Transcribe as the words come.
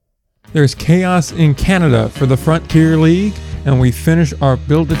There's chaos in Canada for the Frontier League, and we finish our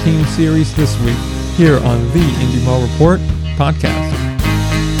Build a Team series this week here on the Indy Ball Report podcast.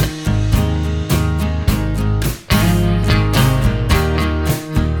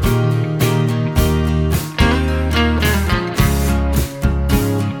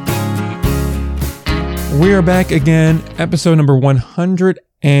 We are back again, episode number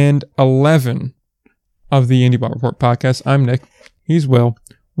 111 of the Indy Ball Report podcast. I'm Nick. He's Will.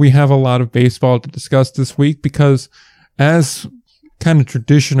 We have a lot of baseball to discuss this week because, as kind of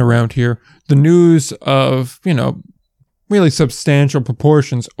tradition around here, the news of, really substantial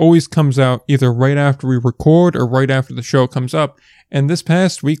proportions always comes out either right after we record or right after the show comes up. And this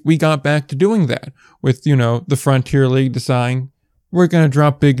past week, we got back to doing that with, the Frontier League deciding we're going to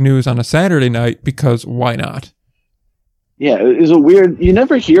drop big news on a Saturday night because why not? Yeah, it was a weird... You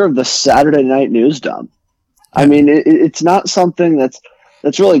never hear of the Saturday night news dump. Yeah. I mean, it's not something that's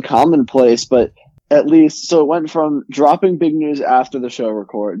really commonplace, but at least... So it went from dropping big news after the show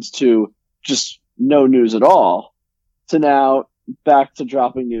records to just no news at all to now back to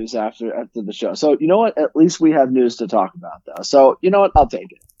dropping news after the show. So, you know what? At least we have news to talk about, though. So, you know what? I'll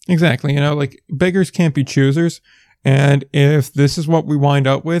take it. Exactly. Beggars can't be choosers. And if this is what we wind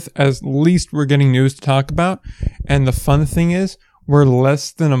up with, at least we're getting news to talk about. And the fun thing is, we're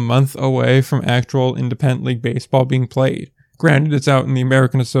less than a month away from actual independent league baseball being played. Granted, it's out in the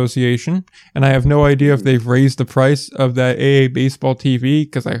American Association, and I have no idea if they've raised the price of that AA Baseball TV,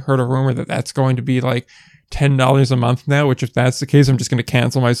 because I heard a rumor that that's going to be like $10 a month now, which if that's the case, I'm just going to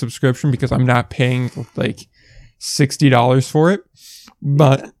cancel my subscription because I'm not paying like $60 for it.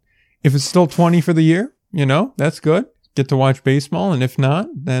 But if it's still $20 for the year, that's good. Get to watch baseball. And if not,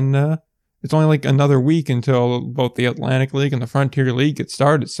 then it's only like another week until both the Atlantic League and the Frontier League get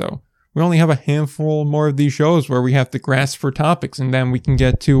started. So we only have a handful more of these shows where we have to grasp for topics. And then we can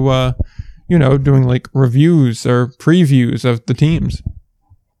get to, doing like reviews or previews of the teams.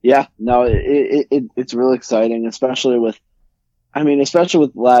 Yeah, no, it's really exciting, especially with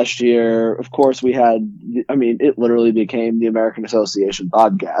last year. Of course, it literally became the American Association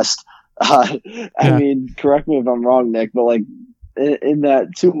podcast. Correct me if I'm wrong, Nick, but in that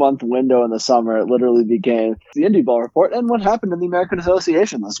 2-month window in the summer, it literally became the Indy Ball Report. And what happened in the American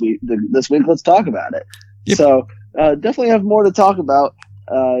Association this week, let's talk about it. Yep. So definitely have more to talk about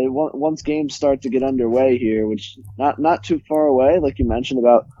once games start to get underway here, which not too far away, like you mentioned,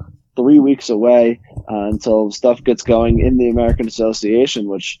 about 3 weeks away until stuff gets going in the American Association,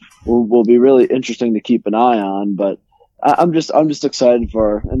 which will be really interesting to keep an eye on. But I'm just excited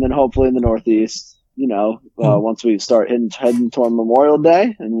and then hopefully in the Northeast, once we start heading toward Memorial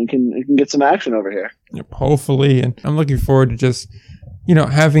Day, and we can get some action over here. Yep, hopefully, and I'm looking forward to just,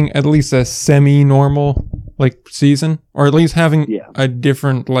 having at least a semi-normal season, or at least having a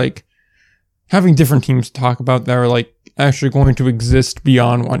different having different teams to talk about that are actually going to exist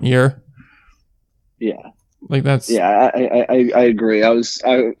beyond 1 year. Yeah, that's. Yeah, I agree. I was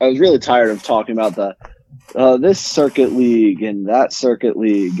really tired of talking about this circuit league and that circuit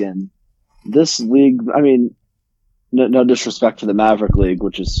league and this league. I mean, no disrespect to the Maverick League,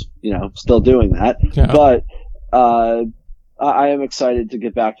 which is, still doing that. Yeah. But I am excited to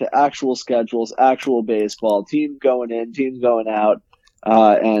get back to actual schedules, actual baseball, teams going in, teams going out.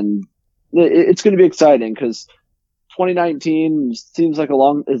 And it's going to be exciting because 2019 seems like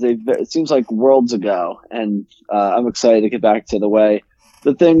it seems like worlds ago. And I'm excited to get back to the way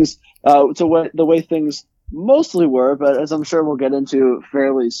things mostly were, but as I'm sure we'll get into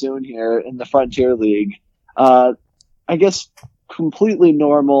fairly soon here in the Frontier League, I guess completely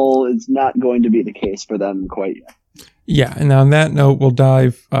normal is not going to be the case for them quite yet. Yeah, and on that note, we'll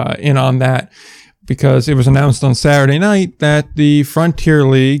dive in on that because it was announced on Saturday night that the Frontier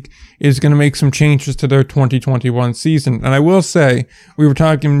League is going to make some changes to their 2021 season. And I will say, we were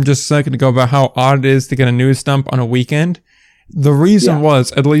talking just a second ago about how odd it is to get a news dump on a weekend. The reason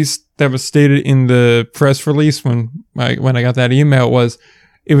was, at least that was stated in the press release when I got that email, was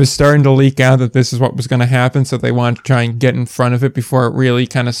it was starting to leak out that this is what was going to happen, so they wanted to try and get in front of it before it really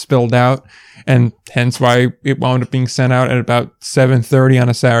kind of spilled out, and hence why it wound up being sent out at about 7:30 on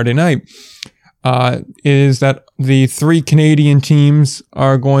a Saturday night, is that the 3 Canadian teams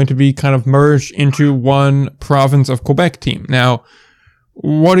are going to be kind of merged into one province of Quebec team. Now,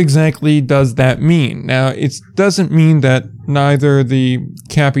 what exactly does that mean? Now, it doesn't mean that neither the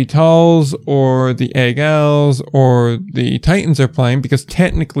Capitals or the Aigals or the Titans are playing, because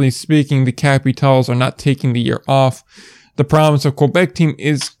technically speaking, the Capitals are not taking the year off. The province of Quebec team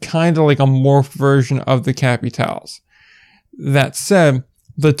is kind of like a morphed version of the Capitals. That said,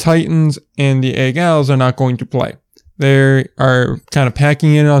 the Titans and the Aigals are not going to play. They are kind of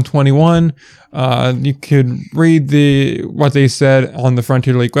packing in on 21. You could read what they said on the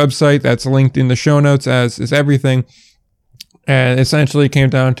Frontier League website. That's linked in the show notes, as is everything. And essentially it came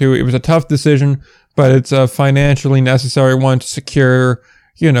down to, it was a tough decision, but it's a financially necessary one to secure,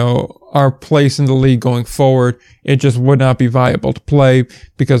 our place in the league going forward. It just would not be viable to play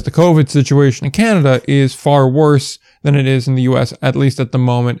because the COVID situation in Canada is far worse than it is in the US, at least at the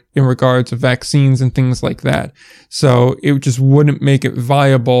moment, in regards to vaccines and things like that. So it just wouldn't make it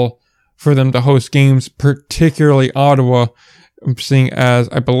viable for them to host games, particularly Ottawa, seeing as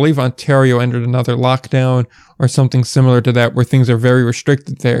I believe Ontario entered another lockdown or something similar to that, where things are very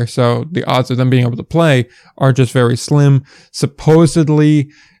restricted there. So the odds of them being able to play are just very slim.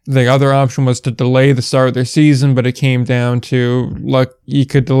 Supposedly, the other option was to delay the start of their season, but it came down to, look, you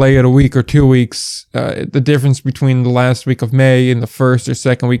could delay it a week or 2 weeks. The difference between the last week of May and the first or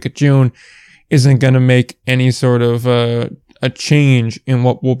second week of June isn't going to make any sort of a change in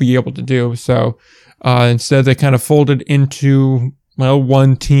what we'll be able to do. So instead, they kind of folded into,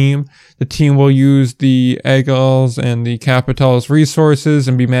 one team. The team will use the Eagles and the Capitals resources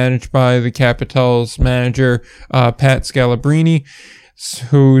and be managed by the Capitals manager, Pat Scalabrini,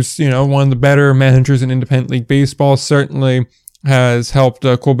 who's, one of the better managers in independent league baseball. Certainly has helped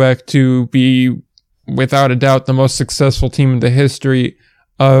Quebec to be, without a doubt, the most successful team in the history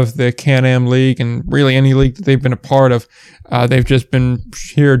of the Can-Am League, and really any league that they've been a part of. They've just been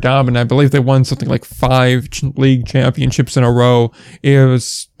sheer dominant. I believe they won something like 5 league championships in a row. It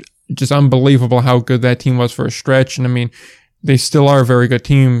was just unbelievable how good that team was for a stretch. And I mean, they still are a very good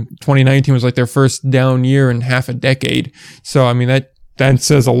team. 2019 was like their first down year in half a decade. So, I mean, that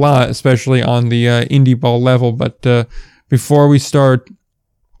says a lot, especially on the indie ball level. But before we start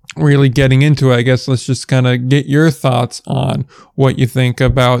really getting into it, I guess let's just kind of get your thoughts on what you think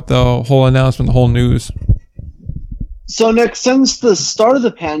about the whole announcement, the whole news. So, Nick, since the start of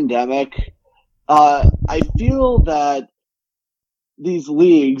the pandemic, I feel that these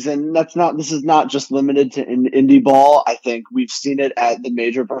leagues, and this is not just limited to indie ball. I think we've seen it at the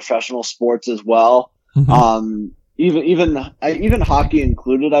major professional sports as well. Mm-hmm. Even hockey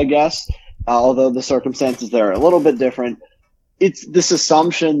included, I guess, although the circumstances there are a little bit different. It's this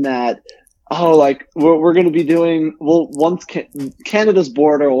assumption that, we're going to be doing, once Canada's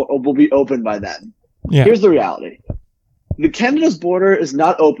border will be open by then. Yeah. Here's the reality. The Canada's border is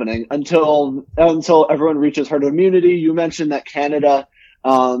not opening until everyone reaches herd immunity. You mentioned that Canada,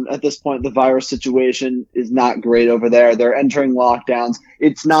 at this point, the virus situation is not great over there. They're entering lockdowns.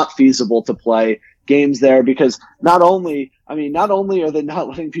 It's not feasible to play games there because not only are they not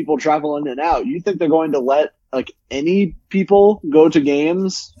letting people travel in and out, you think they're going to let any people go to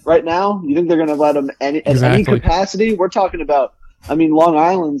games right now? You think they're going to let them at any capacity? We're talking about, Long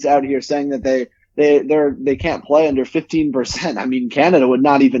Island's out here saying that they can't play under 15%. Canada would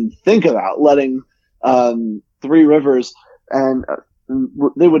not even think about letting Three Rivers, and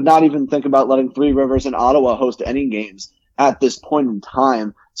they would not even think about letting Three Rivers and Ottawa host any games at this point in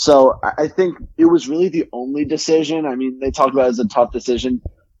time. So I think it was really the only decision. They talked about it as a tough decision.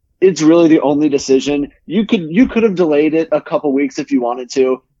 It's really the only decision. You could have delayed it a couple weeks if you wanted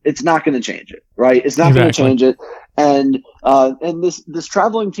to. It's not going to change it, right? It's not going to change it. And this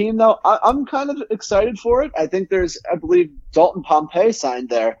traveling team, though, I'm kind of excited for it. I believe Dalton Pompey signed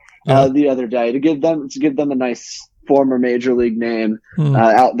there the other day to give them a nice former major league name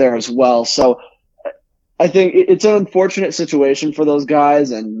out there as well. So I think it's an unfortunate situation for those guys,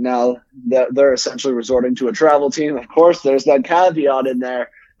 and now they're essentially resorting to a travel team. Of course, there's that caveat in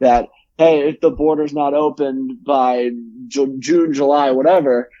there that, hey, if the border's not open by June, July,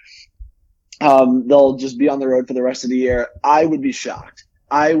 whatever, they'll just be on the road for the rest of the year. I would be shocked.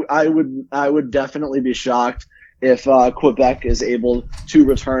 I would definitely be shocked if Quebec is able to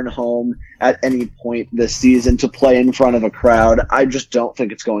return home at any point this season to play in front of a crowd. I just don't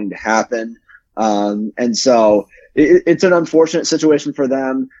think it's going to happen. And so it's an unfortunate situation for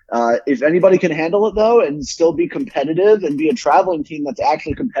them. If anybody can handle it, though, and still be competitive and be a traveling team that's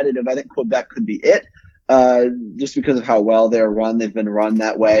actually competitive, I think Quebec could be it, just because of how well they're run. They've been run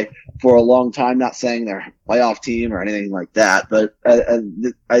that way for a long time, not saying they're a playoff team or anything like that, but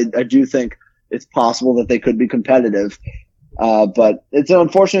I do think it's possible that they could be competitive. But it's an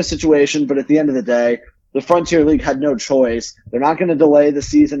unfortunate situation, but at the end of the day, the Frontier League had no choice. They're not going to delay the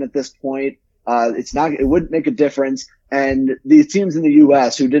season at this point. It wouldn't make a difference. And these teams in the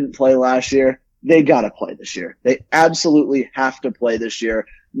U.S. who didn't play last year, they got to play this year. They absolutely have to play this year.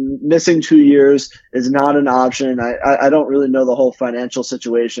 Missing 2 years is not an option. I don't really know the whole financial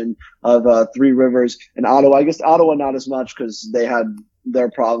situation of Three Rivers and Ottawa. I guess Ottawa not as much because they had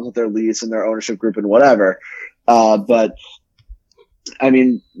their problems with their lease and their ownership group and whatever. But I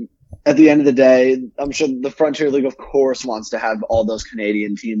mean, at the end of the day, I'm sure the Frontier League, of course, wants to have all those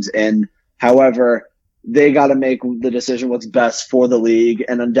Canadian teams in. However, they got to make the decision what's best for the league,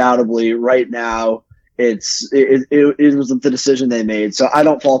 and undoubtedly, right now, it was the decision they made. So I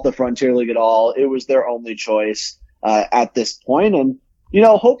don't fault the Frontier League at all. It was their only choice at this point, and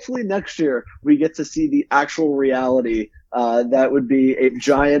hopefully next year we get to see the actual reality. That would be a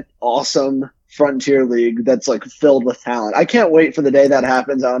giant, awesome Frontier League that's like filled with talent. I can't wait for the day that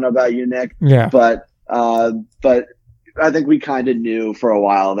happens. I don't know about you, Nick. Yeah. But I think we kind of knew for a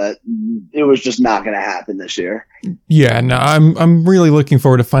while that it was just not going to happen this year. Yeah, no, I'm really looking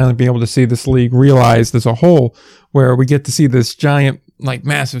forward to finally being able to see this league realized as a whole, where we get to see this giant, like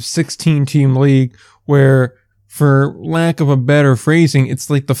massive 16-team league where, for lack of a better phrasing, it's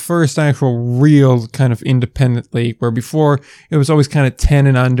like the first actual real kind of independent league, where before it was always kind of 10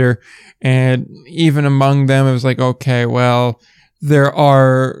 and under. And even among them, it was like, okay, well, there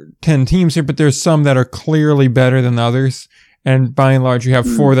are 10 teams here, but there's some that are clearly better than others. And by and large, you have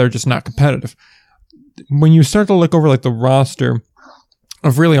 4 that are just not competitive. When you start to look over like the roster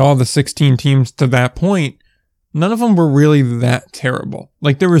of really all the 16 teams to that point, none of them were really that terrible.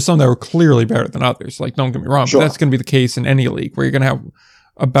 Like, there were some that were clearly better than others. Like, don't get me wrong, sure. But that's going to be the case in any league, where you're going to have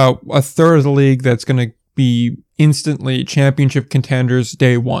about a third of the league that's going to be instantly championship contenders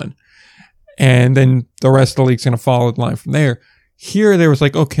day one. And then the rest of the league's going to follow the line from there. Here, there was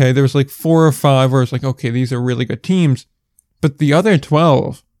like, okay, there was like 4 or 5 where it's like, okay, these are really good teams. But the other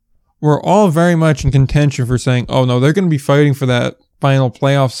 12 were all very much in contention for saying, oh no, they're going to be fighting for that final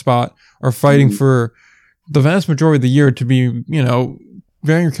playoff spot, or fighting for the vast majority of the year to be,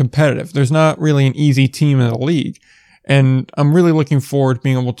 very competitive. There's not really an easy team in the league. And I'm really looking forward to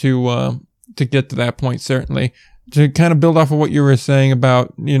being able to get to that point, certainly. To kind of build off of what you were saying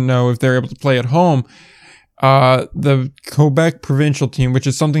about, if they're able to play at home, the Quebec provincial team, which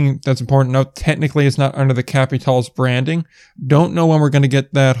is something that's important to note, technically it's not under the Capitals branding. Don't know when we're going to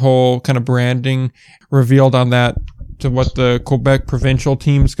get that whole kind of branding revealed on that, to what the Quebec provincial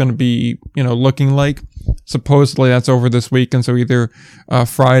team is going to be, looking like. Supposedly that's over this week, and so either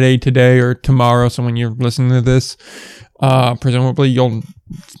Friday today or tomorrow, so when you're listening to this, presumably you'll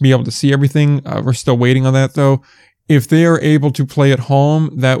be able to see everything. We're still waiting on that, though. If they are able to play at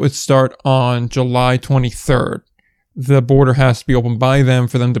home, that would start on July 23rd. The border has to be open by them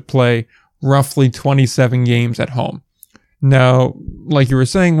for them to play roughly 27 games at home. Now, like you were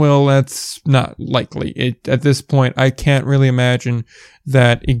saying, Will, that's not likely. At this point, I can't really imagine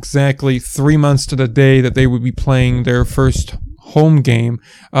that exactly 3 months to the day that they would be playing their first home game,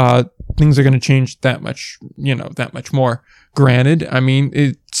 things are going to change that much, that much more. Granted, I mean,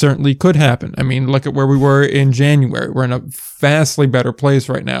 it certainly could happen. I mean, look at where we were in January. We're in a vastly better place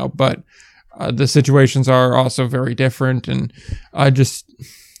right now, but the situations are also very different. And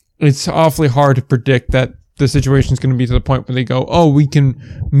it's awfully hard to predict that the situation is going to be to the point where they go, oh, we can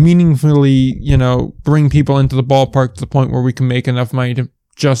meaningfully, bring people into the ballpark to the point where we can make enough money to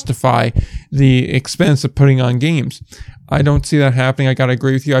justify the expense of putting on games. I don't see that happening. I got to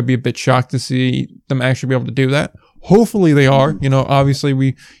agree with you. I'd be a bit shocked to see them actually be able to do that. Hopefully they are.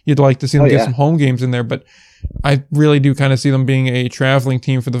 Obviously you'd like to see them get some home games in there, but I really do kind of see them being a traveling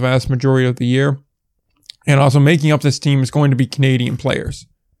team for the vast majority of the year. And also making up this team is going to be Canadian players.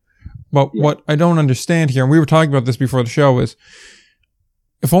 But what I don't understand here, and we were talking about this before the show, is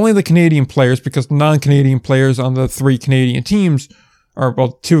if only the Canadian players, because non-Canadian players on the 3 Canadian teams are,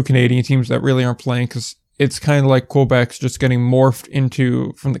 2 Canadian teams that really aren't playing, because it's kind of like Quebec's just getting morphed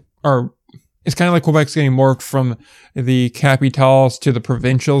it's kind of like Quebec's getting morphed from the Capitals to the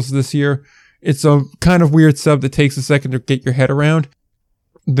provincials this year. It's a kind of weird sub that takes a second to get your head around.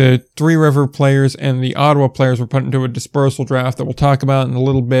 The Three River players and the Ottawa players were put into a dispersal draft that we'll talk about in a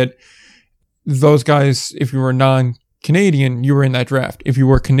little bit. Those guys, if you were non-Canadian, you were in that draft. If you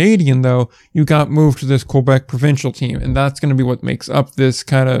were Canadian, though, you got moved to this Quebec provincial team, and that's going to be what makes up this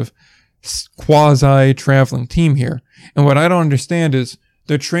kind of quasi-traveling team here. And what I don't understand is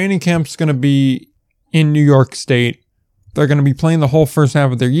their training camp's going to be in New York State. They're going to be playing the whole first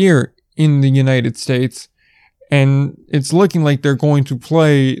half of their year in the United States. And it's looking like they're going to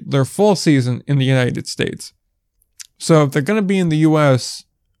play their full season in the United States. So if they're going to be in the U.S.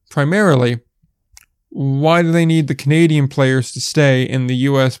 primarily, why do they need the Canadian players to stay and the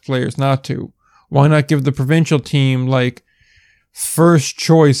U.S. players not to? Why not give the provincial team, first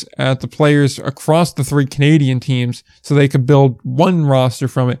choice at the players across the 3 Canadian teams so they could build one roster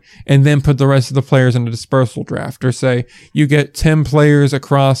from it and then put the rest of the players in a dispersal draft? Or say you get 10 players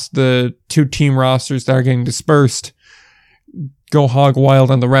across the 2 team rosters that are getting dispersed, go hog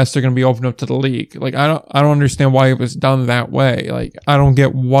wild and the rest are going to be open up to the league. Like, I don't understand why it was done that way. Like, I don't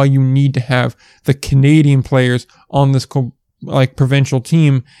get why you need to have the Canadian players on this provincial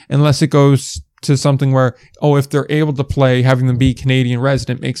team unless it goes to something where, if they're able to play, having them be Canadian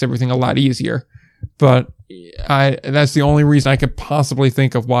resident makes everything a lot easier. But that's the only reason I could possibly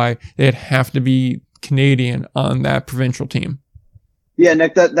think of why they'd have to be Canadian on that provincial team. Yeah,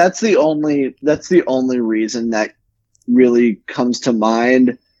 Nick, that's the only reason that really comes to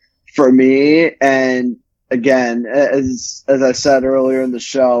mind for me. And again, as I said earlier in the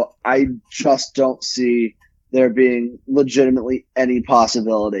show, I just don't see there being legitimately any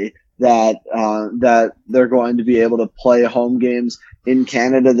possibility that they're going to be able to play home games in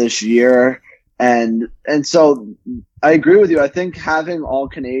Canada this year. And so I agree with you. I think having all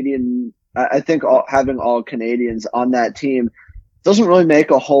Canadians on that team doesn't really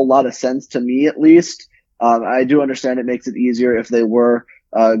make a whole lot of sense to me, at least. I do understand it makes it easier if they were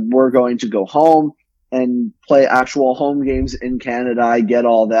going to go home and play actual home games in Canada. I get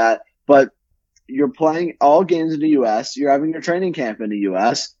all that, but you're playing all games in the U.S. You're having your training camp in the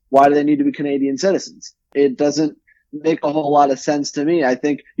U.S. Why do they need to be Canadian citizens? It doesn't make a whole lot of sense to me. I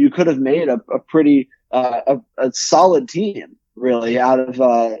think you could have made a pretty a solid team really out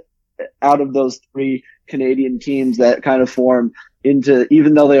of those three Canadian teams that kind of form into,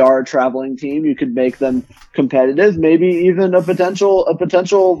 even though they are a traveling team, you could make them competitive, maybe even a potential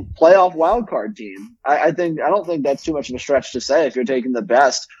playoff wildcard team. I don't think that's too much of a stretch to say if you're taking the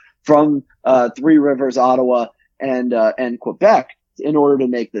best from Three Rivers, Ottawa, and Quebec in order to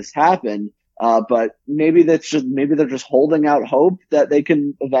make this happen. But maybe they're just holding out hope that they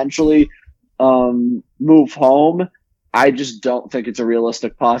can eventually move home. I just don't think it's a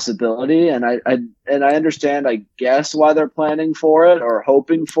realistic possibility, and I understand, I guess, why they're planning for it or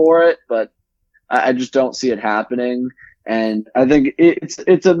hoping for it, but I just don't see it happening. And I think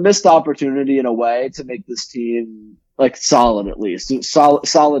it's a missed opportunity in a way to make this team like solid, at least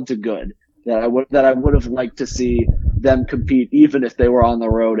solid to good. That I would have liked to see them compete, even if they were on the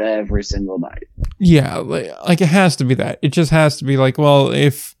road every single night. Yeah, like it has to be that. It just has to be like, well,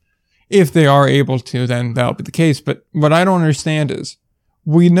 if they are able to, then that'll be the case. But what I don't understand is,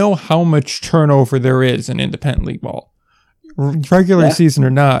 we know how much turnover there is in independent league ball. Regular season or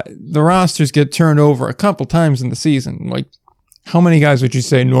not, the rosters get turned over a couple times in the season. Like, how many guys would you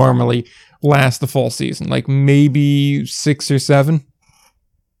say normally last the full season? Like, maybe 6 or 7?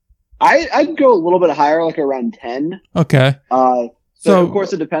 I'd go a little bit higher, like around 10. Okay. So of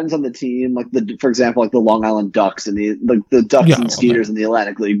course it depends on the team. Like for example, like the Long Island Ducks and the Ducks and Skeeters in the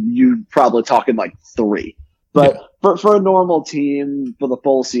Atlantic League, you're probably talking like 3. But for a normal team for the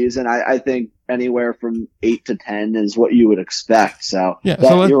full season, I think anywhere from 8 to 10 is what you would expect. So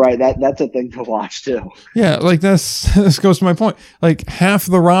you're right. That's a thing to watch too. Yeah, like this goes to my point. Like half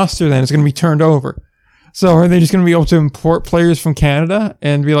the roster then is going to be turned over. So are they just going to be able to import players from Canada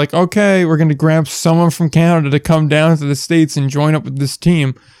and be like, okay, we're going to grab someone from Canada to come down to the States and join up with this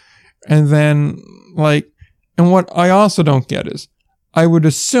team? And then, and what I also don't get is, I would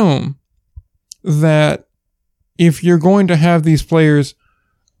assume that if you're going to have these players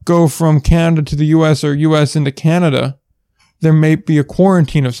go from Canada to the US or US into Canada, there may be a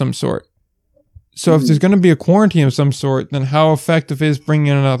quarantine of some sort. So if there's going to be a quarantine of some sort, then how effective is bringing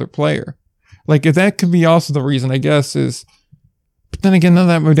in another player? Like, if that could be also the reason, I guess, is... But then again, none of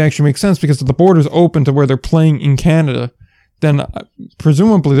that would actually make sense, because if the border's open to where they're playing in Canada, then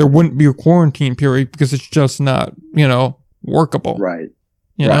presumably there wouldn't be a quarantine period, because it's just not, workable. Right.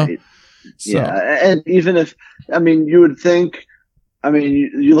 You know? So. Yeah, and even if... you would think...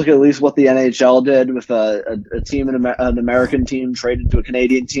 you look at least what the NHL did with a team, an American team traded to a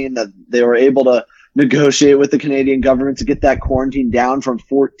Canadian team, that they were able to negotiate with the Canadian government to get that quarantine down from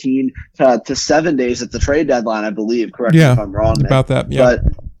 14 to 7 days at the trade deadline, I believe. Correct me if I'm wrong. About that, yeah. But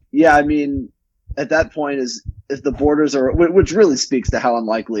yeah, at that point, if the borders are, which really speaks to how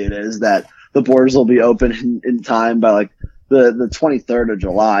unlikely it is that the borders will be open in time by like the 23rd of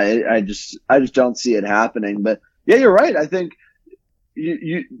July. I just don't see it happening. But yeah, you're right. I think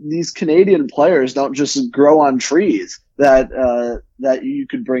these Canadian players don't just grow on trees that you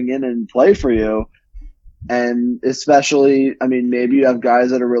could bring in and play for you. And especially, maybe you have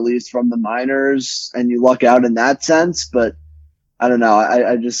guys that are released from the minors and you luck out in that sense, but I don't know.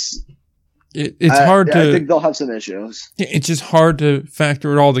 It's hard to... I think they'll have some issues. It's just hard to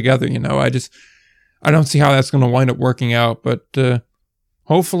factor it all together, I don't see how that's going to wind up working out, but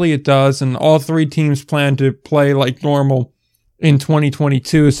hopefully it does, and all 3 teams plan to play like normal in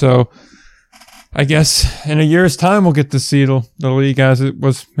 2022, so I guess in a year's time we'll get to see the league as it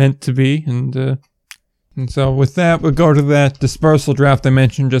was meant to be, and And so with that, we'll go to that dispersal draft I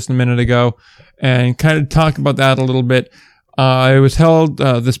mentioned just a minute ago and kind of talk about that a little bit. It was held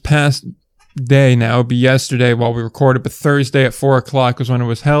this past day now. It'd be yesterday while we recorded, but Thursday at 4 o'clock was when it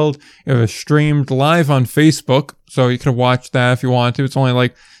was held. It was streamed live on Facebook, so you could have watched that if you wanted to. It's only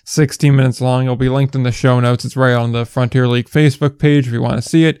like 16 minutes long. It'll be linked in the show notes. It's right on the Frontier League Facebook page if you want to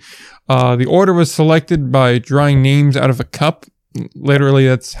see it. The order was selected by drawing names out of a cup. Literally,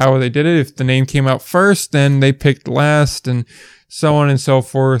 that's how they did it. If the name came out first, then they picked last, and so on and so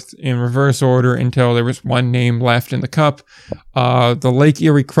forth in reverse order until there was one name left in the cup. The Lake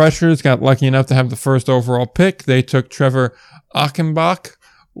Erie Crushers got lucky enough to have the first overall pick. They took Trevor Achenbach,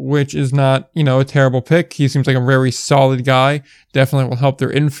 which is not, a terrible pick. He seems like a very solid guy. Definitely will help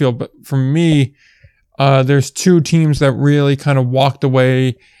their infield. But for me, there's two teams that really kind of walked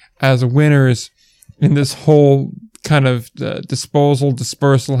away as winners in this whole kind of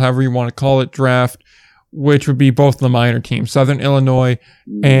dispersal, however you want to call it, draft, which would be both the minor teams, Southern Illinois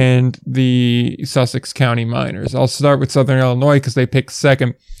and the Sussex County Miners. I'll start with Southern Illinois because they picked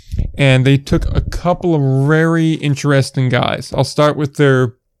second, and they took a couple of very interesting guys. I'll start with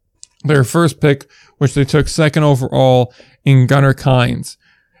their first pick, which they took second overall in Gunnar Kynes.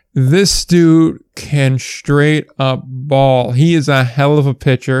 This dude can straight up ball. He is a hell of a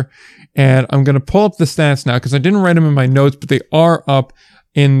pitcher. And I'm going to pull up the stats now because I didn't write them in my notes, but they are up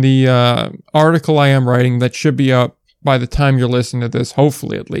in the article I am writing that should be up by the time you're listening to this,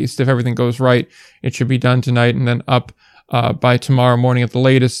 hopefully at least. If everything goes right, it should be done tonight and then up by tomorrow morning at the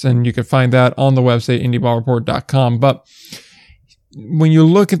latest. And you can find that on the website, indieballreport.com. But when you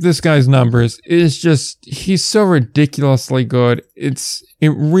look at this guy's numbers, it's just, he's so ridiculously good. It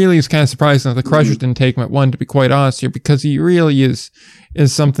really is kind of surprising that the Crushers didn't take him at 1, to be quite honest here, because he really is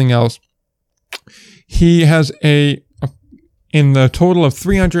something else. He has in the total of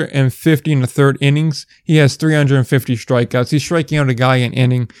 350 in the third innings, he has 350 strikeouts. He's striking out a guy an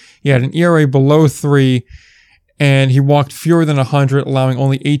inning. He had an ERA below 3, and he walked fewer than 100, allowing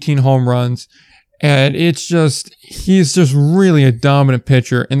only 18 home runs. And he's just really a dominant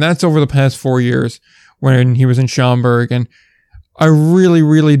pitcher. And that's over the past 4 years when he was in Schaumburg. And I really,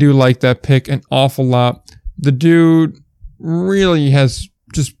 really do like that pick an awful lot. The dude really has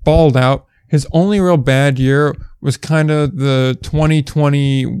just balled out. His only real bad year was kind of the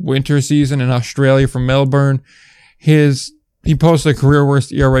 2020 winter season in Australia from Melbourne. He posted a career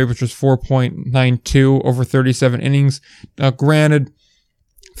worst ERA, which was 4.92 over 37 innings. Now, granted,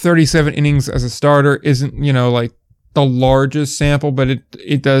 37 innings as a starter isn't, like the largest sample, but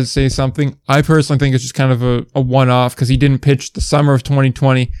it does say something. I personally think it's just kind of a one-off because he didn't pitch the summer of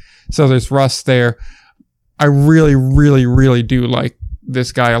 2020, so there's rust there. I really, really, really do like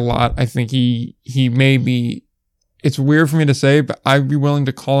this guy a lot. I think he may be, it's weird for me to say, but I'd be willing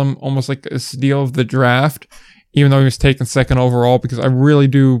to call him almost like a steal of the draft, even though he was taken second overall, because I really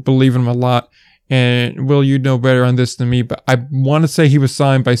do believe in him a lot. And Will, you know better on this than me, but I want to say he was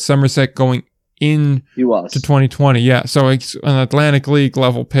signed by Somerset going in to 2020. Yeah, so it's an Atlantic League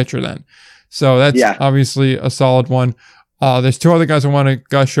level pitcher then. So that's obviously a solid one. There's two other guys I want to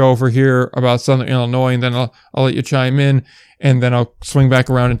gush over here about Southern Illinois, and then I'll let you chime in, and then I'll swing back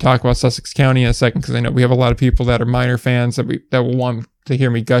around and talk about Sussex County in a second, because I know we have a lot of people that are minor fans that will want to hear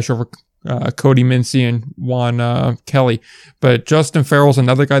me gush over Cody Mincy and Juan Kelly. But Justin Farrell's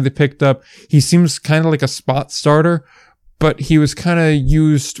another guy they picked up. He seems kind of like a spot starter, but he was kind of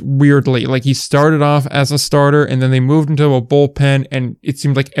used weirdly. Like, he started off as a starter, and then they moved into a bullpen, and it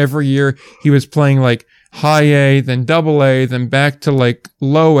seemed like every year he was playing like high A, then double A, then back to like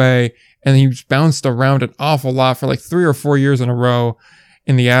low A, and he was bounced around an awful lot for like 3 or 4 years in a row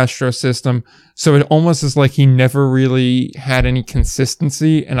in the Astro system. So it almost is like he never really had any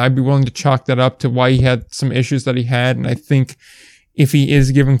consistency, and I'd be willing to chalk that up to why he had some issues that he had. And I think if he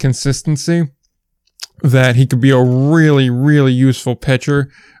is given consistency, that he could be a really, really useful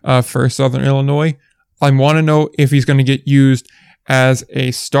pitcher for Southern Illinois. I want to know if he's going to get used as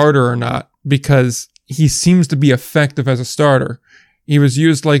a starter or not, because he seems to be effective as a starter. He was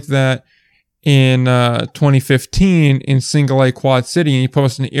used like that in 2015 in Single A Quad City, and he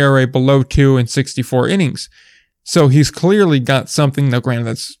posted an ERA below 2 in 64 innings. So he's clearly got something. Now, granted,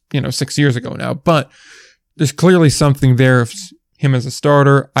 that's 6 years ago now, but there's clearly something there of him as a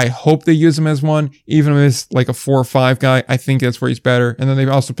starter. I hope they use him as one, even if it's like a 4 or 5 guy. I think that's where he's better. And then they've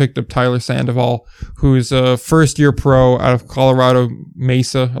also picked up Tyler Sandoval, who's a first-year pro out of Colorado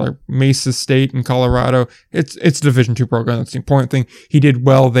Mesa, or Mesa State in Colorado. It's a Division II program. That's the important thing. He did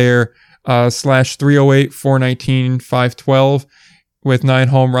well there. /308, 419, 512. with 9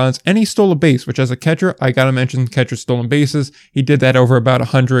 home runs, and he stole a base, which as a catcher, I got to mention catcher stolen bases. He did that over about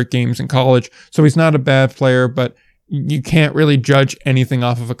 100 games in college, so he's not a bad player, but you can't really judge anything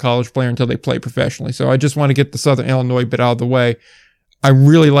off of a college player until they play professionally. So I just want to get the Southern Illinois bit out of the way. I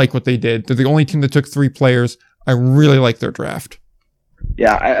really like what they did. They're the only team that took 3 players. I really like their draft.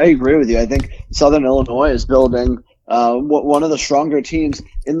 Yeah, I agree with you. I think Southern Illinois is building one of the stronger teams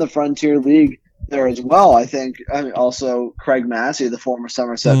in the Frontier League there as well. I think also Craig Massey, the former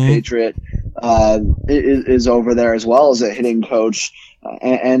Somerset Patriot, is over there as well as a hitting coach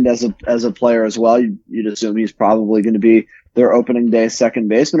and as a player as well. You'd assume he's probably going to be their opening day second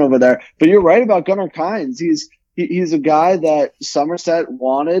baseman over there. But you're right about Gunnar Kynes. He's a guy that Somerset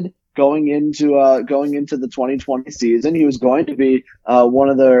wanted going into the 2020 season. He was going to be one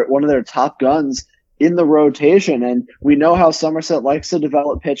of their top guns in the rotation, and we know how Somerset likes to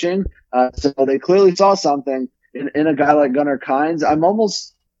develop pitching. So they clearly saw something in a guy like Gunnar Kynes. I'm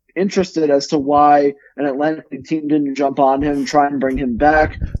almost interested as to why an Atlantic League team didn't jump on him, try and bring him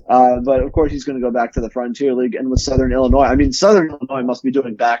back. But of course, he's going to go back to the Frontier League and with Southern Illinois. I mean, Southern Illinois must be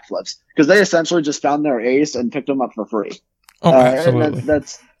doing backflips because they essentially just found their ace and picked him up for free. Oh, absolutely. And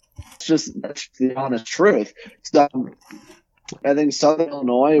that's just the honest truth. So I think Southern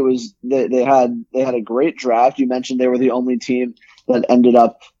Illinois they had a great draft. You mentioned they were the only team that ended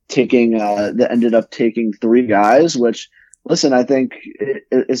up taking 3 guys, which, listen, I think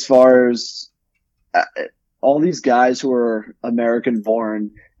as far as all these guys who are American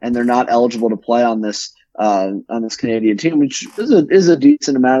born and they're not eligible to play on this Canadian team, which is a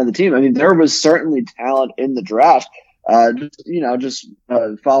decent amount of the team. I mean, there was certainly talent in the draft.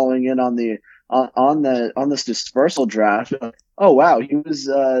 Following in on this dispersal draft. Oh wow, he was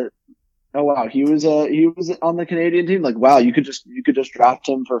on the Canadian team. Like, wow, you could just draft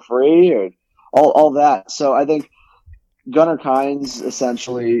him for free or all that. So I think Gunnar Kynes,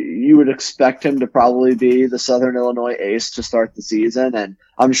 essentially, you would expect him to probably be the Southern Illinois ace to start the season, and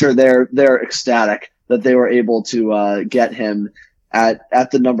I'm sure they're ecstatic that they were able to get him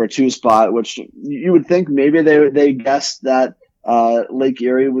at the number 2 spot, which you would think maybe they guessed that Lake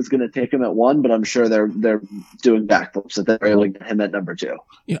Erie was going to take him at 1, but I'm sure they're doing backflips that they're able to get him at number 2.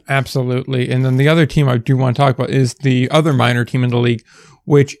 Yeah, absolutely. And then the other team I do want to talk about is the other minor team in the league,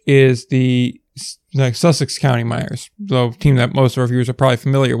 which is the Sussex County Miners, the team that most of our viewers are probably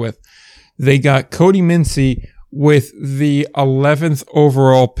familiar with. They got Cody Mincy with the 11th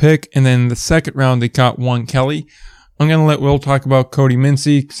overall pick, and then in the second round they got Juan Kelly. I'm going to let Will talk about Cody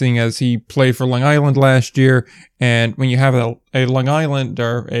Mincy, seeing as he played for Long Island last year. And when you have a Long Island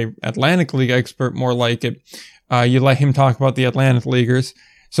or a Atlantic League expert, more like it, you let him talk about the Atlantic Leaguers.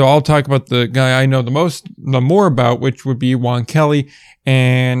 So I'll talk about the guy I know the more about, which would be Juan Kelly.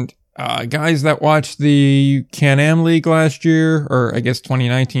 And guys that watched the Can-Am League last year, or I guess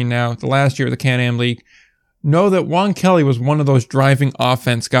 2019 now, the last year of the Can-Am League, know that Juan Kelly was one of those driving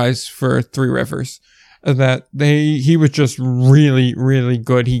offense guys for Three Rivers. That he was just really, really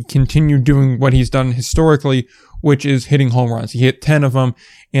good. He continued doing what he's done historically, which is hitting home runs. He hit 10 of them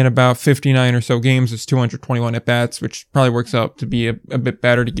in about 59 or so games. It's 221 at-bats, which probably works out to be a bit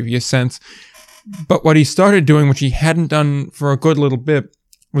better to give you a sense. But what he started doing, which he hadn't done for a good little bit,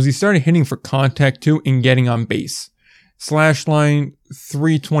 was he started hitting for contact too and getting on base. Slash line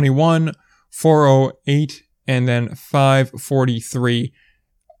 321, 408, and then 543.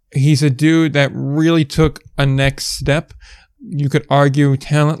 He's a dude that really took a next step. You could argue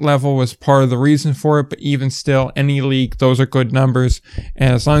talent level was part of the reason for it, but even still, any league, those are good numbers.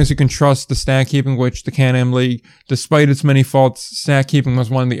 And as long as you can trust the stat keeping, which the Can-Am League, despite its many faults, stat keeping was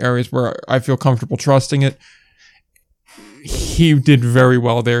one of the areas where I feel comfortable trusting it. He did very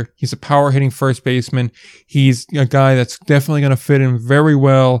well there. He's a power hitting first baseman. He's a guy that's definitely going to fit in very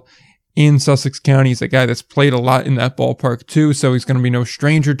well in Sussex County. He's a guy that's played a lot in that ballpark too, so he's going to be no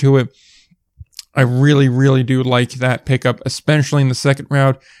stranger to it. I really, really do like that pickup, especially in the second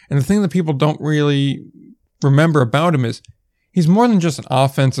round. And the thing that people don't really remember about him is he's more than just an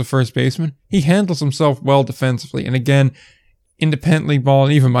offensive first baseman. He handles himself well defensively. And again, independent league ball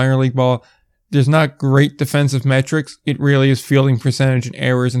and even minor league ball, there's not great defensive metrics. It really is fielding percentage and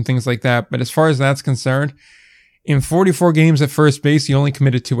errors and things like that. But as far as that's concerned, in 44 games at first base, he only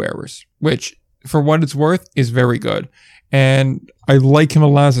committed 2 errors, which, for what it's worth, is very good. And I like him a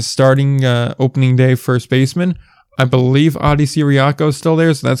lot as a starting opening day first baseman. I believe Adi Siriaco is still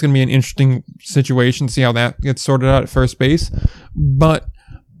there, so that's going to be an interesting situation to see how that gets sorted out at first base. But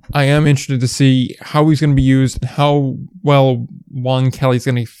I am interested to see how he's going to be used, how well Juan Kelly's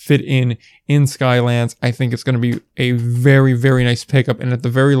going to fit in Skylands. I think it's going to be a very, very nice pickup. And at the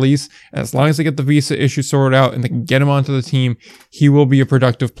very least, as long as they get the visa issue sorted out and they can get him onto the team, he will be a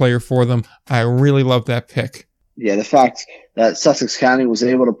productive player for them. I really love that pick. Yeah, the fact that Sussex County was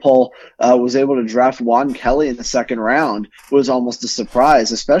able to draft Juan Kelly in the second round was almost a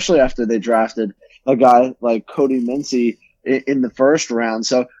surprise, especially after they drafted a guy like Cody Mincy in the first round.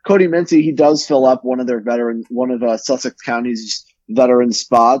 So Cody Mincy, he does fill up one of Sussex County's veteran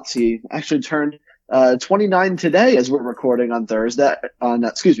spots. He actually turned 29 today as we're recording on Friday,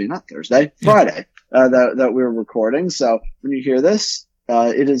 that we're recording. So when you hear this,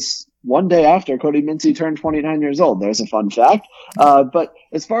 it is one day after Cody Mincy turned 29 years old. There's a fun fact. But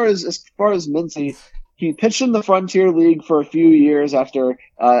as far as Mincy, he pitched in the Frontier League for a few years after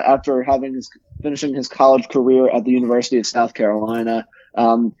finishing his college career at the University of South Carolina.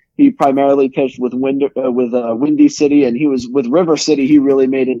 He primarily pitched with Windy City, and he was with River City. He really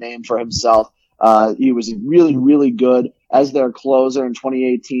made a name for himself. He was really, really good as their closer in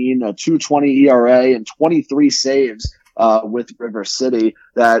 2018, a 2.20 ERA and 23 saves with River City.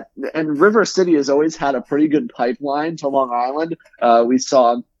 And River City has always had a pretty good pipeline to Long Island. We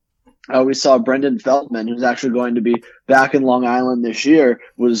saw Brendan Feldman, who's actually going to be back in Long Island this year,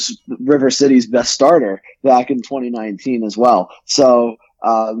 was River City's best starter back in 2019 as well. So,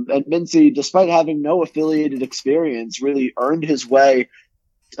 and Mincy, despite having no affiliated experience, really earned his way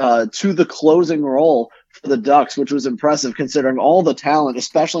to the closing role for the Ducks, which was impressive considering all the talent,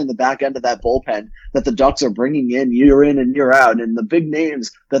 especially in the back end of that bullpen, that the Ducks are bringing in and year out, and the big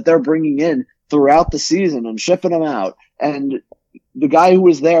names that they're bringing in throughout the season and shipping them out. And the guy who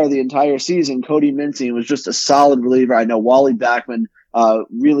was there the entire season, Cody Mincy, was just a solid reliever. I know Wally Backman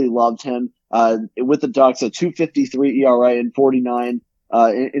really loved him. With the Ducks, a 2.53 ERA and 49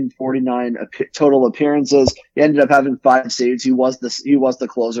 total appearances. He ended up having 5 saves. He was the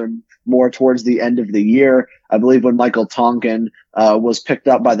closer more towards the end of the year. I believe when Michael Tonkin was picked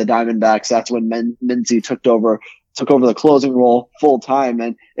up by the Diamondbacks, that's when Mincy took over the closing role full time.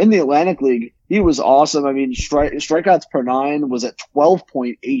 And in the Atlantic League, he was awesome. I mean, strikeouts per 9 was at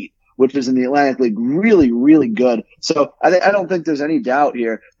 12.8, which is in the Atlantic League really, really good. So I don't think there's any doubt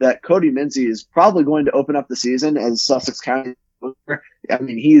here that Cody Mincy is probably going to open up the season as Sussex County. I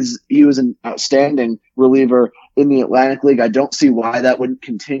mean, he was an outstanding reliever in the Atlantic League. I don't see why that wouldn't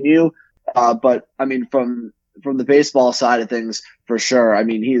continue. But I mean, from the baseball side of things, for sure. I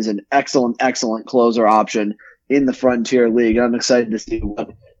mean, he is an excellent closer option in the Frontier League. I'm excited to see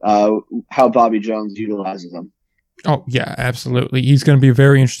how Bobby Jones utilizes him. Oh, yeah, absolutely. He's going to be a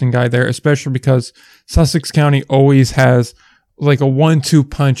very interesting guy there, especially because Sussex County always has like a 1-2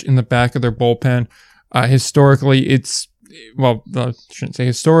 punch in the back of their bullpen. Historically,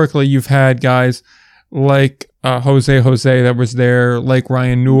 you've had guys like Jose that was there, like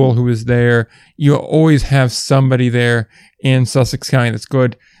Ryan Newell who was there. You always have somebody there in Sussex County that's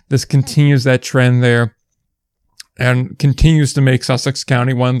good. This continues that trend there and continues to make Sussex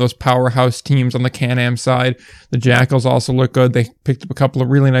County one of those powerhouse teams on the Can-Am side. The Jackals also look good. They picked up a couple of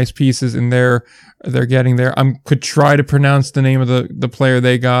really nice pieces in there. They're getting there. I could try to pronounce the name of the player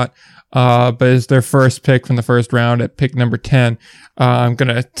they got, but it's their first pick from the first round at pick number 10. I'm going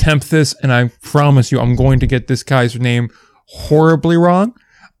to attempt this, and I promise you I'm going to get this guy's name horribly wrong,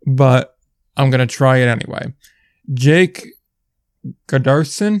 but I'm going to try it anyway. Jake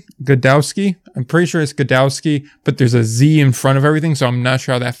Godowski. I'm pretty sure it's Godowski, but there's a Z in front of everything, so I'm not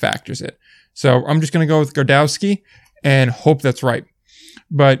sure how that factors it. So I'm just going to go with Godowski and hope that's right.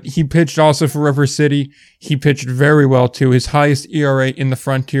 But he pitched also for River City. He pitched very well too. His highest ERA in the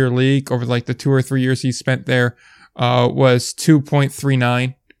Frontier League over like the 2 or 3 years he spent there was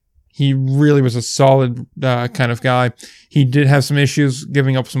 2.39. He really was a solid kind of guy. He did have some issues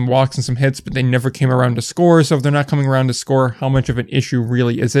giving up some walks and some hits, but they never came around to score. So if they're not coming around to score, how much of an issue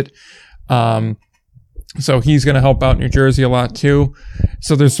really is it? So he's going to help out New Jersey a lot too.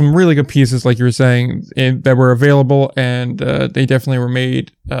 So there's some really good pieces, like you were saying, that were available, and they definitely were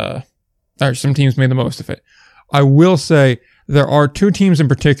made, or some teams made the most of it. I will say there are 2 teams in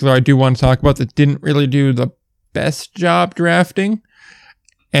particular I do want to talk about that didn't really do the best job drafting.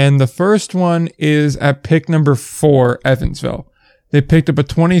 And the first one is at pick number 4, Evansville. They picked up a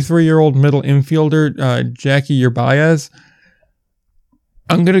 23-year-old middle infielder, Jackie Urbaez.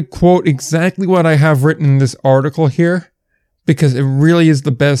 I'm going to quote exactly what I have written in this article here, because it really is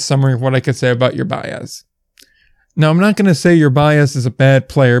the best summary of what I could say about Urbaez. Now, I'm not going to say Urbaez is a bad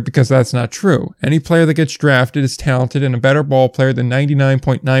player, because that's not true. Any player that gets drafted is talented and a better ball player than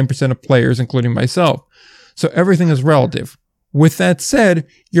 99.9% of players, including myself. So everything is relative. With that said,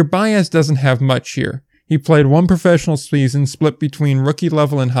 Urbaez doesn't have much here. He played one professional season split between rookie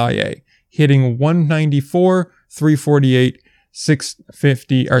level and high A, hitting 194, 348,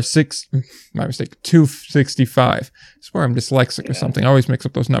 650, or 265. I swear I'm dyslexic or something. I always mix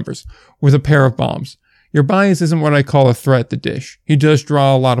up those numbers. With a pair of bombs. Your bias isn't what I call a threat at the dish. He does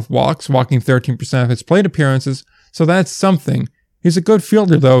draw a lot of walks, walking 13% of his plate appearances, so that's something. He's a good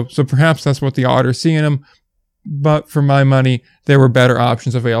fielder, though, so perhaps that's what the odd see in him. But for my money, there were better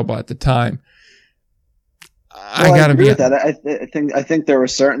options available at the time. I gotta agree with that. I think there were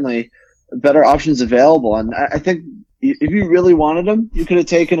certainly better options available, and I think if you really wanted him, you could have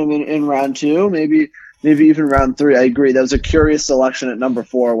taken him in round 2, maybe even round 3. I agree. That was a curious selection at number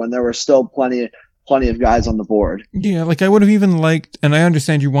 4 when there were still plenty of guys on the board. Yeah, like I would have even liked, and I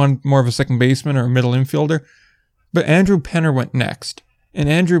understand you want more of a second baseman or a middle infielder, but Andrew Penner went next. And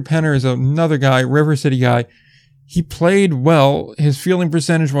Andrew Penner is another guy, River City guy. He played well. His fielding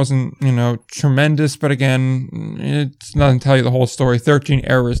percentage wasn't, tremendous, but again, it's not to tell you the whole story. 13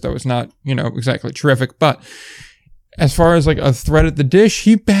 errors, though, is not, exactly terrific. But as far as like a threat at the dish,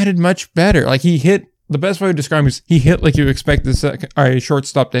 he batted much better. Like he hit, the best way to describe him is he hit like you expect a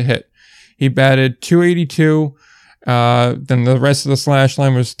shortstop to hit. He batted 282. Then the rest of the slash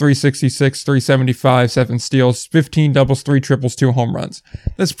line was 366, 375, 7 steals, 15 doubles, 3 triples, 2 home runs.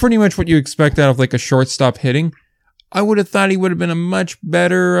 That's pretty much what you expect out of like a shortstop hitting. I would have thought he would have been a much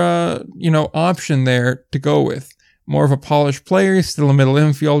better, option there to go with. More of a polished player, still a middle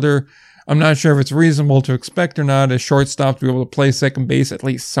infielder. I'm not sure if it's reasonable to expect or not a shortstop to be able to play second base at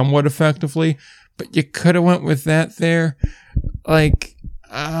least somewhat effectively, but you could have went with that there. Like,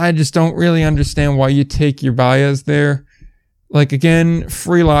 I just don't really understand why you take your bias there. Like, again,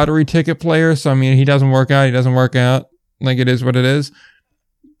 free lottery ticket player, so I mean, he doesn't work out. Like, it is what it is.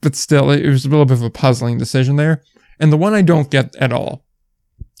 But still, it was a little bit of a puzzling decision there. And the one I don't get at all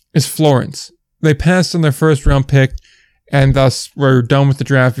is Florence. They passed on their first round pick and thus were done with the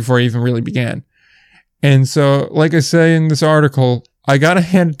draft before it even really began. And so, like I say in this article, I gotta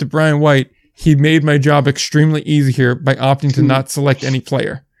hand it to Brian White. He made my job extremely easy here by opting to not select any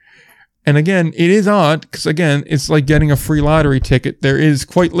player. And again, it is odd because again, it's like getting a free lottery ticket. There is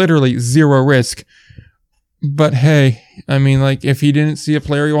quite literally zero risk. But hey, I mean, like, if he didn't see a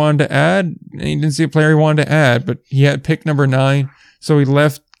player he wanted to add, but he had pick number 9. So he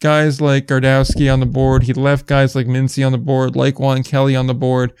left guys like Gardowski on the board. He left guys like Mincy on the board, like Juan Kelly on the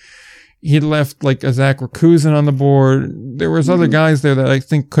board. He left like a Zach Rakusin on the board. There was other guys there that I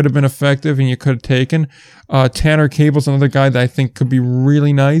think could have been effective and you could have taken. Tanner Cable's another guy that I think could be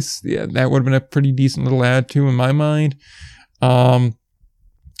really nice. Yeah, that would have been a pretty decent little add too in my mind.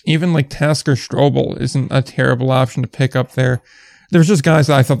 Even like Tasker Strobel isn't a terrible option to pick up there. There's just guys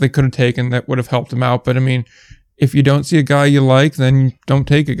that I thought they could have taken that would have helped him out. But I mean, if you don't see a guy you like, then don't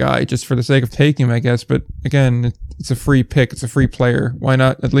take a guy just for the sake of taking him, I guess. But again, it's a free pick. It's a free player. Why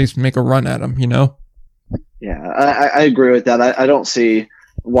not at least make a run at him, Yeah, I agree with that. I don't see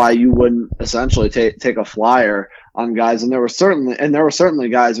why you wouldn't essentially take a flyer on guys. And there were certainly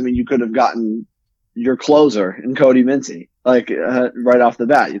guys. I mean, you could have gotten your closer in Cody Mincy, right off the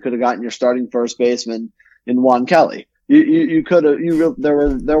bat. You could have gotten your starting first baseman in Juan Kelly. You could have.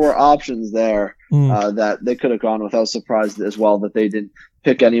 There were options there that they could have gone with. I was surprised as well that they didn't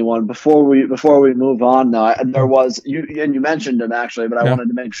pick anyone. Before we move on, there was you mentioned him actually, but I wanted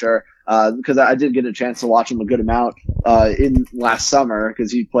to make sure because I did get a chance to watch him a good amount in last summer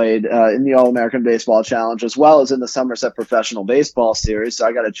because he played in the All-American Baseball Challenge as well as in the Somerset Professional Baseball Series. So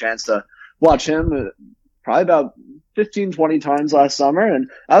I got a chance to watch him probably about 15, 20 times last summer, and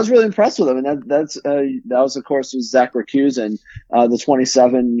I was really impressed with him. And that was, of course, was Zach Rakusin, the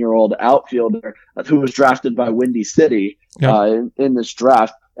 27-year-old outfielder who was drafted by Windy City in this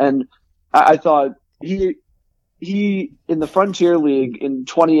draft. And I thought he in the Frontier League in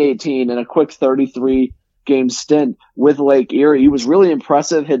 2018 in a quick 33-game stint with Lake Erie, he was really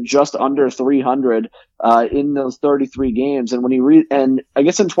impressive. Hit just under 300 in those 33 games, and when and I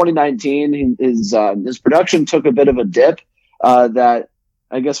guess in 2019 his production took a bit of a dip that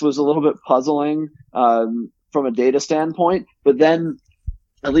I guess was a little bit puzzling from a data standpoint. But then,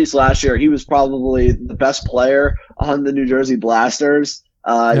 at least last year, he was probably the best player on the New Jersey Blasters.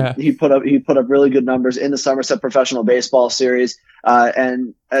 He put up really good numbers in the Somerset Professional Baseball Series,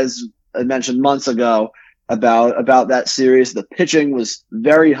 and as I mentioned months ago about that series, the pitching was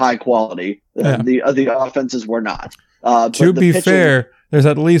very high quality. The offenses were not. To be fair, there's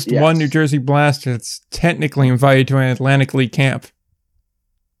at least one New Jersey Blaster that's technically invited to an Atlantic League camp.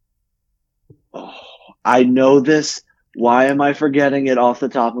 Oh, I know this. Why am I forgetting it off the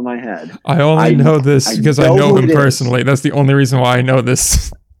top of my head? I only know this because I know him personally. That's the only reason why I know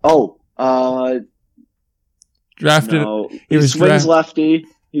this. drafted. No, he swings lefty.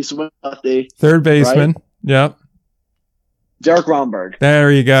 He swings lefty. Third baseman. Right? Yep. Derek Romberg.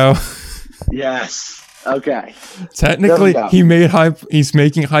 There you go. Yes. Okay. Technically, he's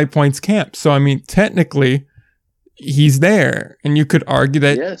making High Points camp. So I mean, technically, he's there, and you could argue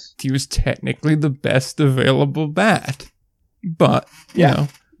that he was technically the best available bat. But you know.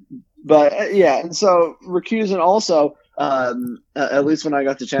 But and so Rakusin also, at least when I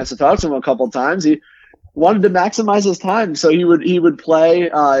got the chance to talk to him a couple of times, he wanted to maximize his time. So he would play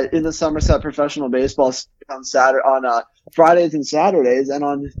in the Somerset Professional Baseball on Fridays and Saturdays, and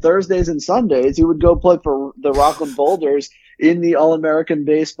on Thursdays and Sundays he would go play for the Rockland Boulders in the All-American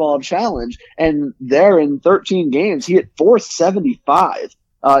Baseball Challenge. And there in 13 games, he hit .475.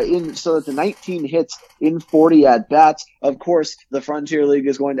 So it's 19 hits in 40 at bats. Of course, the Frontier League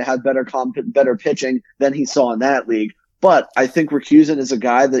is going to have better pitching than he saw in that league. But I think Rakusin is a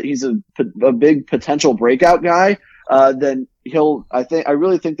guy that he's a big potential breakout guy. Then I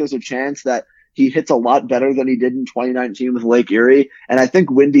really think there's a chance that he hits a lot better than he did in 2019 with Lake Erie. And I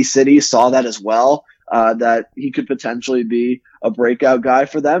think Windy City saw that as well, that he could potentially be a breakout guy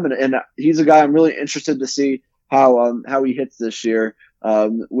for them. And he's a guy I'm really interested to see how he hits this year.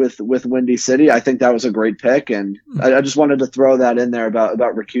 With Windy City, I think that was a great pick, and I just wanted to throw that in there about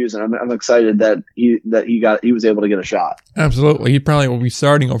Rakusin. I'm excited that he was able to get a shot. Absolutely, he probably will be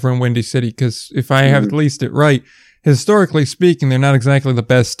starting over in Windy City because if I have at least it right, historically speaking, they're not exactly the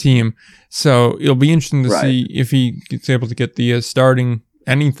best team. So it'll be interesting to see if he gets able to get the starting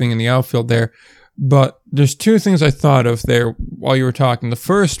anything in the outfield there. But there's two things I thought of there while you were talking. The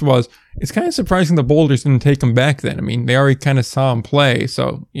first was, it's kind of surprising the Boulders didn't take him back then. I mean, they already kind of saw him play.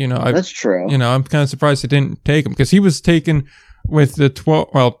 So, that's true. I'm kind of surprised they didn't take him because he was taken with the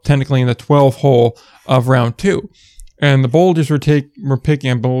technically in the 12th hole of round 2. And the Boulders were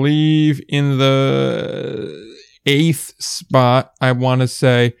picking, I believe, in the 8th spot, I want to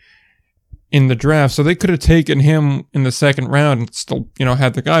say, in the draft. So they could have taken him in the second round and still,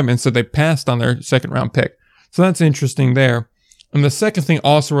 had the guy. And so they passed on their second round pick. So that's interesting there. And the second thing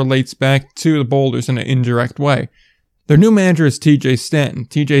also relates back to the Boulders in an indirect way. Their new manager is TJ Stanton.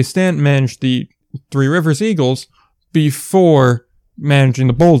 TJ Stanton managed the Three Rivers Eagles before managing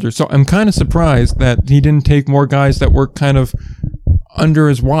the Boulders. So I'm kind of surprised that he didn't take more guys that were kind of under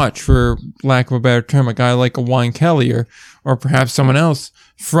his watch, for lack of a better term, a guy like a Wine Kelly or perhaps someone else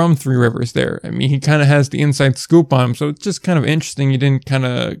from Three Rivers there. I mean, he kind of has the inside scoop on him, so it's just kind of interesting you didn't kind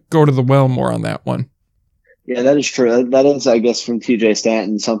of go to the well more on that one. Yeah, that is true. That is, I guess, from TJ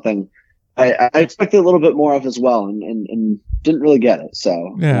Stanton, something I expected a little bit more of as well, and didn't really get it.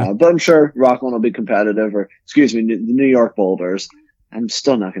 So, but I'm sure Rockland will be competitive, the New York Boulders. I'm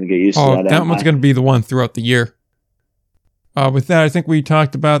still not going to get used to that. That one's going to be the one throughout the year. With that, I think we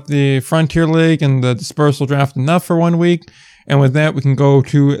talked about the Frontier League and the dispersal draft enough for 1 week. And with that, we can go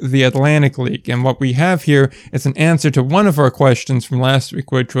to the Atlantic League. And what we have here is an answer to one of our questions from last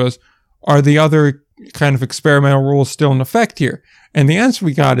week, which was, are the other kind of experimental rules still in effect here? And the answer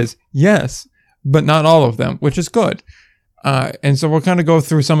we got is yes, but not all of them, which is good. And so we'll kind of go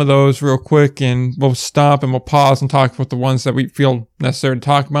through some of those real quick, and we'll stop and we'll pause and talk about the ones that we feel necessary to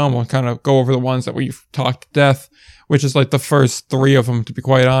talk about. And we'll kind of go over the ones that we've talked to death, which is like the first 3 of them, to be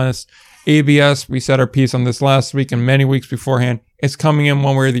quite honest. ABS, we said our piece on this last week and many weeks beforehand. It's coming in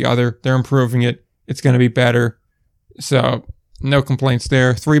one way or the other. They're improving it. It's going to be better. So no complaints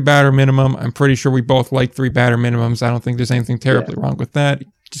there. 3 batter minimum. I'm pretty sure we both like 3 batter minimums. I don't think there's anything terribly wrong with that. It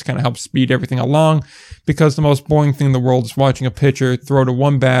just kind of helps speed everything along, because the most boring thing in the world is watching a pitcher throw to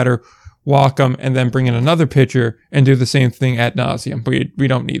one batter, walk them, and then bring in another pitcher and do the same thing ad nauseum. We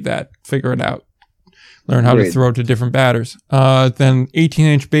don't need that. Figure it out. Learn how to throw to different batters. Then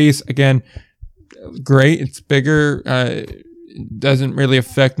 18-inch base, again, great. It's bigger. Doesn't really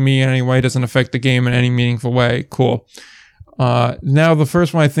affect me in any way. Doesn't affect the game in any meaningful way. Cool. Now, the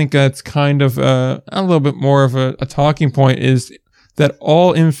first one I think that's kind of a little bit more of a talking point is that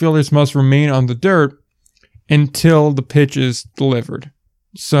all infielders must remain on the dirt until the pitch is delivered.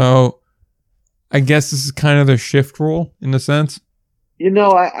 So I guess this is kind of the shift rule in a sense.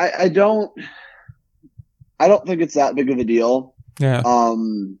 I don't think it's that big of a deal. Yeah.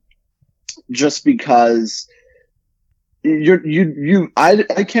 Just because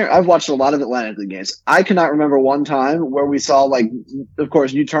I can't. I've watched a lot of Atlantic League games. I cannot remember one time where we saw, of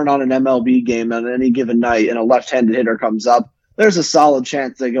course, you turn on an MLB game on any given night and a left-handed hitter comes up. There's a solid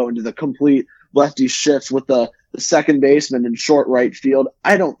chance they go into the complete lefty shift with the second baseman in short right field.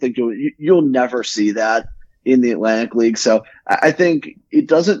 I don't think you'll never see that in the Atlantic League. So I think it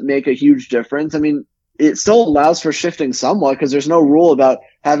doesn't make a huge difference. I mean, it still allows for shifting somewhat because there's no rule about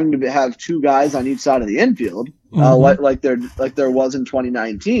having to have two guys on each side of the infield, like there was in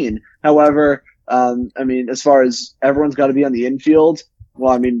 2019. However, I mean, as far as everyone's got to be on the infield,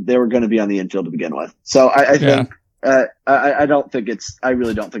 well, I mean, they were going to be on the infield to begin with. So I think I don't think I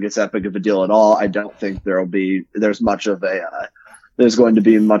really don't think it's that big of a deal at all. I don't think there's going to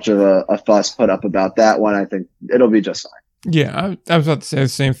be much of a fuss put up about that one. I think it'll be just fine. Yeah, I was about to say the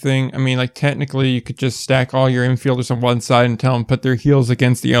same thing. I mean, like, technically, you could just stack all your infielders on one side and tell them put their heels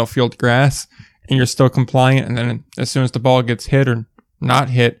against the outfield grass, and you're still compliant. And then as soon as the ball gets hit or not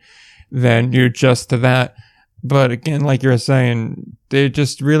hit, then you adjust to that. But again, like you're saying, they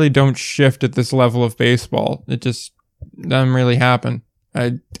just really don't shift at this level of baseball. It just doesn't really happen.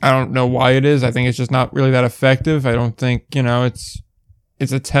 I don't know why it is. I think it's just not really that effective. I don't think, it's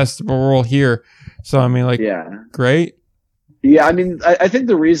a testable rule here. So, I mean, great. Yeah, I mean, I think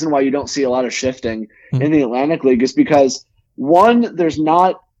the reason why you don't see a lot of shifting in the Atlantic League is because, one, there's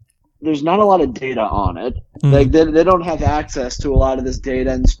not a lot of data on it. Like they don't have access to a lot of this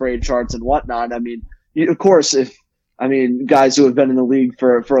data and spray charts and whatnot. I mean, of course, guys who have been in the league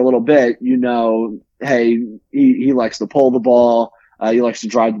for a little bit, hey, he likes to pull the ball, he likes to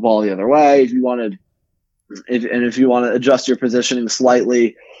drive the ball the other way. If you want to adjust your positioning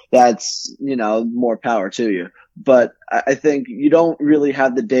slightly, that's more power to you. But I think you don't really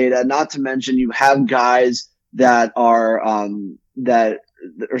have the data. Not to mention, you have guys that are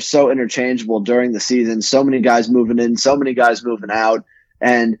so interchangeable during the season. So many guys moving in, so many guys moving out.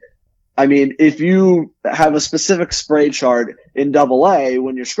 And I mean, if you have a specific spray chart in AA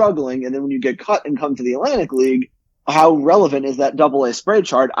when you're struggling, and then when you get cut and come to the Atlantic League, how relevant is that AA spray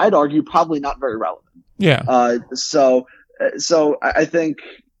chart? I'd argue probably not very relevant. Yeah. So I think.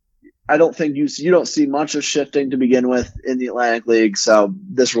 I don't think you don't see much of shifting to begin with in the Atlantic League, so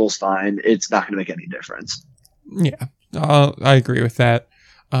this rule's fine. It's not going to make any difference. Yeah, I agree with that.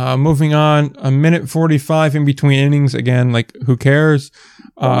 Moving on, a minute 45 in between innings. Again, who cares?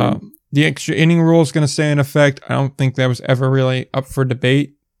 The extra inning rule is going to stay in effect. I don't think that was ever really up for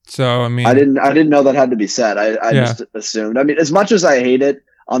debate. So, I mean, I didn't know that had to be said. I just assumed. I mean, as much as I hate it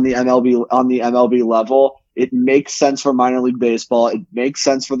on the MLB level, it makes sense for minor league baseball. It makes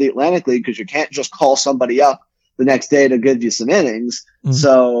sense for the Atlantic League because you can't just call somebody up the next day to give you some innings. Mm-hmm.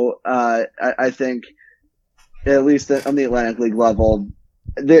 So I think at least on the Atlantic League level,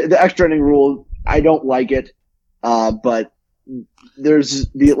 the extra inning rule, I don't like it. But there's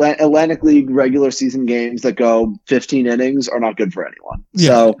the Atlantic League regular season games that go 15 innings are not good for anyone. Yeah,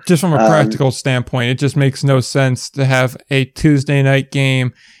 so just from a practical standpoint, it just makes no sense to have a Tuesday night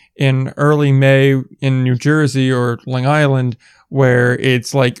game in early May in New Jersey or Long Island where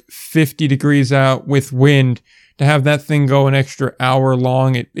it's 50 degrees out with wind. To have that thing go an extra hour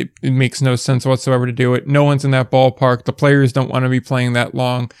long, it makes no sense whatsoever to do it. No one's in that ballpark. The players don't want to be playing that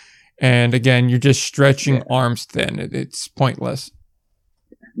long. And again, you're just stretching arms thin. It's pointless.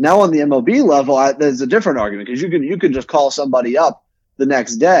 Now on the MLB level, there's a different argument because you can just call somebody up the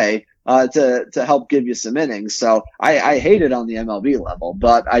next day to help give you some innings. So I hate it on the MLB level,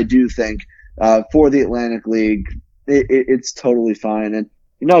 but I do think for the Atlantic League, it's totally fine. And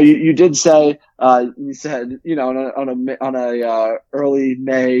you did say you said on a early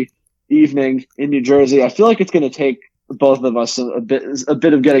May evening in New Jersey. I feel like it's going to take both of us a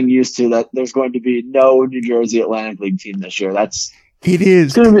bit of getting used to that. There's going to be no New Jersey Atlantic League team this year.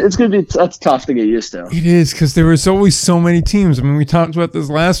 It's going to be that's tough to get used to. It is because there was always so many teams. I mean, we talked about this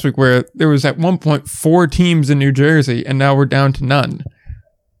last week where there was at one point 4 teams in New Jersey, and now we're down to none.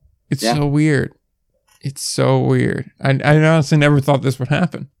 It's so weird. It's so weird. I honestly never thought this would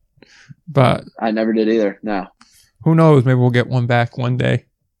happen, but I never did either. No. Who knows? Maybe we'll get one back one day.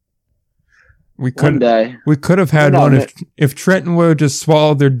 We could have had one if Trenton would have just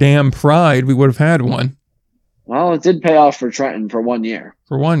swallowed their damn pride. We would have had one. Well, it did pay off for Trenton for 1 year.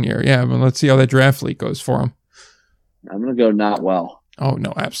 For 1 year, yeah. But let's see how that draft league goes for him. I'm gonna go not well. Oh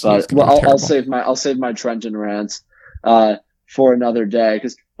no, absolutely. But, I'll save my Trenton rants for another day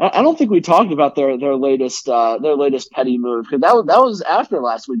because I don't think we talked about their latest petty move because that was after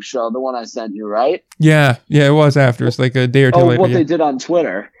last week's show, the one I sent you, right? Yeah, it was after. It's like a day or two later. What they did on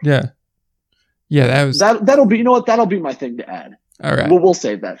Twitter. Yeah, that was that'll be that'll be my thing to add. All right. We'll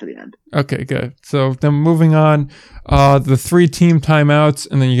save that for the end. Okay, good. So then moving on, the 3 team timeouts,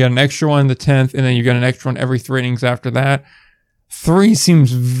 and then you get an extra one in the 10th, and then you get an extra one every 3 innings after that. 3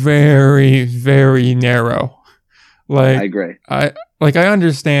 seems very, very narrow. I agree. I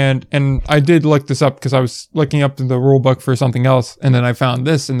understand, and I did look this up because I was looking up in the rule book for something else, and then I found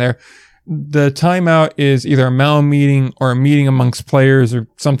this in there. The timeout is either a Mal meeting or a meeting amongst players or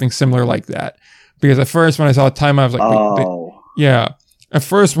something similar like that. Because at first when I saw timeout, I was like, oh. yeah. At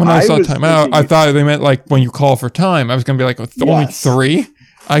first when I saw timeout, I thought they meant like when you call for time. I was going to be like, only 3?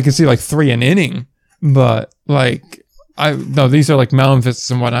 I could see like 3 an inning. But like, no, these are like mound visits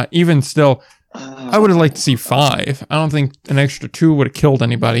and whatnot. Even still, I would have liked to see 5. I don't think an extra 2 would have killed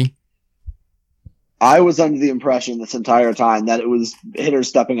anybody. I was under the impression this entire time that it was hitters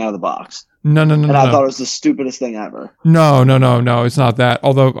stepping out of the box. No. And I thought it was the stupidest thing ever. No, it's not that.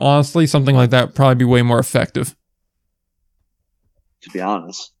 Although, honestly, something like that would probably be way more effective. To be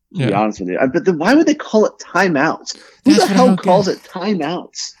honest with you. But then why would they call it timeouts? Who the hell calls it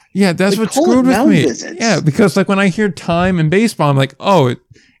timeouts? Yeah, that's what screwed with me. Visits. Yeah, because like when I hear time in baseball, I'm like, oh,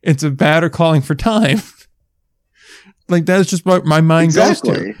 it's a batter calling for time. Like, that's just what my mind goes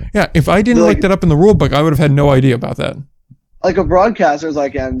to. Yeah, if I didn't look that up in the rule book, I would have had no idea about that. Like a broadcaster's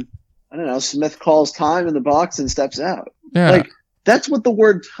like, I don't know, Smith calls time in the box and steps out. Yeah. Like, that's what the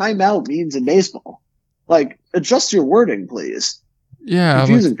word timeout means in baseball. Like, adjust your wording, please. Yeah.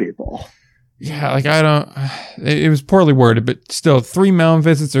 Confusing people. Yeah, like, I don't... It was poorly worded, but still, 3 mound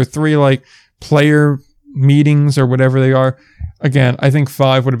visits or 3, like, player meetings or whatever they are. Again, I think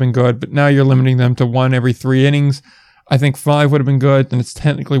 5 would have been good, but now you're limiting them to 1 every 3 innings. I think 5 would have been good, then it's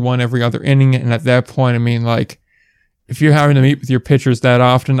technically 1 every other inning, and at that point, I mean, like, if you're having to meet with your pitchers that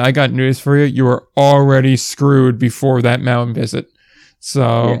often, I got news for you, you were already screwed before that mound visit.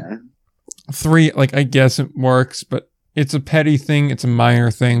 So, 3, like, I guess it works, but it's a petty thing, it's a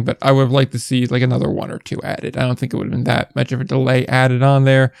minor thing, but I would have liked to see, like, another 1 or 2 added. I don't think it would have been that much of a delay added on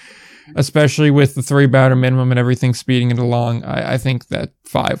there, especially with the 3 batter minimum and everything speeding it along. I think that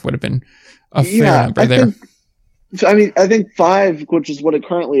 5 would have been a fair number there. I think 5, which is what it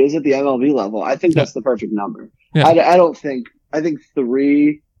currently is at the MLB level, I think that's the perfect number. Yeah. I think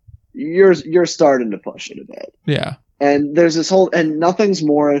 3, you're starting to push it a bit. Yeah. And there's this whole, and nothing's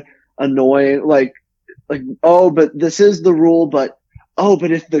more annoying, like, oh, but this is the rule, but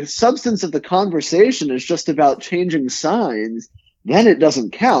if the substance of the conversation is just about changing signs, then it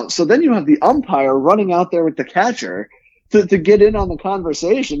doesn't count. So then you have the umpire running out there with the catcher to get in on the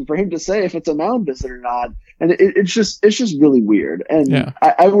conversation for him to say if it's a mound visit or not. And it's just really weird. And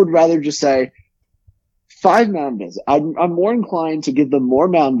I would rather just say 5 mound visits. I'm more inclined to give them more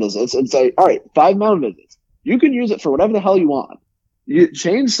mound visits and say, all right, 5 mound visits. You can use it for whatever the hell you want. You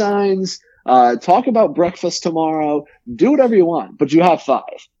change signs, talk about breakfast tomorrow, do whatever you want, but you have 5.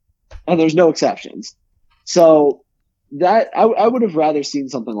 And there's no exceptions. So that I would have rather seen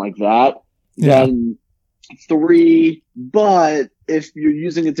something like that than 3, but if you're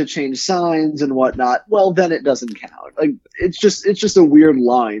using it to change signs and whatnot, well, then it doesn't count. Like, it's just a weird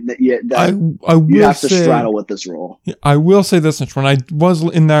line that you have to straddle with this rule. I will say this much: when I was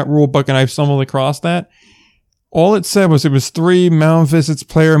in that rule book and I stumbled across that, all it said was it was 3 mound visits,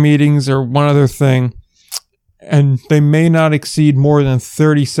 player meetings, or one other thing, and they may not exceed more than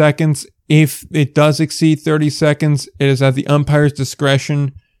 30 seconds. If it does exceed 30 seconds, it is at the umpire's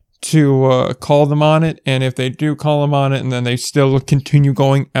discretion to call them on it, and if they do call them on it and then they still continue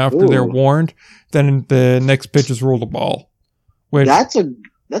going after they're warned, then the next pitch is rule the ball. Which, that's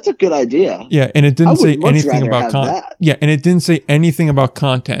a good idea. Yeah, and it didn't say anything about content. Yeah, and it didn't say anything about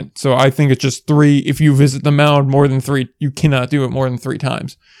content. So I think it's just 3. If you visit the mound more than 3, you cannot do it more than 3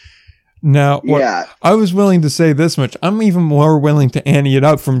 times. Now, I was willing to say this much. I'm even more willing to ante it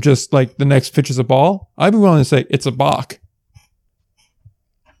up from just like the next pitch is a ball. I'd be willing to say it's a balk.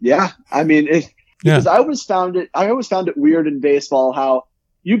 Yeah, I mean, because I always found it weird in baseball how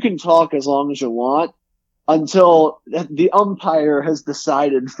you can talk as long as you want until the umpire has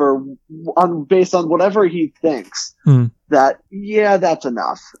decided based on whatever he thinks that that's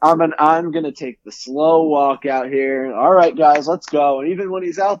enough. I'm gonna take the slow walk out here. All right, guys, let's go. And even when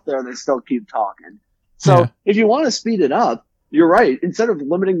he's out there, they still keep talking. So if you want to speed it up, you're right. Instead of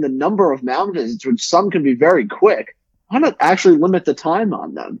limiting the number of mound visits, which some can be very quick, why not actually limit the time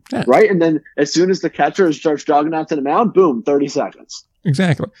on them, right? And then as soon as the catcher starts jogging out to the mound, boom, 30 seconds.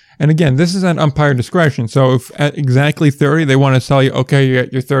 Exactly. And again, this is at umpire discretion. So if at exactly 30, they want to tell you, okay, you're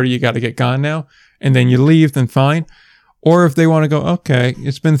at your 30, you got to get gone now, and then you leave, then fine. Or if they want to go, okay,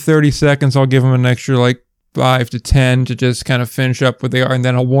 it's been 30 seconds, I'll give them an extra like 5 to 10 to just kind of finish up what they are, and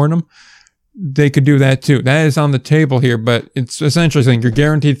then I'll warn them. They could do that too. That is on the table here, but it's essentially saying you're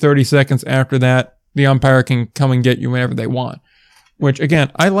guaranteed 30 seconds. After that, the umpire can come and get you whenever they want. Which,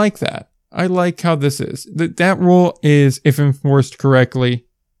 again, I like that. I like how this is. That rule is, if enforced correctly,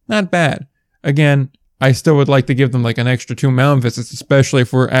 not bad. Again, I still would like to give them like an extra 2 mound visits, especially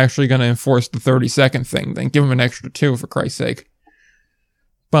if we're actually going to enforce the 30-second thing. Then give them an extra 2, for Christ's sake.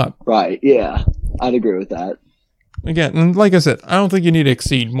 But right, yeah, I'd agree with that. Again, and like I said, I don't think you need to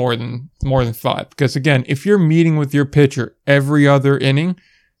exceed more than 5. Because again, if you're meeting with your pitcher every other inning,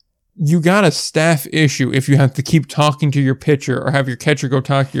 you got a staff issue if you have to keep talking to your pitcher or have your catcher go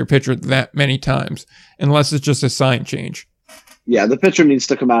talk to your pitcher that many times, unless it's just a sign change. Yeah, the pitcher needs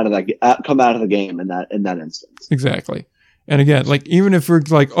to come out of the game in that instance. Exactly. And again, like even if we're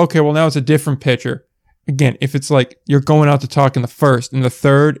like, okay, well now it's a different pitcher. Again, if it's like you're going out to talk in the first, in the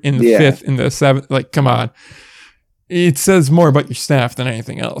third, in the fifth, in the seventh, like come on. It says more about your staff than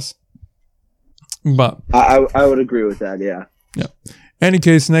anything else. But I would agree with that, yeah. Yeah. Any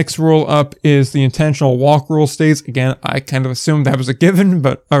case, next rule up is the intentional walk rule states. Again, I kind of assumed that was a given,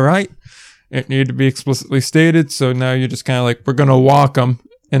 but all right. It needed to be explicitly stated. So now you're just kind of like, we're going to walk them.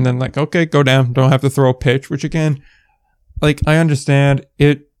 And then like, okay, go down. Don't have to throw a pitch, which again, like I understand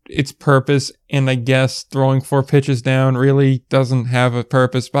its purpose. And I guess throwing 4 pitches down really doesn't have a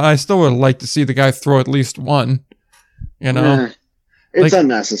purpose. But I still would like to see the guy throw at least one. You know? It's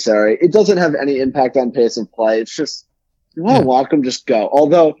unnecessary. It doesn't have any impact on pace of play. It's just, you want to walk them, just go.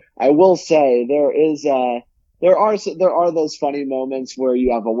 Although I will say there are those funny moments where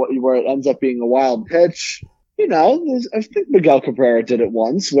you have where it ends up being a wild pitch. You know, I think Miguel Cabrera did it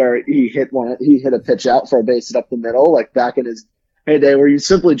once where he hit a pitch out for a base hit up the middle, like back in his heyday, where you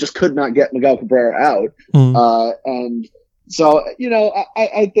simply just could not get Miguel Cabrera out. And so, you know,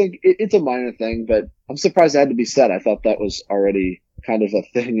 I think it's a minor thing, but I'm surprised it had to be said. I thought that was already kind of a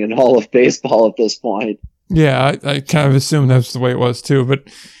thing in all of baseball at this point. Yeah, I kind of assumed that's the way it was too, but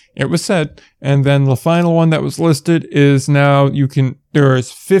it was said. And then the final one that was listed is now there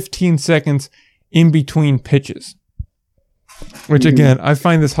is 15 seconds in between pitches. Which again, I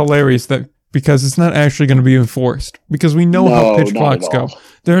find this hilarious because it's not actually going to be enforced. Because we know how pitch clocks go.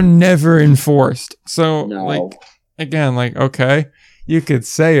 They're never enforced. So, okay, you could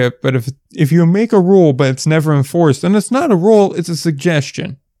say it, but if you make a rule but it's never enforced, then it's not a rule, it's a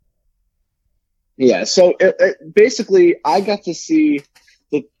suggestion. Yeah, so basically, I got to see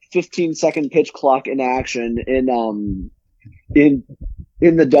the 15-second pitch clock in action in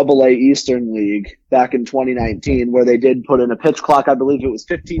the AA Eastern League back in 2019, where they did put in a pitch clock. I believe it was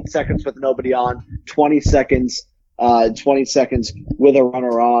 15 seconds with nobody on, 20 seconds with a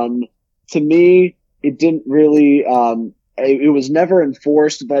runner on. To me, it didn't really. It was never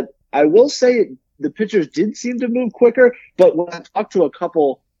enforced, but I will say the pitchers did seem to move quicker. But when I talked to a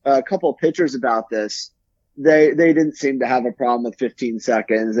couple pitchers about this, they didn't seem to have a problem with 15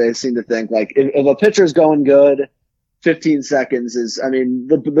 seconds. They seem to think like if a pitcher's going good, 15 seconds is, I mean,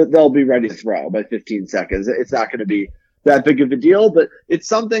 they'll be ready to throw by 15 seconds. It's not going to be that big of a deal, but it's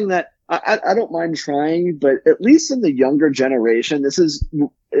something that I don't mind trying, but at least in the younger generation, this is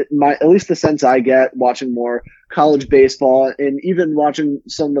at least the sense I get watching more college baseball and even watching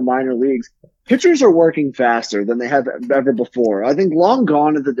some of the minor leagues. Pitchers are working faster than they have ever before. I think long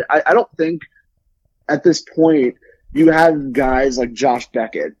gone are I don't think at this point you have guys like Josh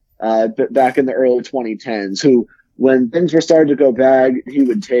Beckett back in the early 2010s who, when things were starting to go bad, he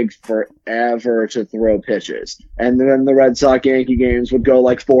would take forever to throw pitches. And then the Red Sox-Yankee games would go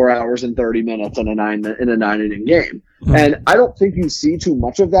like 4 hours and 30 minutes in a 9-inning game. And I don't think you see too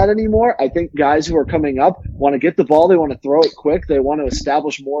much of that anymore. I think guys who are coming up want to get the ball. They want to throw it quick. They want to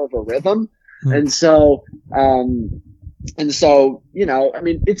establish more of a rhythm. And so, you know, I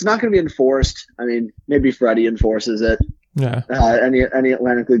mean, it's not going to be enforced. I mean, maybe Freddie enforces it. Yeah. Any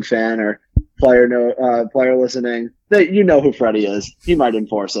Atlantic League fan or player listening, you know who Freddie is. He might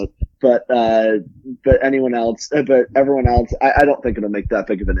enforce it, but everyone else, I don't think it'll make that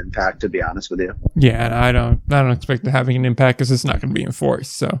big of an impact, to be honest with you. Yeah, and I don't expect it having an impact because it's not going to be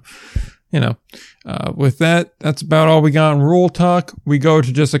enforced. So, you know, with that, that's about all we got in rule talk. We go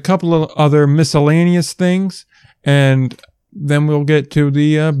to just a couple of other miscellaneous things, and then we'll get to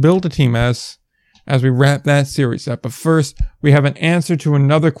the build a team as we wrap that series up. But first, we have an answer to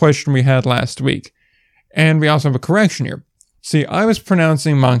another question we had last week. And we also have a correction here. See, I was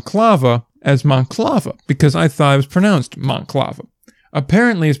pronouncing Monclova as Monclova because I thought it was pronounced Monclova.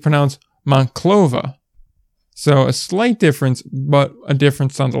 Apparently, it's pronounced Monclova. So a slight difference, but a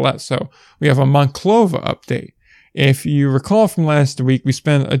difference nonetheless. So we have a Monclova update. If you recall from last week, we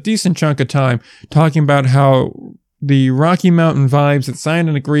spent a decent chunk of time talking about how the Rocky Mountain Vibes had signed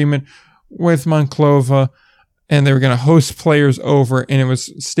an agreement with Monclova, and they were going to host players over, and it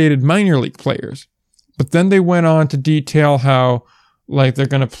was stated minor league players. But then they went on to detail how, like, they're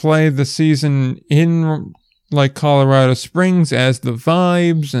going to play the season in, like, Colorado Springs as the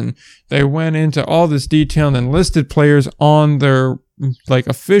Vibes, and they went into all this detail and then listed players on their, like,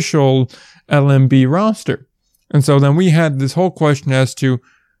 official LMB roster. And so then we had this whole question as to,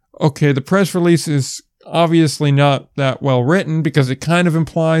 okay, the press release is obviously not that well written because it kind of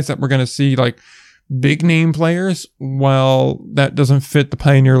implies that we're going to see like big name players, while that doesn't fit the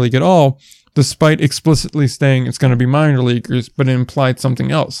Pioneer League at all, despite explicitly saying it's going to be minor leaguers, but it implied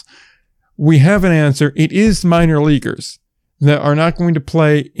something else. We have an answer. It is minor leaguers that are not going to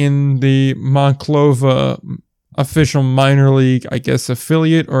play in the Monclova official minor league, I guess,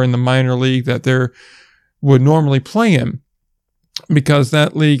 affiliate, or in the minor league that they would normally play in, because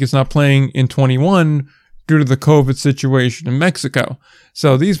that league is not playing in 21 due to the COVID situation in Mexico.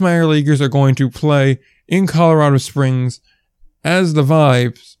 So these minor leaguers are going to play in Colorado Springs as the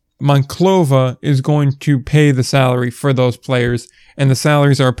Vibes. Monclova is going to pay the salary for those players, and the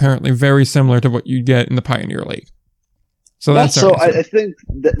salaries are apparently very similar to what you get in the Pioneer League. So I think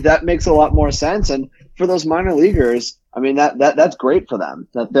that makes a lot more sense. And for those minor leaguers, I mean, that's great for them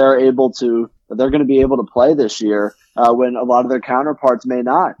that they're going to be able to play this year when a lot of their counterparts may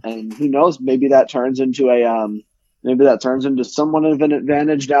not. And who knows, maybe that turns into somewhat of an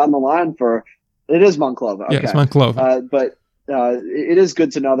advantage down the line for. It is Monclova. Okay. Yeah, it's Monclova. But it is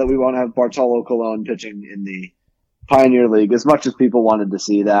good to know that we won't have Bartolo Colon pitching in the Pioneer League as much as people wanted to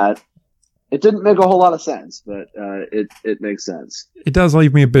see that. It didn't make a whole lot of sense, but it makes sense. It does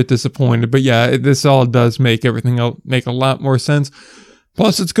leave me a bit disappointed, but yeah, this all does make everything else make a lot more sense.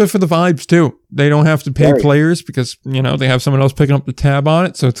 Plus, it's good for the Vibes too. They don't have to pay players because, they have someone else picking up the tab on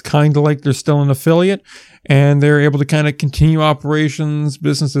it. So it's kind of like they're still an affiliate, and they're able to kind of continue operations,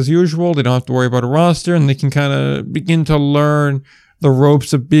 business as usual. They don't have to worry about a roster, and they can kind of begin to learn the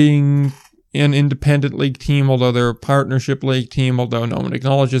ropes of being an independent league team, although they're a partnership league team, although no one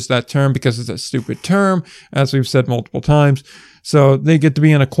acknowledges that term because it's a stupid term, as we've said multiple times. So they get to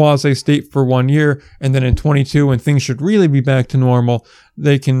be in a quasi state for 1 year, and then in 22, when things should really be back to normal,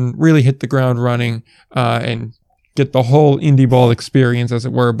 they can really hit the ground running and get the whole indie ball experience, as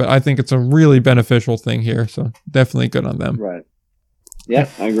it were. But I think it's a really beneficial thing here, so definitely good on them. Right. Yeah,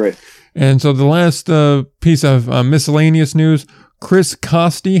 I agree. And so the last piece of miscellaneous news, Chris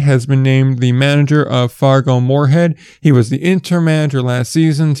Costi has been named the manager of Fargo-Moorhead. He was the interim manager last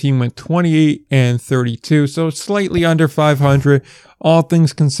season. Team went 28-32, so slightly under 500. All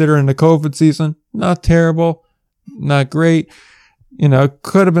things considered in the COVID season, not terrible, not great.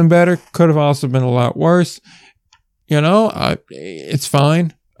 Could have been better. Could have also been a lot worse. It's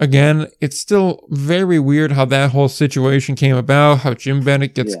fine. Again, it's still very weird how that whole situation came about, how Jim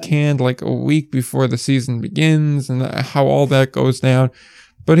Bennett gets canned like a week before the season begins, and how all that goes down.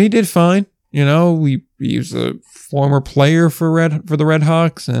 But he did fine. He was a former player for the Red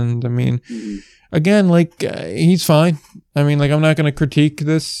Hawks, and I mean, again, he's fine. I mean, I'm not going to critique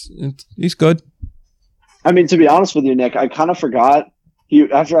this. He's good. I mean, to be honest with you, Nick, I kind of forgot.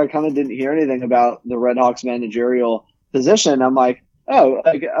 After I kind of didn't hear anything about the Red Hawks managerial position, I'm like,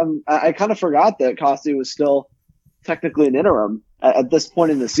 I kind of forgot that Costi was still technically an interim at this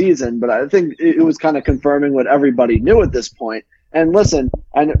point in the season, but I think it was kind of confirming what everybody knew at this point. And listen,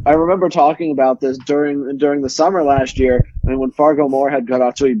 I remember talking about this during the summer last year, when Fargo-Moorhead got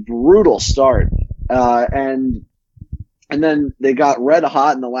off to a brutal start, and then they got red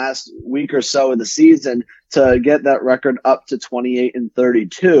hot in the last week or so of the season to get that record up to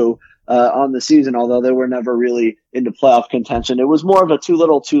 28-32. On the season, although they were never really into playoff contention. It was more of a too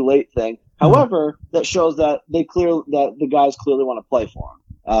little, too late thing. However, that shows that that the guys clearly want to play for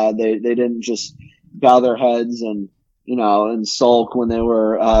them. They didn't just bow their heads and sulk when they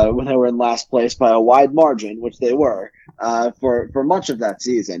were in last place by a wide margin, which they were for much of that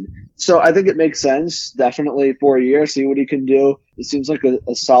season. So I think it makes sense, definitely, for a year, see what he can do. It seems like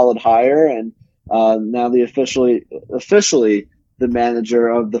a solid hire, and now the officially the manager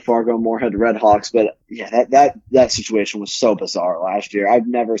of the Fargo-Moorhead Red Hawks. But yeah, that situation was so bizarre last year. I've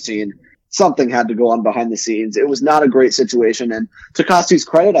never seen something had to go on behind the scenes. It was not a great situation. And to Costi's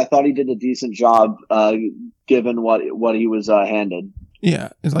credit, I thought he did a decent job given what he was handed. Yeah,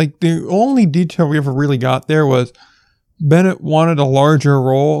 it's like the only detail we ever really got there was Bennett wanted a larger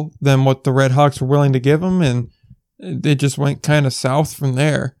role than what the Red Hawks were willing to give him, and it just went kind of south from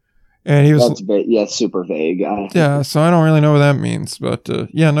there. And he was super vague. Yeah, so I don't really know what that means, but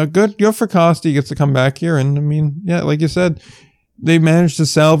good for Costi. He gets to come back here, and I mean, yeah, like you said, they managed to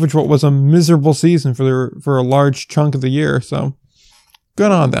salvage what was a miserable season for a large chunk of the year. So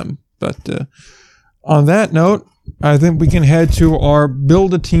good on them. But on that note, I think we can head to our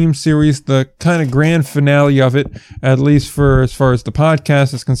Build a Team series, the kind of grand finale of it, at least for as far as the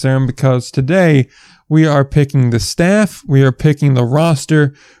podcast is concerned, because today we are picking the staff, we are picking the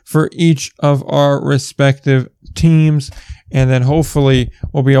roster for each of our respective teams, and then hopefully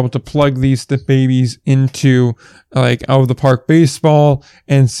we'll be able to plug these babies into out of the park baseball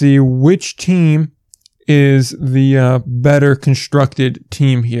and see which team is the better constructed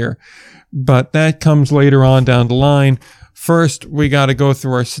team here. But that comes later on down the line. First, we got to go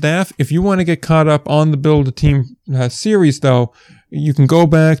through our staff. If you want to get caught up on the Build a Team series, though, you can go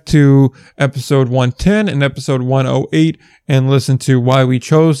back to episode 110 and episode 108 and listen to why we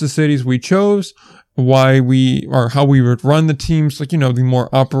chose the cities we chose, how we would run the teams, like, the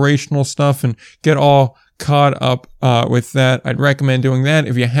more operational stuff, and get all caught up with that. I'd recommend doing that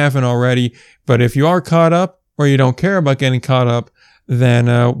if you haven't already. But if you are caught up or you don't care about getting caught up,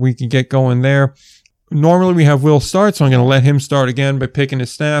 then we can get going there. Normally we have Will start, so I'm going to let him start again by picking his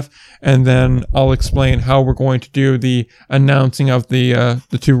staff, and then I'll explain how we're going to do the announcing of the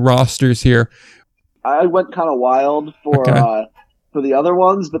two rosters here. I went kind of wild for the other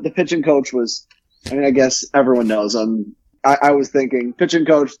ones, but the pitching coach was, I guess everyone knows him. I was thinking, pitching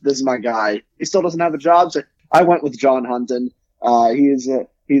coach, this is my guy. He still doesn't have a job, so I went with John Hunton.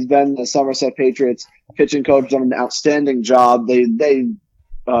 He's been the Somerset Patriots pitching coach, done an outstanding job.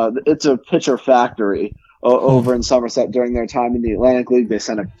 It's a pitcher factory over in Somerset during their time in the Atlantic League. They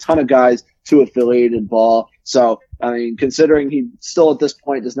sent a ton of guys to affiliated ball. So, considering he still at this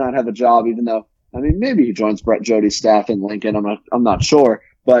point does not have a job, even though, maybe he joins Brett Jody's staff in Lincoln. I'm not sure.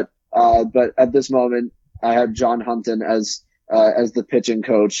 But at this moment, I have John Hunton as the pitching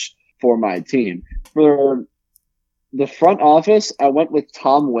coach for my team. For the front office, I went with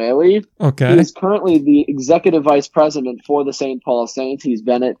Tom Whaley. Okay. He is currently the executive vice president for the St. Paul Saints. He's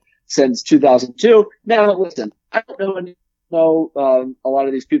been it since 2002. Now, listen, I don't know a lot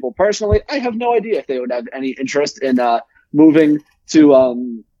of these people personally. I have no idea if they would have any interest in moving to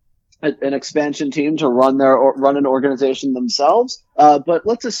an expansion team to run an organization themselves. But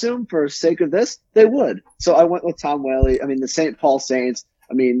let's assume, for sake of this, they would. So I went with Tom Whaley. The St. Paul Saints.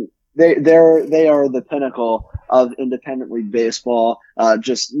 They are the pinnacle of independent league baseball,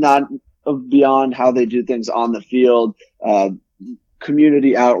 just not beyond how they do things on the field,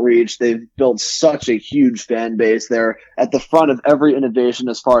 community outreach. They've built such a huge fan base. They're at the front of every innovation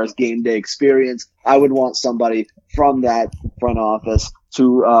as far as game day experience. I would want somebody from that front office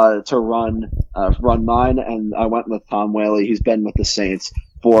to run mine, and I went with Tom Whaley. He's been with the Saints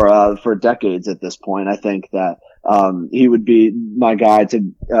for decades at this point. I think that he would be my guy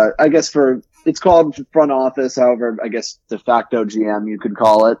to, it's called front office. However, I guess de facto GM, you could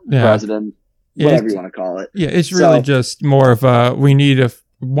call it, president, whatever you want to call it. Yeah, it's really just more of we need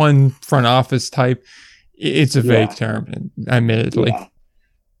one front office type. It's a vague term, admittedly. Yeah.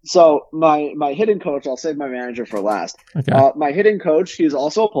 So my hitting coach, I'll save my manager for last. Okay. My hitting coach, he's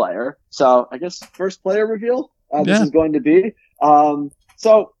also a player. So I guess first player reveal this is going to be.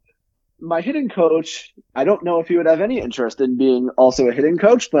 So my hitting coach, I don't know if he would have any interest in being also a hitting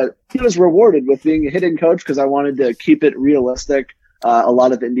coach, but he was rewarded with being a hitting coach because I wanted to keep it realistic. A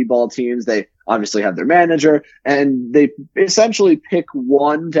lot of indie ball teams, they obviously have their manager, and they essentially pick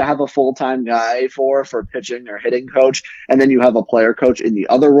one to have a full-time guy for pitching or hitting coach, and then you have a player coach in the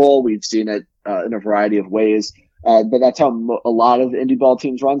other role. We've seen it in a variety of ways, but that's how a lot of indie ball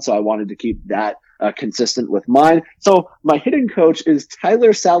teams run, so I wanted to keep that consistent with mine. So my hitting coach is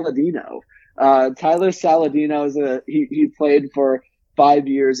Tyler Saladino. Tyler Saladino he played for 5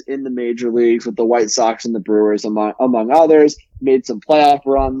 years in the major leagues with the White Sox and the Brewers, among others, made some playoff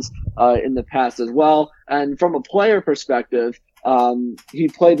runs in the past as well. And from a player perspective, he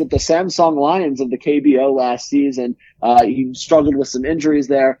played with the Samsung Lions of the KBO last season. He struggled with some injuries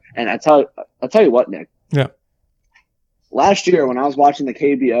there. And I'll tell you what, Nick. Yeah. Last year, when I was watching the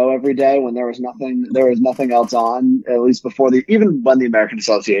KBO every day, when there was nothing else on, at least even when the American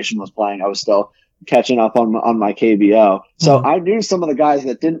Association was playing, I was still catching up on my KBO. So I knew some of the guys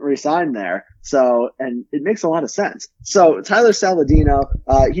that didn't resign there. And it makes a lot of sense. So Tyler Saladino,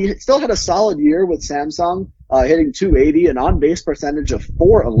 he still had a solid year with Samsung, hitting .280, an on-base percentage of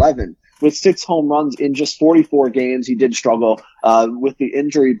 .411 with 6 home runs in just 44 games. He did struggle with the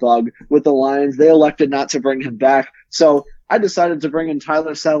injury bug with the Lions. They elected not to bring him back. So I decided to bring in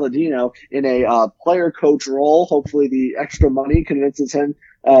Tyler Saladino in a player coach role. Hopefully the extra money convinces him,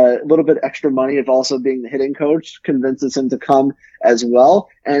 a little bit extra money of also being the hitting coach convinces him to come as well.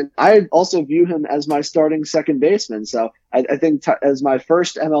 And I also view him as my starting second baseman. So I think as my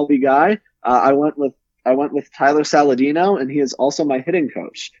first MLB guy, I went with Tyler Saladino, and he is also my hitting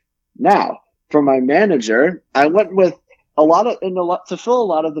coach. Now, for my manager, I went with to fill a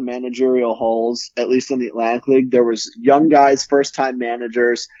lot of the managerial holes, at least in the Atlantic League. There was young guys, first-time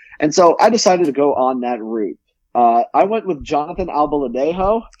managers, and so I decided to go on that route. I went with Jonathan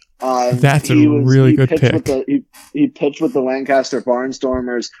Albaladejo. That's a really good pick. He pitched with the Lancaster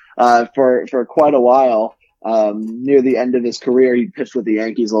Barnstormers for quite a while. near the end of his career. He pitched with the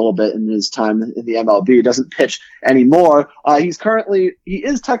Yankees a little bit in his time in the MLB. He doesn't pitch anymore. He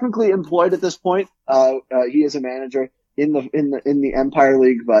is technically employed at this point. He is a manager in the Empire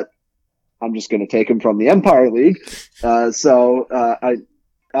League, but I'm just going to take him from the Empire League.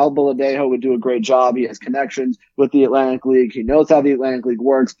 Al Baladejo would do a great job. He has connections with the Atlantic League. He knows how the Atlantic League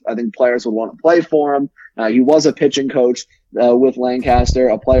works. I think players would want to play for him. He was a pitching coach with Lancaster,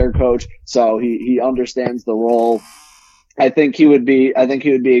 a player coach, so he understands the role. I think he would be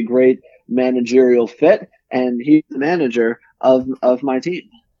a great managerial fit, and he's the manager of my team.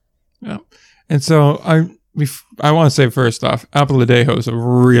 Yeah, and so I want to say first off, Al Baladejo is a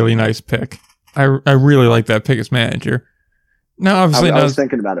really nice pick. I really like that pick as manager. Now, obviously, I was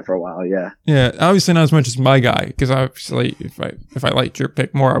thinking about it for a while. Yeah. Yeah. Obviously, not as much as my guy, because obviously, if I liked your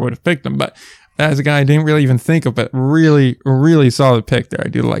pick more, I would have picked him. But as a guy I didn't really even think of, but really, really solid pick there. I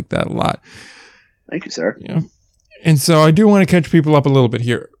do like that a lot. Thank you, sir. Yeah. And so I do want to catch people up a little bit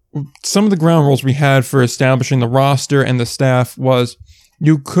here. Some of the ground rules we had for establishing the roster and the staff was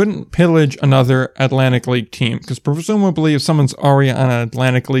you couldn't pillage another Atlantic League team, because presumably if someone's already on an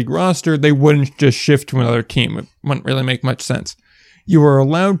Atlantic League roster, they wouldn't just shift to another team. It wouldn't really make much sense. You were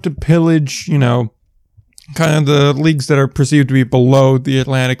allowed to pillage, kind of the leagues that are perceived to be below the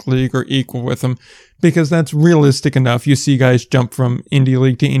Atlantic League or equal with them, because that's realistic enough. You see guys jump from Indie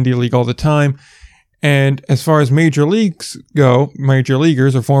League to Indie League all the time. And as far as major leagues go, major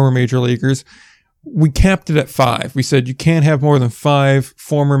leaguers or former major leaguers, we capped it at 5. We said you can't have more than 5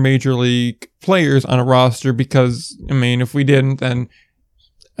 former major league players on a roster because, if we didn't, then,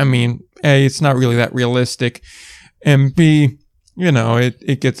 A, it's not really that realistic. And B,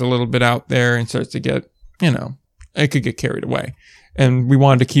 it gets a little bit out there and starts to get, it could get carried away. And we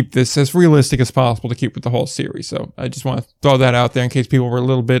wanted to keep this as realistic as possible to keep with the whole series. So I just want to throw that out there in case people were a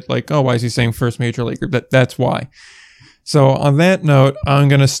little bit like, oh, why is he saying first major leaguer? That's why. So on that note, I'm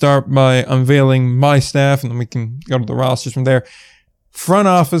going to start by unveiling my staff, and then we can go to the rosters from there. Front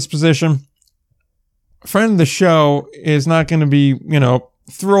office position. Friend of the show is not going to be,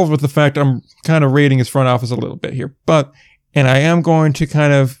 thrilled with the fact I'm kind of rating his front office a little bit here. And I am going to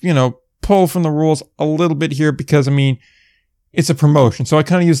kind of, pull from the rules a little bit here because, it's a promotion. So I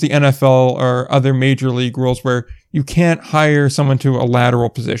kind of use the NFL or other major league rules where you can't hire someone to a lateral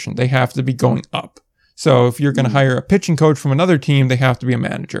position. They have to be going up. So if you're going to hire a pitching coach from another team, they have to be a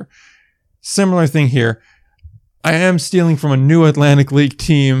manager. Similar thing here. I am stealing from a new Atlantic League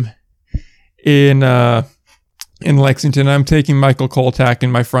team in Lexington. I'm taking Michael Koltak in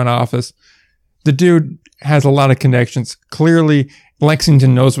my front office. The dude has a lot of connections. Clearly,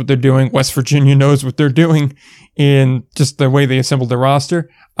 Lexington knows what they're doing. West Virginia knows what they're doing in just the way they assembled the roster.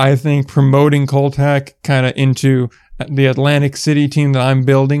 I think promoting Koltak kind of into the Atlantic City team that I'm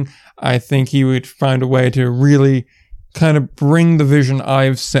building, I think he would find a way to really kind of bring the vision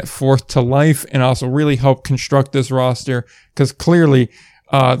I've set forth to life and also really help construct this roster because clearly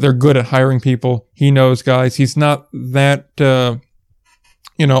they're good at hiring people. He knows guys. He's not that,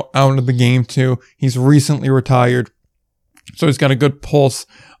 out of the game too. He's recently retired. So he's got a good pulse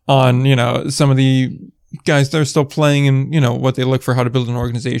on, some of the guys that are still playing and, what they look for, how to build an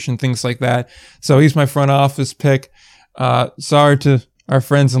organization, things like that. So he's my front office pick. Sorry to our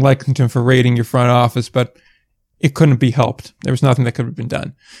friends in Lexington for rating your front office, but it couldn't be helped. There was nothing that could have been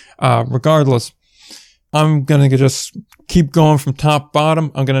done. Regardless, I'm going to just keep going from top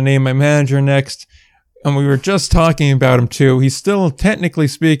bottom. I'm going to name my manager next. And we were just talking about him too. He's still, technically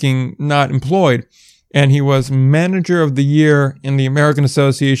speaking, not employed. And he was manager of the year in the American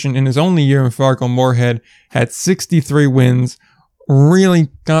Association in his only year in Fargo-Moorhead, had 63 wins, really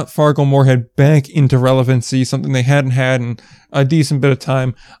got Fargo-Moorhead back into relevancy, something they hadn't had in a decent bit of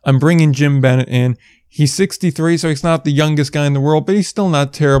time. I'm bringing Jim Bennett in. He's 63, so he's not the youngest guy in the world, but he's still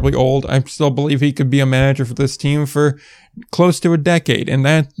not terribly old. I still believe he could be a manager for this team for close to a decade, and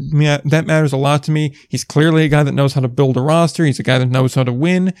that matters a lot to me. He's clearly a guy that knows how to build a roster. He's a guy that knows how to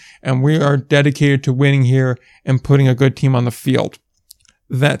win, and we are dedicated to winning here and putting a good team on the field.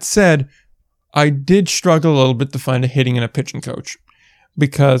 That said, I did struggle a little bit to find a hitting and a pitching coach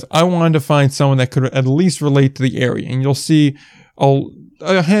because I wanted to find someone that could at least relate to the area, and you'll see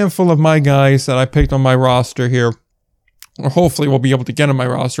a handful of my guys that I picked on my roster here, or hopefully we'll be able to get on my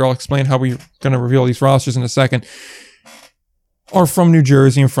roster. I'll explain how we're going to reveal these rosters in a second, are from New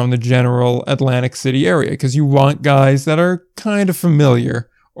Jersey and from the general Atlantic City area, because you want guys that are kind of familiar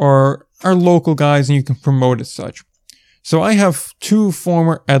or are local guys and you can promote as such. So I have 2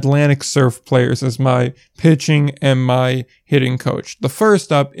 former Atlantic Surf players as my pitching and my hitting coach. The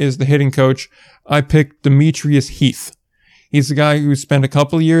first up is the hitting coach. I picked Demetrius Heath. He's the guy who spent a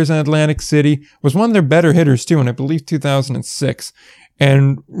couple of years in Atlantic City, was one of their better hitters too, in I believe 2006,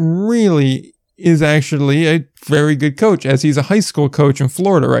 and really is actually a very good coach, as he's a high school coach in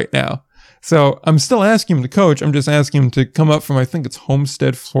Florida right now. So I'm still asking him to coach. I'm just asking him to come up from, I think it's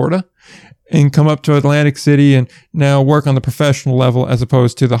Homestead, Florida, and come up to Atlantic City and now work on the professional level as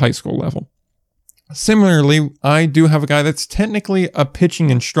opposed to the high school level. Similarly, I do have a guy that's technically a pitching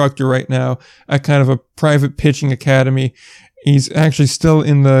instructor right now at kind of a private pitching academy. He's actually still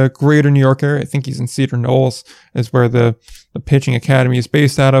in the greater New York area. I think he's in Cedar Knolls is where the pitching academy is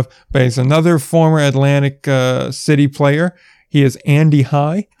based out of. But he's another former Atlantic City player. He is Andy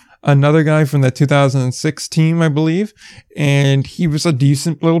High, another guy from the 2006 team, I believe. And he was a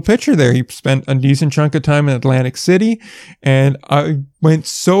decent little pitcher there. He spent a decent chunk of time in Atlantic City. And I went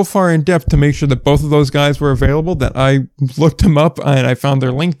so far in depth to make sure that both of those guys were available that I looked them up and I found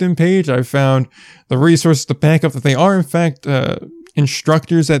their LinkedIn page. I found the resources to back up that they are, in fact,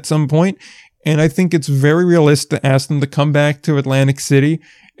 instructors at some point. And I think it's very realistic to ask them to come back to Atlantic City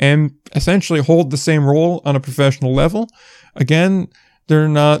and essentially hold the same role on a professional level. Again, they're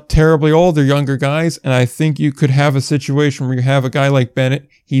not terribly old. They're younger guys. And I think you could have a situation where you have a guy like Bennett.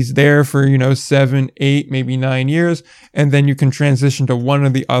 He's there for, 7, 8, maybe 9 years. And then you can transition to one or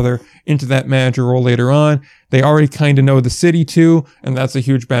the other into that manager role later on. They already kind of know the city too. And that's a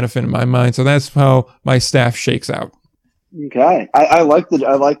huge benefit in my mind. So that's how my staff shakes out. Okay. I like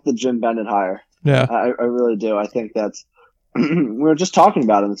the Jim Bennett hire. Yeah. I really do. I think that's, we were just talking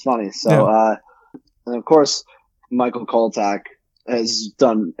about him. It's funny. So, yeah. And of course, Michael Koltak has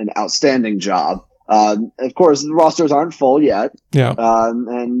done an outstanding job. Of course, the rosters aren't full yet. Yeah.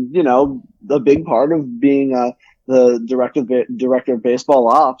 And, a big part of being the director of baseball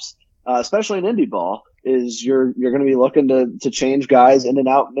ops, especially in indie ball, is you're going to be looking to change guys in and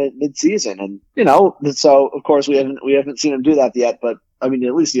out mid-season. And, so, of course, we haven't seen him do that yet. But, I mean,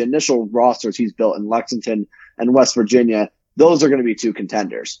 at least the initial rosters he's built in Lexington and West Virginia, those are going to be two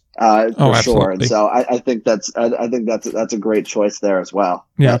contenders, for sure. And so I think that's a great choice there as well.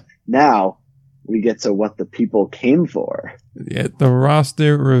 Yeah. But now we get to what the people came for. Yeah, the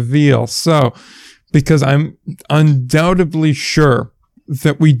roster reveal. So, because I'm undoubtedly sure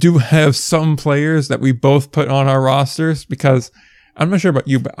that we do have some players that we both put on our rosters, because I'm not sure about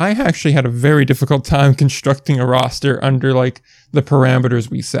you, but I actually had a very difficult time constructing a roster under the parameters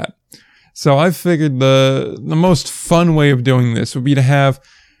we set. So I figured the most fun way of doing this would be to have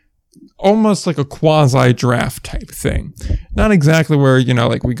almost like a quasi draft type thing. Not exactly where,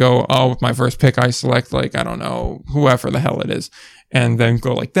 we go, with my first pick, I select I don't know, whoever the hell it is, and then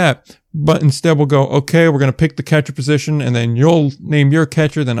go like that. But instead we'll go, okay, we're going to pick the catcher position, and then you'll name your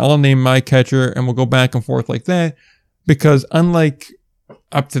catcher, then I'll name my catcher, and we'll go back and forth like that. Because unlike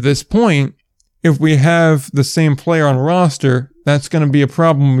up to this point, if we have the same player on a roster, that's going to be a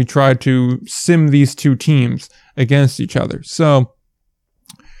problem when we try to sim these two teams against each other. So,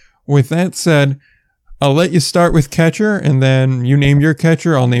 with that said, I'll let you start with catcher, and then you name your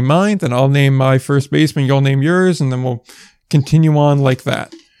catcher, I'll name mine, then I'll name my first baseman, you'll name yours, and then we'll continue on like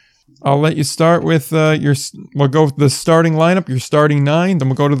that. I'll let you start with we'll go with the starting lineup, your starting 9, then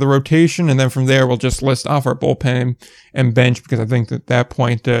we'll go to the rotation, and then from there we'll just list off our bullpen and bench, because I think at that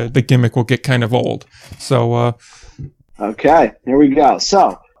point the gimmick will get kind of old. So, okay, here we go.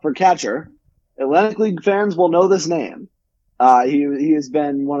 So, for catcher, Atlantic League fans will know this name. He has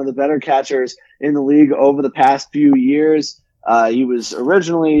been one of the better catchers in the league over the past few years. He was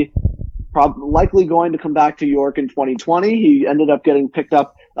originally likely going to come back to York in 2020. He ended up getting picked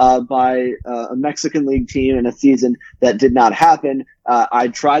up by a Mexican League team in a season that did not happen. I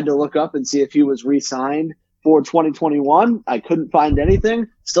tried to look up and see if he was re-signed for 2021. I couldn't find anything.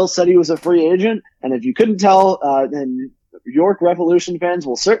 Still said he was a free agent. And if you couldn't tell, then York Revolution fans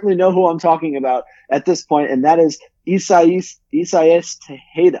will certainly know who I'm talking about at this point, and that is Isaias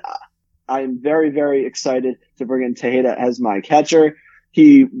Tejeda. I am very, very excited to bring in Tejeda as my catcher.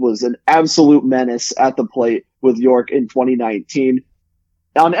 He was an absolute menace at the plate with York in 2019.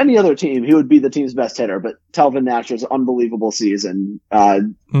 On any other team, he would be the team's best hitter, but Telvin Natcher's unbelievable season,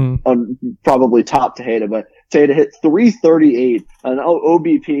 probably top Tejeda, but Tejeda hit 338, an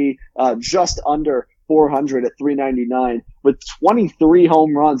OBP just under 400 at 399 with 23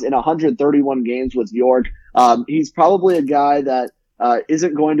 home runs in 131 games with York. He's probably a guy that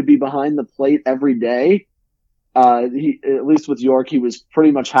isn't going to be behind the plate every day. At least with York, he was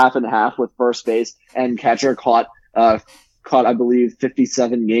pretty much half and half with first base and catcher. Caught, I believe,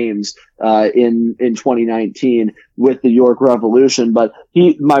 57 games in 2019 with the York Revolution. But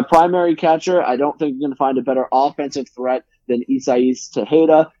my primary catcher, I don't think you're going to find a better offensive threat than Isaias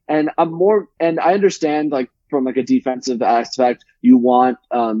Tejeda. And I understand from like a defensive aspect. You want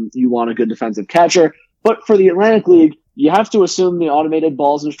a good defensive catcher. But for the Atlantic League, you have to assume the automated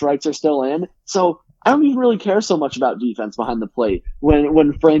balls and strikes are still in. So I don't even really care so much about defense behind the plate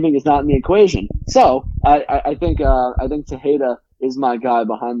when framing is not in the equation. So I think Tejeda is my guy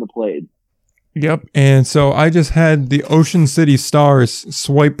behind the plate. Yep, and so I just had the Ocean City Stars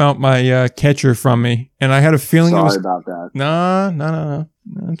swipe out my catcher from me, and I had a feeling Sorry about that. No,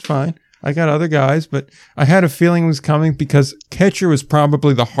 that's fine. I got other guys, but I had a feeling it was coming because catcher was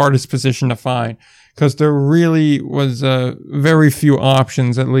probably the hardest position to find because there really was very few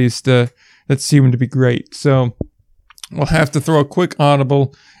options, at least, that seemed to be great. So we'll have to throw a quick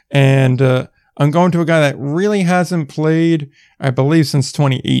audible, and I'm going to a guy that really hasn't played, I believe, since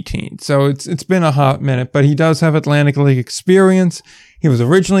 2018. So it's been a hot minute, but he does have Atlantic League experience. He was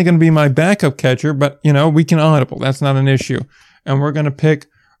originally going to be my backup catcher, but, we can audible. That's not an issue. And we're going to pick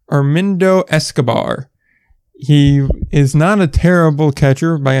Armindo Escobar. He is not a terrible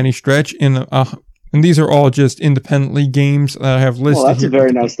catcher by any stretch, and these are all just independent league games that I have listed. Well, that's a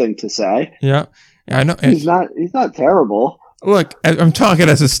very nice thing to say. Yeah, I know. He's not terrible. Look, I'm talking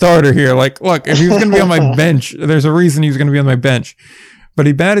as a starter here. Like, look, if he was going to be on my bench, there's a reason he's going to be on my bench. But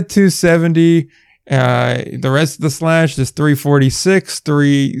he batted .270. The rest of the slash is .346,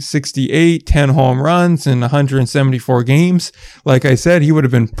 .368, 10 home runs in 174 games. Like I said, he would have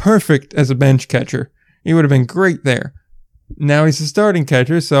been perfect as a bench catcher. He would have been great there. Now he's a starting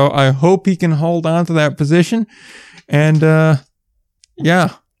catcher, so I hope he can hold on to that position. And,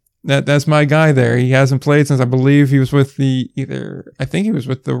 that's my guy there. He hasn't played since I believe he was with I think he was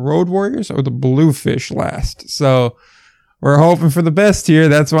with the Road Warriors or the Bluefish last. So we're hoping for the best here.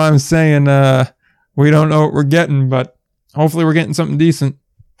 That's why I'm saying, we don't know what we're getting, but hopefully we're getting something decent.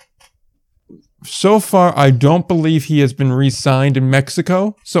 So far, I don't believe he has been re-signed in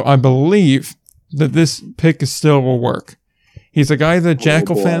Mexico, so I believe that this pick still will work. He's a guy that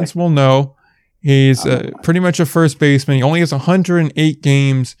Jackal fans will know. He's pretty much a first baseman. He only has 108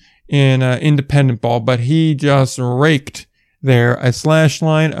 games in independent ball, but he just raked there a slash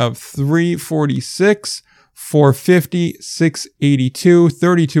line of .346, .450, .682,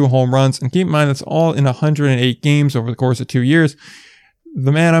 32 home runs. And keep in mind, that's all in 108 games over the course of 2 years.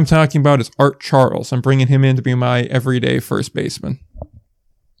 The man I'm talking about is Art Charles. I'm bringing him in to be my everyday first baseman.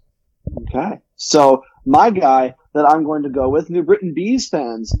 Okay. So my guy that I'm going to go with, New Britain Bees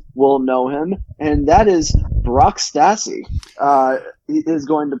fans will know him, and that is Brock Stassi. He is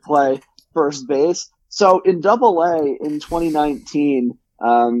going to play first base. So in Double-A in 2019,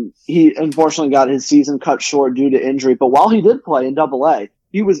 he unfortunately got his season cut short due to injury, but while he did play in Double-A,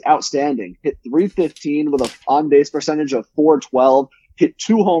 he was outstanding. Hit .315 with an on-base percentage of .412, hit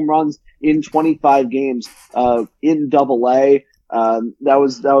 2 home runs in 25 games in Double-A. That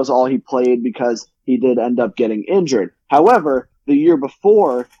was all he played because he did end up getting injured. However, the year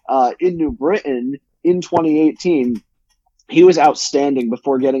before, in New Britain, in 2018, he was outstanding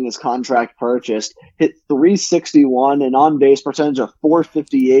before getting his contract purchased. Hit .361, an on-base percentage of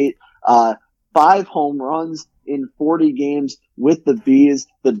 .458, 5 home runs in 40 games with the Bees.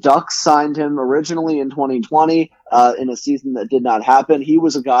 The Ducks signed him originally in 2020 in a season that did not happen. He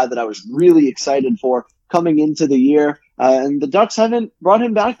was a guy that I was really excited for coming into the year, and the Ducks haven't brought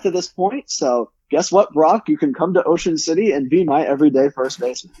him back to this point, so guess what, Brock? You can come to Ocean City and be my everyday first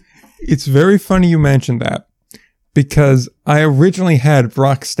baseman. It's very funny you mentioned that because I originally had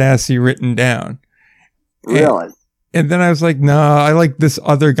Brock Stassi written down. Really? And then I was like, nah, I like this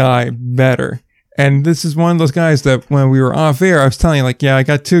other guy better. And this is one of those guys that when we were off air, I was telling you, like, yeah, I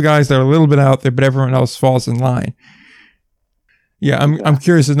got 2 guys that are a little bit out there, but everyone else falls in line. Yeah, I'm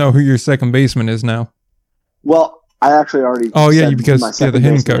curious to know who your second baseman is now. Well, I actually already because the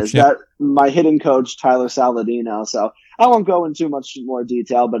hitting coach. Yeah. My hitting coach, Tyler Saladino. So I won't go into much more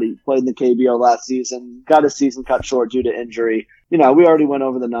detail, but he played in the KBO last season, got his season cut short due to injury. We already went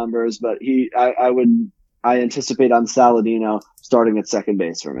over the numbers, but I anticipate on Saladino starting at second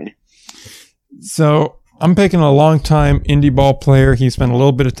base for me. So I'm picking a long-time indie ball player. He spent a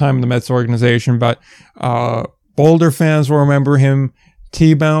little bit of time in the Mets organization, but Boulder fans will remember him.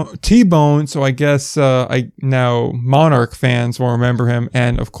 T-Bone, so I guess now Monarch fans will remember him.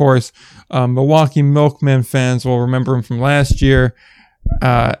 And, of course, Milwaukee Milkmen fans will remember him from last year.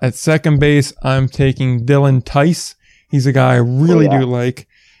 At second base, I'm taking Dylan Tice. He's a guy I really do like.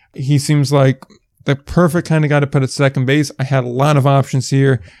 He seems like the perfect kind of guy to put at second base. I had a lot of options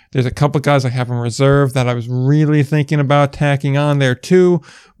here. There's a couple guys I have in reserve that I was really thinking about tacking on there too.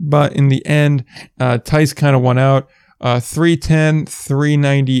 But in the end, Tice kind of won out. 310,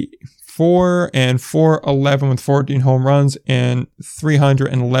 4-4-11 with 14 home runs and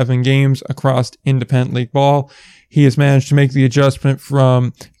 311 games across independent league ball. He has managed to make the adjustment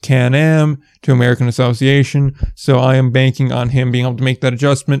from Can-Am to American Association, so I am banking on him being able to make that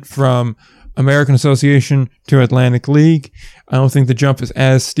adjustment from American Association to Atlantic League. I don't think the jump is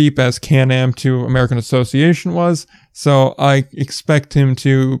as steep as Can-Am to American Association was, so I expect him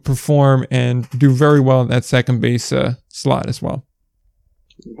to perform and do very well in that second base slot as well.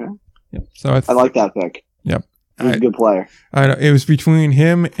 Okay. Yep. So I like that pick. Yep. He's a good player. I know, it was between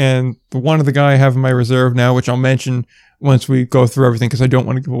him and the one of the guy I have in my reserve now, which I'll mention once we go through everything because I don't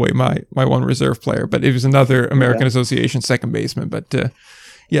want to give away my one reserve player. But it was another American Association second baseman. But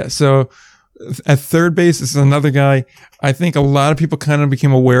yeah, so at third base, this is another guy. I think a lot of people kind of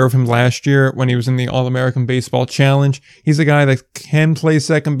became aware of him last year when he was in the All-American Baseball Challenge. He's a guy that can play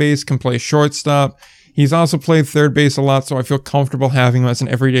second base, can play shortstop. He's also played third base a lot, so I feel comfortable having him as an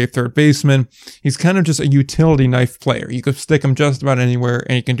everyday third baseman. He's kind of just a utility knife player. You could stick him just about anywhere,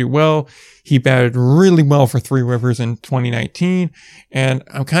 and he can do well. He batted really well for Three Rivers in 2019, and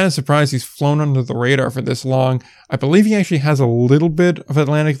I'm kind of surprised he's flown under the radar for this long. I believe he actually has a little bit of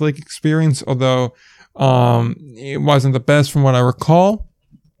Atlantic League experience, although it wasn't the best from what I recall.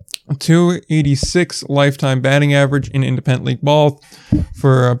 286 lifetime batting average in independent league ball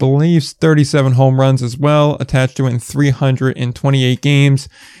for, I believe, 37 home runs as well, attached to it in 328 games.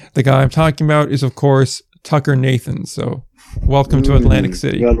 The guy I'm talking about is, of course, Tucker Nathan. So, welcome to Atlantic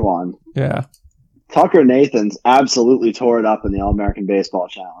City. Good one. Yeah. Tucker Nathan's absolutely tore it up in the All-American Baseball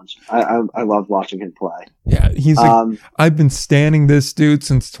Challenge. I love watching him play. Yeah, I've been standing this dude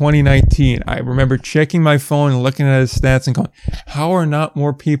since 2019. I remember checking my phone and looking at his stats and going, how are not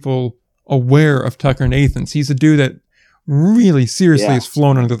more people aware of Tucker Nathan's? He's a dude that really seriously has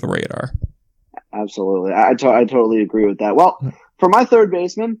flown under the radar. Absolutely. I totally agree with that. Well, for my third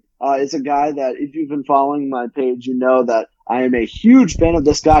baseman, it's a guy that if you've been following my page, you know that I am a huge fan of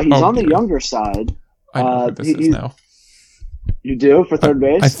this guy. He's on the younger side. I know who this is now. You do for third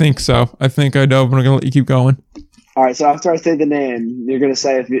base? I think so. I think I know, but I'm going to let you keep going. All right, so after I say the name, you're going to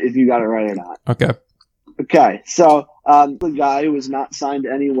say if you got it right or not. Okay. So the guy who has not signed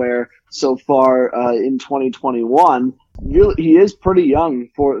anywhere so far in 2021, he is pretty young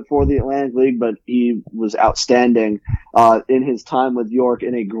for the Atlantic League, but he was outstanding in his time with York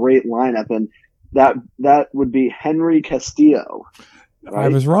in a great lineup, and that would be Henry Castillo. Right? I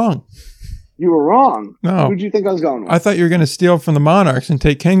was wrong. You were wrong. No. Who did you think I was going with? I thought you were going to steal from the Monarchs and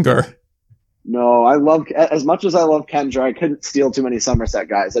take Kengar. No, as much as I love Kengar, I couldn't steal too many Somerset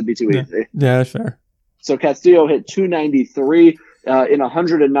guys. That'd be too easy. Yeah, that's fair. So Castillo hit 293 in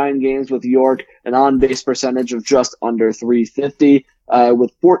 109 games with York, an on-base percentage of just under 350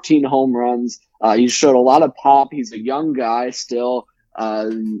 with 14 home runs. He showed a lot of pop. He's a young guy still.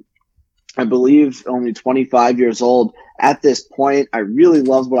 I believe only 25 years old at this point. I really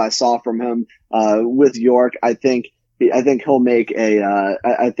loved what I saw from him with York. I think he'll make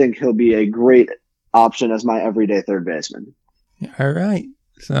I think he'll be a great option as my everyday third baseman. All right.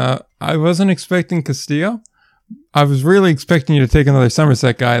 So I wasn't expecting Castillo. I was really expecting you to take another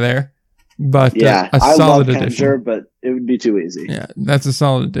Somerset guy there, but a solid addition. Kengar, but it would be too easy. Yeah, that's a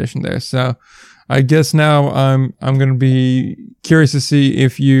solid addition there. So I guess now I'm going to be curious to see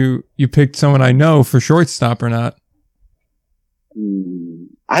if you picked someone I know for shortstop or not.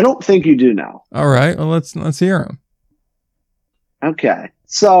 I don't think you do now. All right. Well, let's hear him. Okay.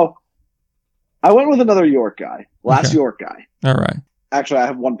 So I went with another York guy. York guy. All right. Actually, I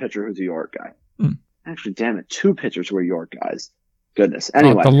have one pitcher who's a York guy. Actually, damn it, two pitchers who are York guys. Goodness.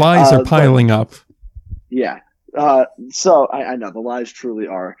 Anyway, the lies are piling up. Yeah. So I know the lies truly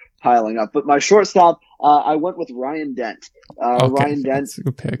are piling up. But my shortstop, I went with Ryan Dent. Ryan Dent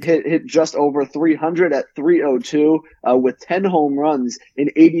hit just over 300 at 302 with 10 home runs in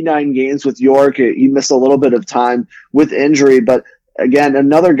 89 games with York. He missed a little bit of time with injury, but again,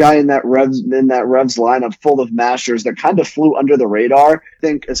 another guy in that Revs lineup full of mashers that kind of flew under the radar. I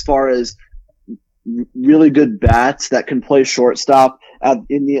think as far as really good bats that can play shortstop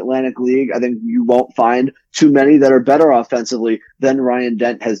in the Atlantic League, I think you won't find too many that are better offensively than Ryan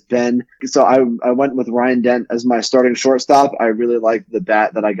Dent has been. So I went with Ryan Dent as my starting shortstop. I really like the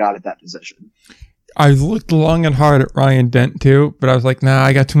bat that I got at that position. I looked long and hard at Ryan Dent too, but I was like, nah,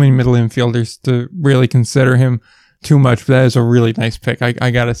 I got too many middle infielders to really consider him too much. But that is a really nice pick. I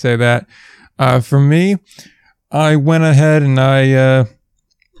got to say that. For me, I went ahead and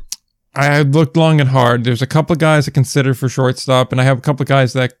I looked long and hard. There's a couple of guys I considered for shortstop, and I have a couple of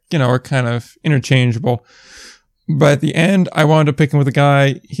guys that, are kind of interchangeable. But at the end, I wound up picking with a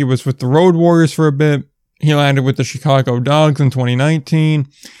guy. He was with the Road Warriors for a bit. He landed with the Chicago Dogs in 2019.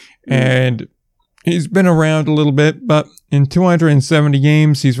 And he's been around a little bit, but in 270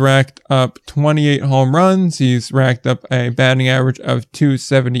 games, he's racked up 28 home runs. He's racked up a batting average of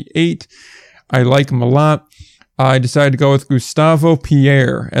 278. I like him a lot. I decided to go with Gustavo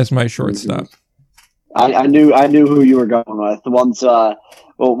Pierre as my shortstop. I knew who you were going with. Once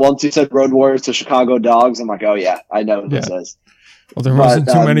you said Road Warriors to Chicago Dogs, I'm like, oh yeah, I know who this is. Well, there wasn't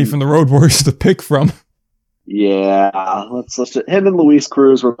too many from the Road Warriors to pick from. Yeah, let's him and Luis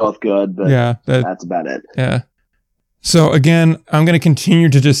Cruz were both good, but that's about it. Yeah. So again, I'm going to continue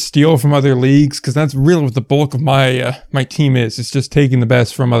to just steal from other leagues because that's really what the bulk of my team is. It's just taking the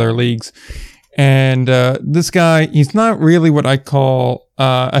best from other leagues. And this guy, he's not really what I call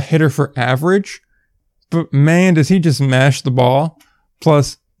a hitter for average, but man, does he just mash the ball.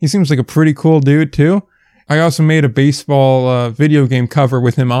 Plus, he seems like a pretty cool dude too. I also made a baseball video game cover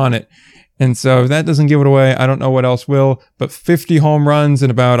with him on it. And so if that doesn't give it away, I don't know what else will. But 50 home runs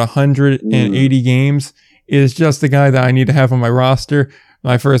in about 180 games is just the guy that I need to have on my roster.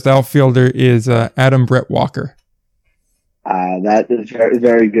 My first outfielder is Adam Brett Walker. That is very,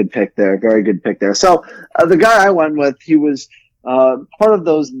 very good pick there. Very good pick there. So the guy I went with, he was part of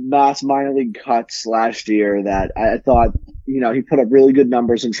those mass minor league cuts last year that I thought, he put up really good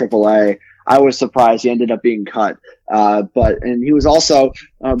numbers in AAA. I was surprised he ended up being cut. And he was also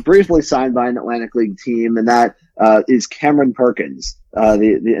briefly signed by an Atlantic League team, and that is Cameron Perkins,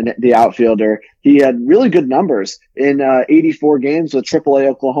 the outfielder. He had really good numbers in 84 games with AAA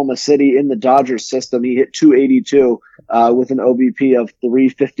Oklahoma City in the Dodgers system. He hit 282 with an OBP of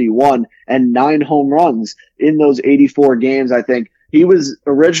 351 and 9 home runs in those 84 games. I think he was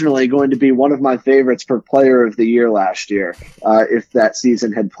originally going to be one of my favorites for Player of the Year last year if that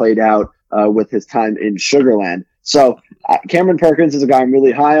season had played out with his time in Sugarland. So Cameron Perkins is a guy I'm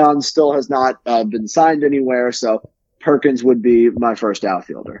really high on, still has not been signed anywhere, so Perkins would be my first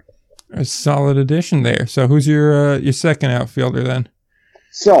outfielder. A solid addition there. So who's your second outfielder then?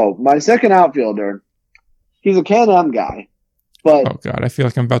 So my second outfielder, he's a Can-Am guy. But oh, God, I feel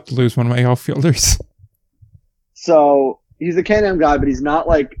like I'm about to lose one of my outfielders. So he's a Can-Am guy, but he's not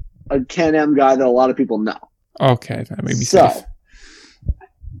like a Can-Am guy that a lot of people know. Okay, that may be safe.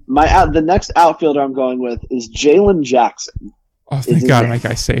 The next outfielder I'm going with is Jalen Jackson. Oh, thank God, my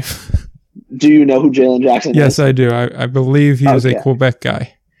guy's safe. Do you know who Jalen Jackson is? Yes, I do. I believe he is a Quebec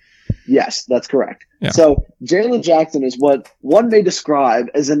guy. Yes, that's correct. Yeah. So Jalen Jackson is what one may describe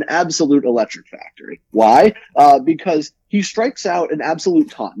as an absolute electric factory. Why? Because he strikes out an absolute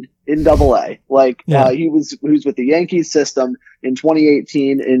ton in Double-A. He was with the Yankees system in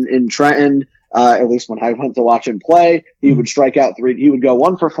 2018 in Trenton. At least when I went to watch him play, he would strike out 3. He would go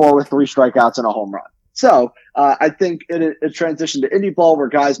 1 for 4 with 3 strikeouts and a home run. So I think in a transition to indie ball where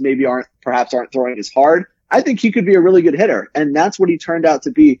guys maybe aren't throwing as hard, I think he could be a really good hitter, and that's what he turned out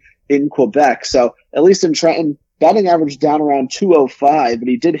to be in Quebec. So at least in Trenton, batting average down around 205, but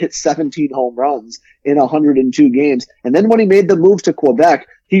he did hit 17 home runs in 102 games. And then when he made the move to Quebec,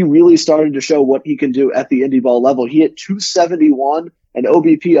 he really started to show what he can do at the indie ball level. He hit 271, an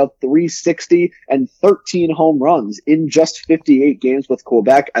OBP of 360, and 13 home runs in just 58 games with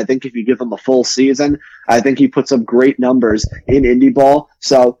Quebec. I think if you give him a full season, I think he puts up great numbers in indie ball.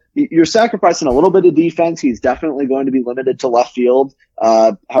 So you're sacrificing a little bit of defense. He's definitely going to be limited to left field.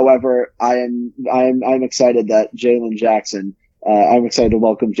 However, I'm excited that Jalen Jackson. I'm excited to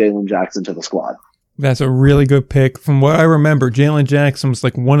welcome Jalen Jackson to the squad. That's a really good pick. From what I remember, Jalen Jackson was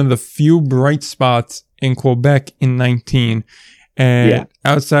like one of the few bright spots in Quebec in 19. And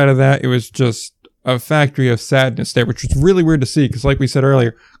outside of that, it was just a factory of sadness there, which was really weird to see because, like we said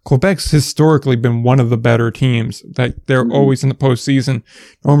earlier, Quebec's historically been one of the better teams. That they're always in the postseason,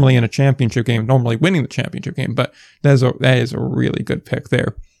 normally in a championship game, normally winning the championship game. But that is a really good pick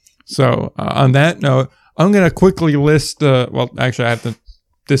there. So on that note, I'm going to quickly list. Actually, I have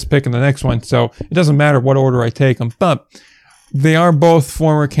this pick in the next one, so it doesn't matter what order I take them. But they are both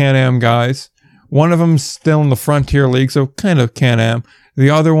former Can-Am guys. One of them's still in the Frontier League, so kind of Can-Am. The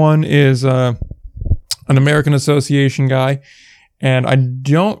other one is an American Association guy. And I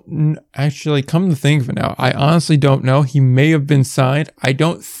don't actually, come to think of it now, I honestly don't know. He may have been signed. I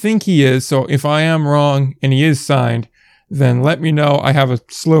don't think he is. So if I am wrong and he is signed, then let me know. I have a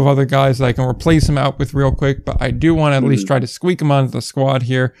slew of other guys that I can replace him out with real quick. But I do want to at least try to squeak him onto the squad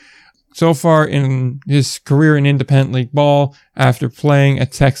here. So far in his career in independent league ball, after playing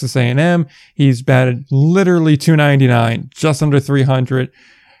at Texas A&M, he's batted literally .299, just under 300.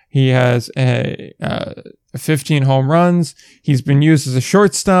 He has 15 home runs. He's been used as a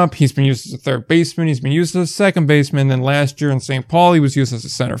shortstop. He's been used as a third baseman. He's been used as a second baseman. Then last year in St. Paul, he was used as a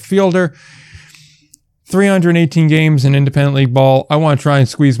center fielder. 318 games in independent league ball. I want to try and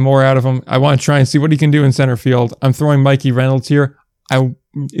squeeze more out of him. I want to try and see what he can do in center field. I'm throwing Mikey Reynolds here.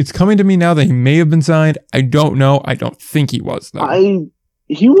 It's coming to me now that he may have been signed. I don't know. I don't think he was, though.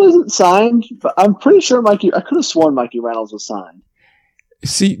 He wasn't signed, but I'm pretty sure I could have sworn Mikey Reynolds was signed.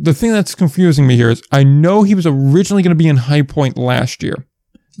 See, the thing that's confusing me here is I know he was originally going to be in High Point last year.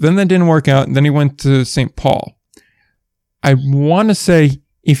 Then that didn't work out, and then he went to St. Paul. I want to say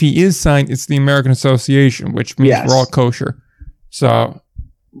if he is signed, it's the American Association, which means we're all kosher. So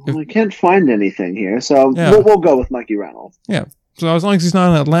I can't find anything here, so we'll go with Mikey Reynolds. Yeah, so as long as he's not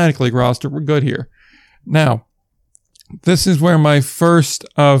on the Atlantic League roster, we're good here. Now, this is where my first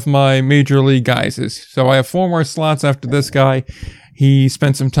of my major league guys is. So I have 4 more slots after this guy. He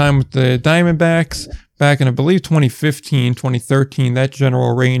spent some time with the Diamondbacks back in, I believe, 2015, 2013, that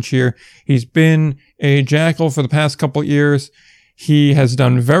general range here. He's been a Jackal for the past couple years. He has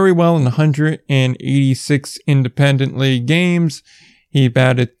done very well in 186 independent league games. He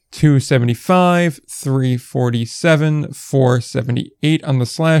batted .275, .347, .478 on the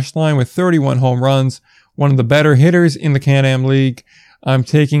slash line with 31 home runs. One of the better hitters in the Can-Am League. I'm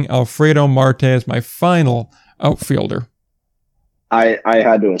taking Alfredo Marte as my final outfielder. I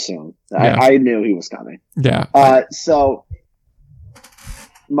had to assume. Yeah. I knew he was coming. Yeah. So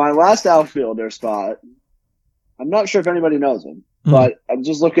my last outfielder spot, I'm not sure if anybody knows him, but I'm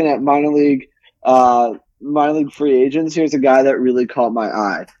just looking at minor league free agents. Here's a guy that really caught my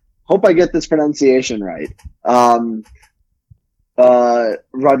eye. Hope I get this pronunciation right.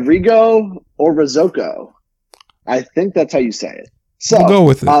 Rodrigo Orozco. I think that's how you say it. So we'll go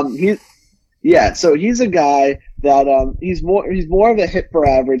with it. So he's a guy that he's more of a hit for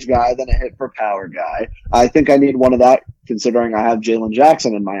average guy than a hit for power guy. I think I need one of that, considering I have Jalen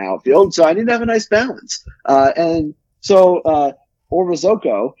Jackson in my outfield, so I need to have a nice balance. And so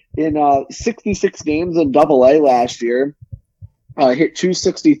Orozco in 66 games in Double-A last year. Hit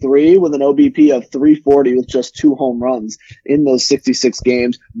 .263 with an OBP of .340 with just 2 home runs in those 66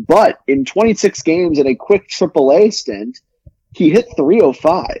 games. But in 26 games in a quick AAA stint, he hit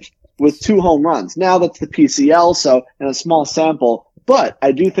 .305 with 2 home runs. Now that's the PCL, so in a small sample, but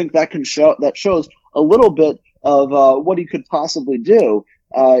I do think that shows a little bit of what he could possibly do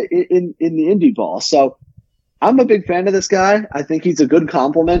in the indie ball. So I'm a big fan of this guy. I think he's a good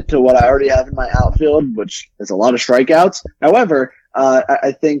complement to what I already have in my outfield, which is a lot of strikeouts. However,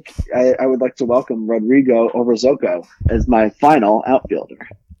 I think I would like to welcome Rodrigo Orozco as my final outfielder.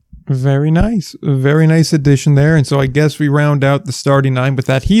 Very nice. A very nice addition there. And so I guess we round out the starting 9 with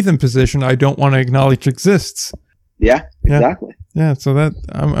that heathen position I don't want to acknowledge exists. Yeah, exactly. Yeah, so that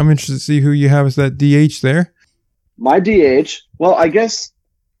I'm interested to see who you have as that DH there. My DH, well, I guess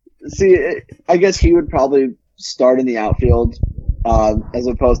he would probably start in the outfield as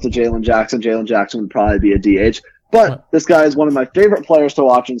opposed to Jalen Jackson. Jalen Jackson would probably be a DH. But this guy is one of my favorite players to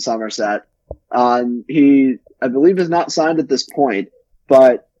watch in Somerset. He, I believe, is not signed at this point,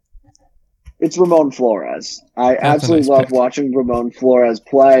 but it's Ramon Flores. I absolutely love watching Ramon Flores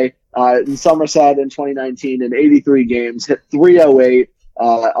play. In Somerset in 2019, in 83 games, hit .308,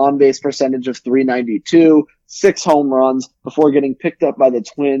 on-base percentage of .392, 6 home runs before getting picked up by the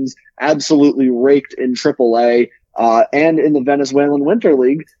Twins, absolutely raked in AAA, and in the Venezuelan Winter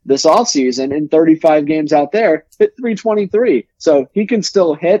League this offseason in 35 games out there, hit .323. So he can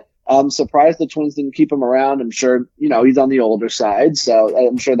still hit. I'm surprised the Twins didn't keep him around. I'm sure, he's on the older side, so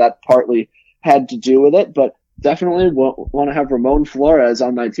I'm sure that partly had to do with it, but definitely want to have Ramon Flores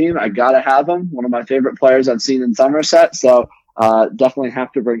on my team. I got to have him. One of my favorite players I've seen in Somerset, so definitely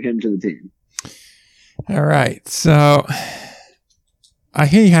have to bring him to the team. All right, so I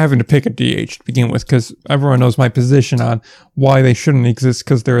hate having to pick a DH to begin with because everyone knows my position on why they shouldn't exist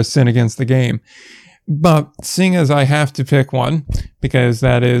because they're a sin against the game. But seeing as I have to pick one, because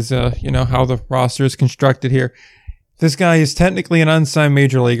that is, how the roster is constructed here, this guy is technically an unsigned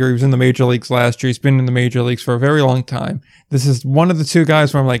major leaguer. He was in the major leagues last year. He's been in the major leagues for a very long time. This is one of the 2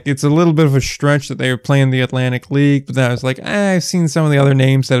 guys where I'm like, it's a little bit of a stretch that they were playing the Atlantic League. But then I was like, I've seen some of the other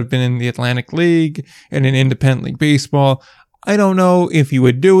names that have been in the Atlantic League and in independent league baseball. I don't know if he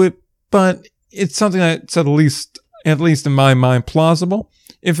would do it, but it's something that's at least in my mind, plausible.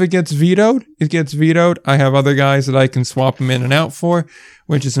 If it gets vetoed, it gets vetoed. I have other guys that I can swap him in and out for,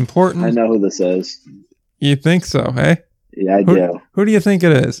 which is important. I know who this is. You think so, hey? Yeah, I do. Who do you think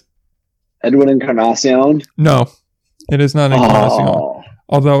it is? Edwin Encarnacion? No, it is not Encarnacion.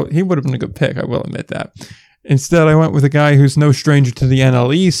 Although he would have been a good pick, I will admit that. Instead, I went with a guy who's no stranger to the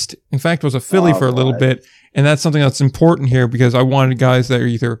NL East. In fact, was a Philly for a little bit. And that's something that's important here because I wanted guys that are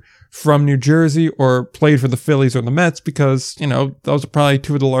either from New Jersey or played for the Phillies or the Mets because, those are probably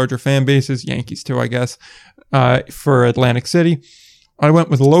two of the larger fan bases, Yankees too, I guess, for Atlantic City. I went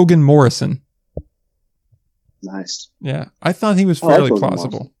with Logan Morrison. Nice. Yeah, I thought he was fairly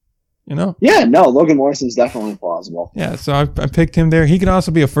plausible. Yeah, no, Logan Morrison is definitely plausible. Yeah, so I picked him there. He could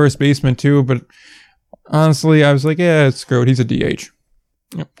also be a first baseman too, but honestly, I was like, yeah, it's screwed. He's a DH.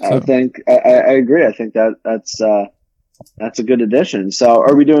 Yep, so. I think I agree. I think that's a good addition. So,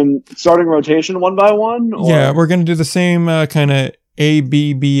 are we doing starting rotation one by one? Or? Yeah, we're going to do the same kind of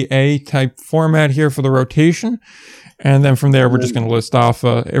ABBA type format here for the rotation, and then from there we're just going to list off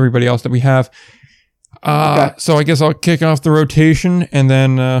everybody else that we have. Okay. So I guess I'll kick off the rotation, and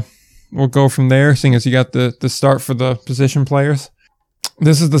then we'll go from there, seeing as you got the start for the position players.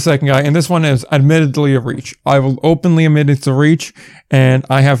 This is the second guy, and this one is admittedly a reach. I will openly admit it's a reach, and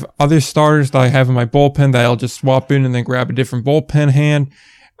I have other starters that I have in my bullpen that I'll just swap in and then grab a different bullpen hand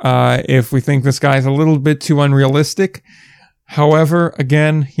if we think this guy's a little bit too unrealistic. However,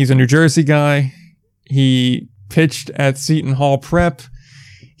 again, he's a New Jersey guy. He pitched at Seton Hall Prep.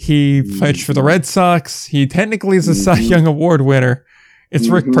 He pitched for the Red Sox. He technically is a Cy Young Award winner. It's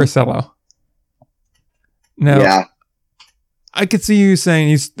Rick Porcello. Now, yeah. I could see you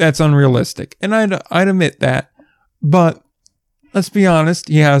saying that's unrealistic, and I'd admit that. But let's be honest,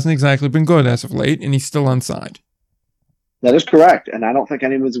 he hasn't exactly been good as of late, and he's still unsigned. That is correct, and I don't think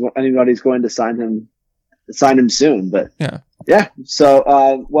anybody's going to sign him soon. But yeah.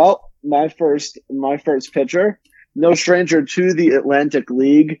 So, my first pitcher, no stranger to the Atlantic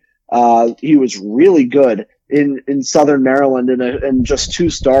League. He was really good in Southern Maryland in just 2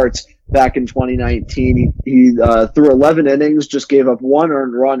 starts back in 2019. He threw 11 innings, just gave up 1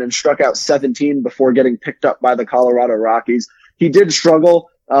 earned run and struck out 17 before getting picked up by the Colorado Rockies. He did struggle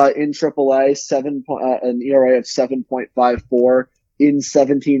in AAA, an ERA of 7.54 in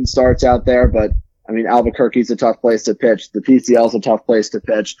 17 starts out there, but I mean, Albuquerque's a tough place to pitch. The PCL's a tough place to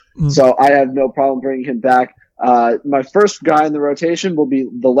pitch. So I have no problem bringing him back. My first guy in the rotation will be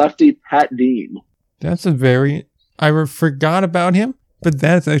the lefty Pat Dean. That's I forgot about him, but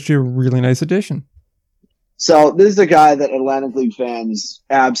that's actually a really nice addition. So this is a guy that Atlantic League fans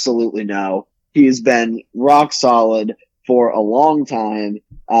absolutely know. He's been rock solid for a long time.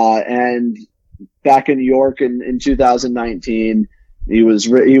 And back in New York in 2019, he was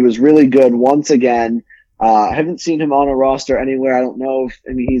really good once again. I haven't seen him on a roster anywhere. I don't know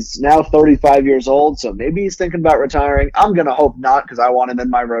he's now 35 years old, so maybe he's thinking about retiring. I'm going to hope not, because I want him in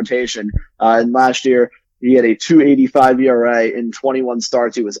my rotation. And last year, he had a 2.85 ERA in 21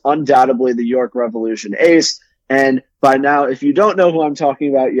 starts. He was undoubtedly the York Revolution ace. And by now, if you don't know who I'm talking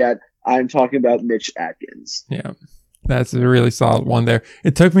about yet, I'm talking about Mitch Atkins. Yeah, that's a really solid one there.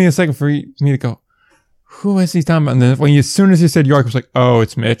 It took me a second for me to go, who is he talking about? And then as soon as you said York, I was like, oh,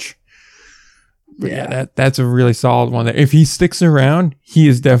 it's Mitch. But yeah, that's a really solid one there. If he sticks around, he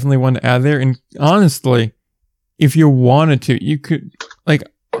is definitely one to add there. And honestly, if you wanted to, you could, at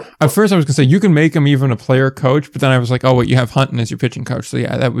first I was going to say you can make him even a player coach, but then I was like, oh, wait, you have Hunton as your pitching coach. So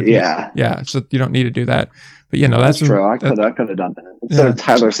yeah, that would be, so you don't need to do that. But that's true. I could have done that instead of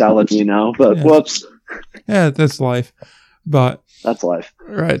Tyler Saladino, but whoops. Yeah, that's life. But that's life.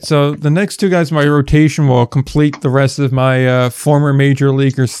 Right. So the next 2 guys in my rotation will complete the rest of my former major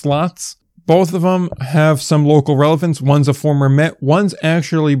leaguer slots. Both of them have some local relevance. One's a former Met. One's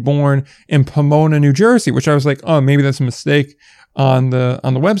actually born in Pomona, New Jersey, which I was like, oh, maybe that's a mistake on the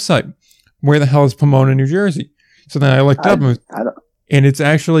website. Where the hell is Pomona, New Jersey? So then I looked up, and it's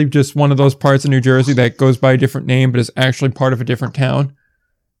actually just one of those parts of New Jersey that goes by a different name, but is actually part of a different town.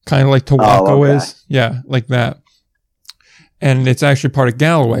 Kind of like Tawako is. Yeah, like that. And it's actually part of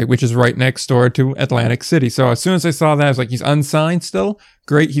Galloway, which is right next door to Atlantic City. So as soon as I saw that, I was like, he's unsigned still?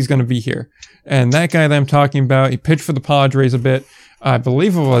 Great, he's going to be here. And that guy that I'm talking about, he pitched for the Padres a bit. I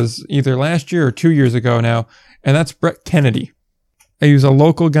believe it was either last year or 2 years ago now. And that's Brett Kennedy. He was a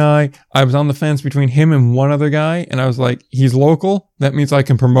local guy. I was on the fence between him and one other guy. And I was like, he's local. That means I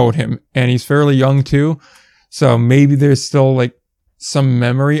can promote him. And he's fairly young too. So maybe there's still some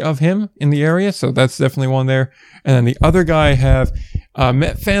memory of him in the area. So that's definitely one there. And then the other guy I have,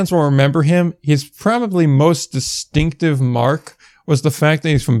 Met fans will remember him. His probably most distinctive mark was the fact that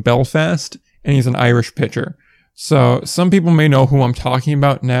he's from Belfast and he's an Irish pitcher. So some people may know who I'm talking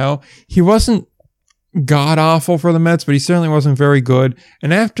about now. He wasn't god awful for the Mets, but he certainly wasn't very good.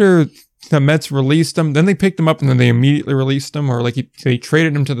 And after the Mets released him, then they picked him up and then they immediately released him, or they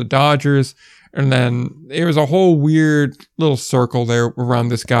traded him to the Dodgers. And then there was a whole weird little circle there around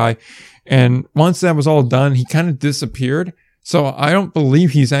this guy. And once that was all done, he kind of disappeared. So I don't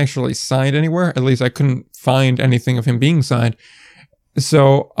believe he's actually signed anywhere. At least I couldn't find anything of him being signed.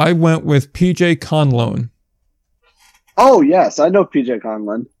 So I went with PJ Conlon. Oh, yes. I know PJ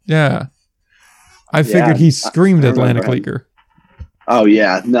Conlon. Yeah. I figured he screamed Atlantic Leaguer. Oh,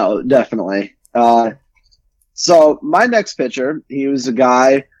 yeah. No, definitely. So my next pitcher, he was a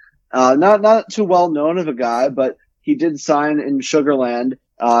guy, not too well known of a guy, but he did sign in Sugarland.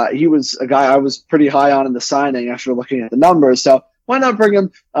 He was a guy I was pretty high on in the signing after looking at the numbers. So why not bring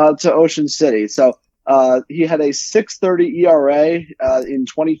him to Ocean City? So he had a 6.30 ERA in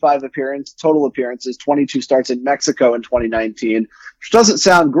 25 total appearances, 22 starts in Mexico in 2019, which doesn't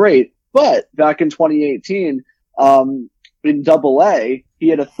sound great. But back in 2018, in Double-A, he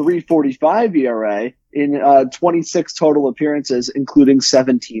had a 3.45 ERA in 26 total appearances, including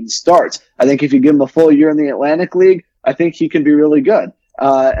 17 starts. I think if you give him a full year in the Atlantic League, I think he can be really good.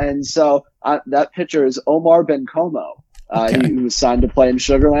 And so that pitcher is Omar Bencomo. Okay. He was signed to play in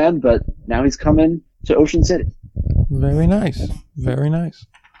Sugarland, but now he's coming to Ocean City. Very nice. Very nice.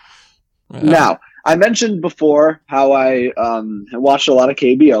 Now, I mentioned before how I watched a lot of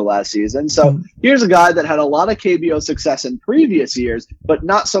KBO last season. So here's a guy that had a lot of KBO success in previous years, but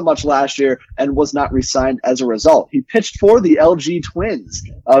not so much last year and was not re-signed as a result. He pitched for the LG Twins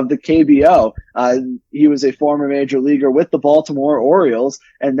of the KBO. He was a former major leaguer with the Baltimore Orioles,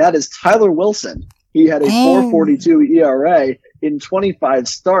 and that is Tyler Wilson. He had a 4.42 ERA in 25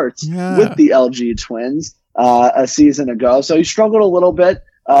 starts with the LG Twins a season ago. So he struggled a little bit.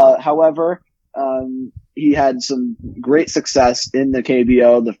 However, he had some great success in the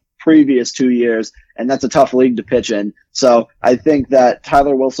KBO the previous 2 years, and that's a tough league to pitch in. So I think that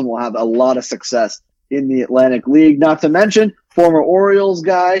Tyler Wilson will have a lot of success in the Atlantic League. Not to mention, former Orioles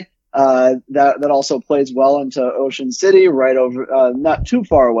guy that also plays well into Ocean City, right over, not too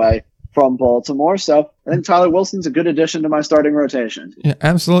far away from Baltimore. So I think Tyler Wilson's a good addition to my starting rotation. Yeah,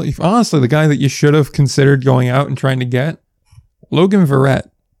 absolutely. Honestly, the guy that you should have considered going out and trying to get, Logan Verrett.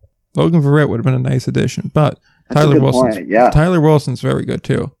 Logan Verrett would have been a nice addition, but Tyler Wilson's very good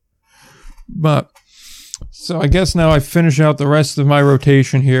too. But so I guess now I finish out the rest of my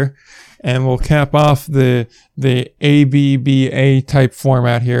rotation here, and we'll cap off the ABBA type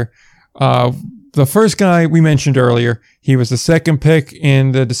format here. The first guy we mentioned earlier, he was the second pick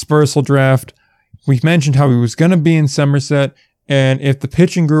in the dispersal draft. We mentioned how he was going to be in Somerset, and if the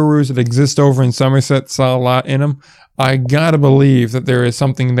pitching gurus that exist over in Somerset saw a lot in him, I gotta believe that there is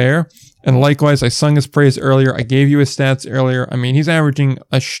something there. And likewise, I sung his praise earlier. I gave you his stats earlier. I mean, he's averaging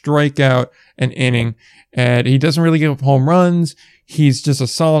a strikeout an inning, and he doesn't really give up home runs. He's just a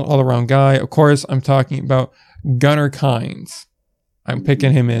solid all-around guy. Of course, I'm talking about Gunnar Kynes. I'm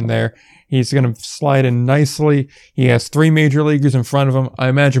picking him in there. He's going to slide in nicely. He has 3 major leaguers in front of him. I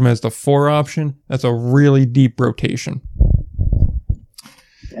imagine him as the 4 option. That's a really deep rotation.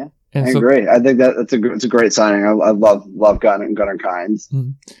 Yeah, I agree. I think it's a great signing. I love Gunnar Kynes.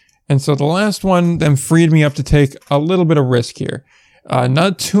 Mm-hmm. And so the last one then freed me up to take a little bit of risk here.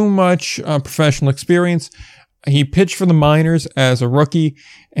 Not too much professional experience. He pitched for the minors as a rookie,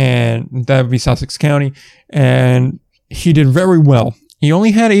 and that would be Sussex County, and he did very well. He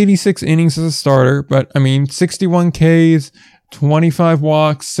only had 86 innings as a starter, but I mean, 61 Ks, 25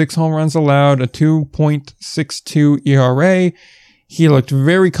 walks, 6 home runs allowed, a 2.62 ERA. He looked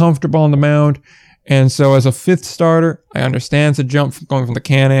very comfortable on the mound. And so as a 5th starter, I understand it's a jump from going from the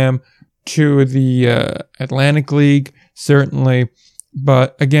Can-Am to the Atlantic League, certainly.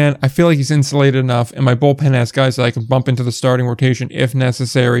 But again, I feel like he's insulated enough, and my bullpen has guys that I can bump into the starting rotation if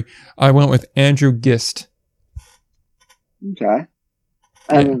necessary. I went with Andrew Gist. Okay.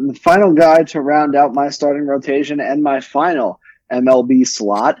 And the final guy to round out my starting rotation and my final MLB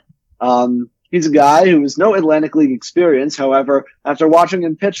slot, he's a guy who has no Atlantic League experience. However, after watching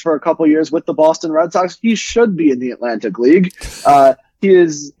him pitch for a couple years with the Boston Red Sox, he should be in the Atlantic League.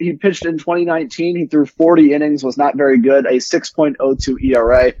 He pitched in 2019. He threw 40 innings, was not very good. A 6.02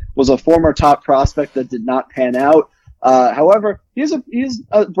 ERA, was a former top prospect that did not pan out. However, he's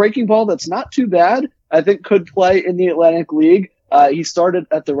a breaking ball that's not too bad. I think could play in the Atlantic League. He started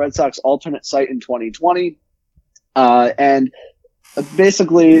at the Red Sox alternate site in 2020. And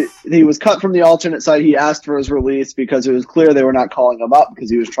basically, he was cut from the alternate site. He asked for his release because it was clear they were not calling him up because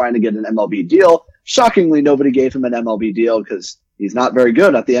he was trying to get an MLB deal. Shockingly, nobody gave him an MLB deal because he's not very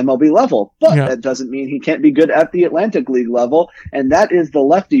good at the MLB level. But that doesn't mean he can't be good at the Atlantic League level. And that is the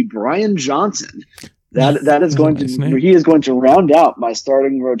lefty, Brian Johnson. That is going to he is going to round out my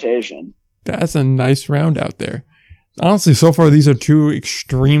starting rotation. That's a nice round out there. Honestly, so far, these are 2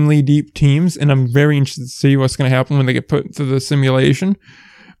 extremely deep teams, and I'm very interested to see what's going to happen when they get put into the simulation.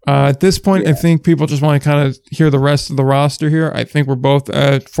 At this point, I think people just want to kind of hear the rest of the roster here. I think we're both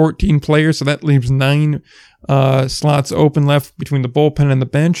at 14 players, so that leaves 9 slots open left between the bullpen and the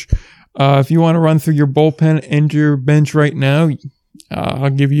bench. If you want to run through your bullpen and your bench right now, I'll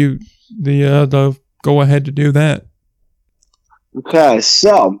give you the go ahead to do that. Okay,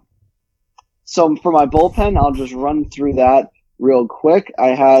 so for my bullpen, I'll just run through that real quick. I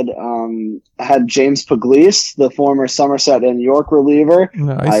had James Pugliese, the former Somerset and York reliever.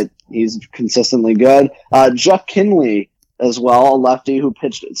 Nice. He's consistently good. Jeff Kinley as well, a lefty who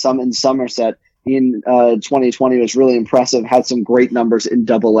pitched some in Somerset in 2020, was really impressive. Had some great numbers in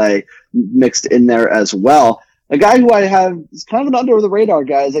Double-A mixed in there as well. A guy who I have is kind of an under the radar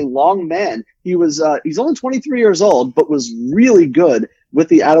guy is a long man. He's only 23 years old, but was really good with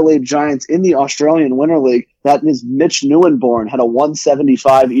the Adelaide Giants in the Australian Winter League. That is Mitch Neuenborn, had a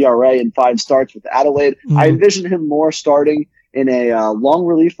 1.75 ERA in 5 starts with Adelaide. Mm-hmm. I envision him more starting in a long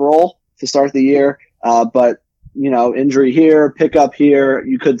relief role to start the year, but injury here, pickup here,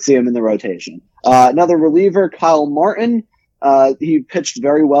 you could see him in the rotation. Another reliever, Kyle Martin. He pitched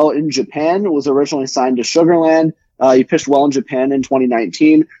very well in Japan, was originally signed to Sugarland. He pitched well in Japan in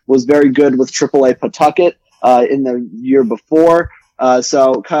 2019, was very good with AAA Pawtucket in the year before.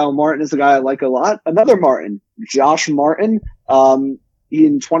 So Kyle Martin is a guy I like a lot. Another Martin, Josh Martin,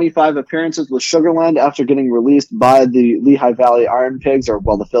 in 25 appearances with Sugarland after getting released by the Lehigh Valley Iron Pigs,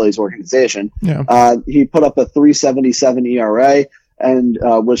 the Phillies organization. Yeah. He put up a 3.77 ERA and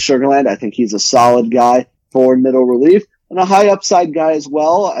with Sugarland. I think he's a solid guy for middle relief. And a high upside guy as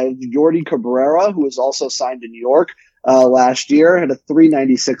well. I have Yordy Cabrera, who was also signed to New York last year, had a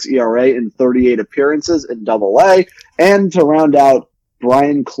 3.96 ERA in 38 appearances in Double-A. And to round out,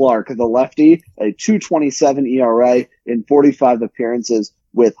 Brian Clark, the lefty, a 2.27 ERA in 45 appearances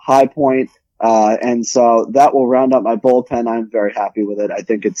with High Point. And so that will round up my bullpen. I'm very happy with it. I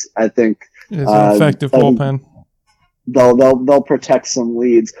think it's an effective bullpen. They'll protect some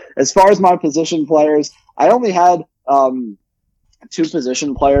leads. As far as my position players, I only had 2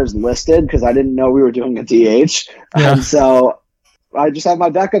 position players listed because I didn't know we were doing a DH. Yeah. And so I just have my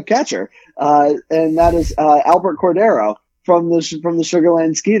backup catcher. And that is Albert Cordero from the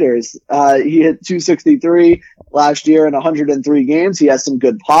Sugarland Skeeters. He hit 263 last year in 103 games. He has some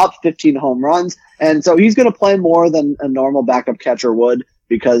good pop, 15 home runs. And so he's going to play more than a normal backup catcher would,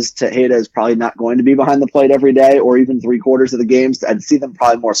 because Tejeda is probably not going to be behind the plate every day or even 3/4 of the games. I'd see them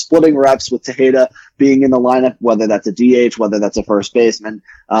probably more splitting reps with Tejeda being in the lineup, whether that's a DH, whether that's a first baseman.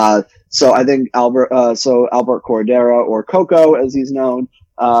 So I think Albert Cordero, or Coco as he's known,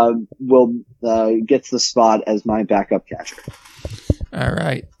 will gets the spot as my backup catcher. All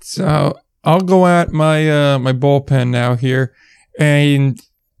right. So I'll go at my my bullpen now here. And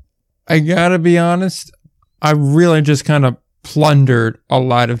I got to be honest, I really just kind of plundered a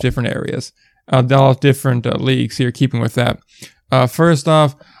lot of different areas, all different leagues here, keeping with that. First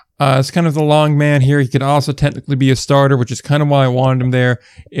off, it's kind of the long man here. He could also technically be a starter, which is kind of why I wanted him there.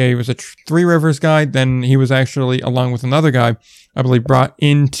 He was a Three Rivers guy. Then he was actually, along with another guy, I believe, brought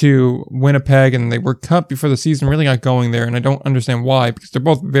into Winnipeg, and they were cut before the season really got going there. And I don't understand why, because they're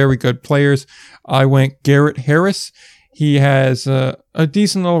both very good players. I went Garrett Harris. He has a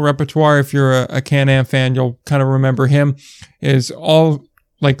decent little repertoire. If you're a Can-Am fan, you'll kind of remember him. Throughout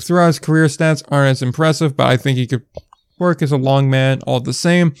his career stats aren't as impressive, but I think he could work as a long man all the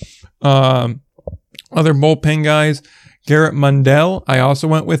same. Other bullpen guys, Garrett Mundell, I also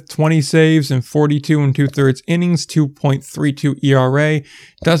went with 20 saves in 42 2/3 innings, 2.32 ERA.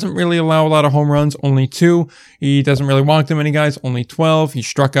 Doesn't really allow a lot of home runs, only 2. He doesn't really walk that many guys, only 12. He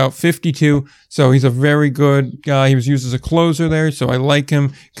struck out 52, so he's a very good guy. He was used as a closer there, so I like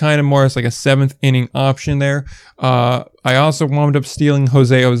him kind of more as like a 7th inning option there. I also wound up stealing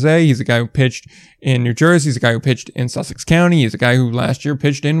Jose Jose. He's a guy who pitched in New Jersey. He's a guy who pitched in Sussex County. He's a guy who last year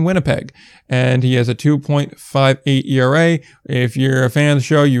pitched in Winnipeg. And he has a 2.58 ERA. If you're a fan of the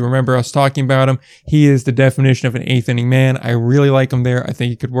show, you remember us talking about him. He is the definition of an 8th inning man. I really like him there. I think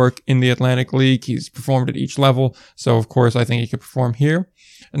he could work in the Atlantic League. He's performed at each level. So, of course, I think he could perform here.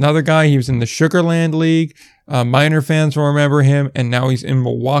 Another guy, he was in the Sugarland League. Minor fans will remember him, and now he's in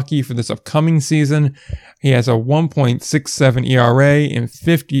Milwaukee for this upcoming season. He has a 1.67 ERA in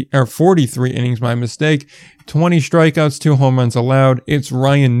 43 innings, 20 strikeouts, 2 home runs allowed. It's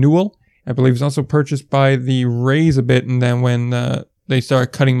Ryan Newell. I believe he's also purchased by the Rays a bit, and then when they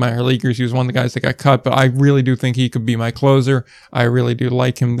started cutting minor leaguers, he was one of the guys that got cut, but I really do think he could be my closer. I really do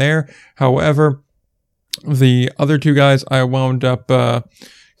like him there. However, the other 2 guys I wound up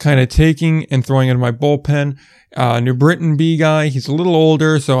kind of taking and throwing into my bullpen New Britain B guy. He's a little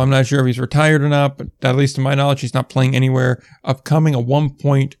older, so I'm not sure if he's retired or not, but at least to my knowledge, he's not playing anywhere. Upcoming, a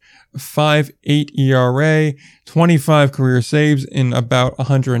 1.58 ERA, 25 career saves in about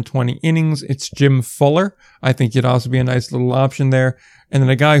 120 innings. It's Jim Fuller. I think he'd also be a nice little option there. And then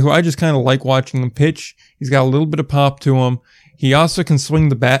a guy who I just kind of like watching him pitch. He's got a little bit of pop to him. He also can swing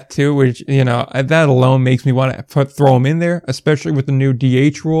the bat too, which, that alone makes me want to throw him in there, especially with the new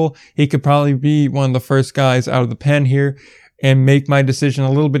DH rule. He could probably be one of the first guys out of the pen here and make my decision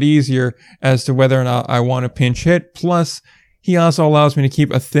a little bit easier as to whether or not I want to pinch hit. Plus, he also allows me to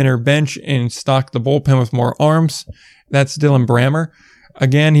keep a thinner bench and stock the bullpen with more arms. That's Dylan Brammer.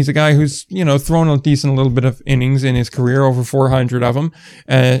 Again, he's a guy who's, thrown a decent little bit of innings in his career, over 400 of them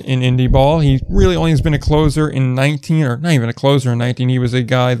in indie ball. He really only has been a closer in 19, or not even a closer in 19. He was a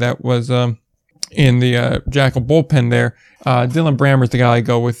guy that was in the Jackal bullpen there. Dylan Brammer's the guy I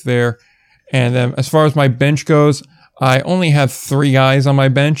go with there. And as far as my bench goes, I only have 3 guys on my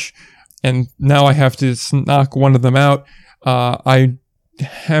bench, and now I have to knock one of them out. I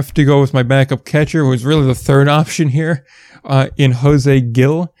have to go with my backup catcher, who's really the third option here, in Jose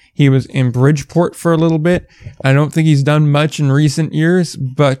Gill. He was in Bridgeport for a little bit. I don't think he's done much in recent years,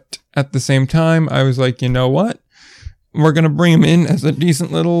 but at the same time, I was like, you know what? We're going to bring him in as a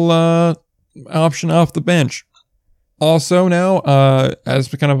decent little option off the bench. Also now, as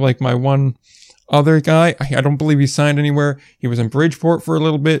kind of like my one other guy, I don't believe he signed anywhere. He was in Bridgeport for a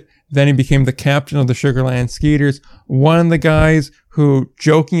little bit. Then he became the captain of the Sugarland Skeeters. One of the guys who,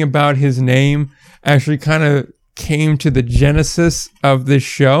 joking about his name, actually kind of came to the genesis of this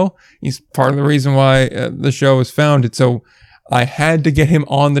show. He's part of the reason why the show was founded. So I had to get him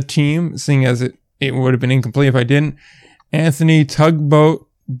on the team, seeing as it would have been incomplete if I didn't. Anthony Tugboat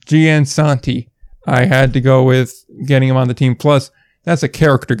Giansanti. I had to go with getting him on the team. Plus, that's a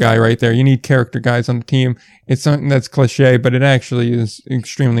character guy right there. You need character guys on the team. It's something that's cliche, but it actually is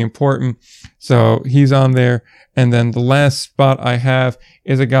extremely important. So he's on there. And then the last spot I have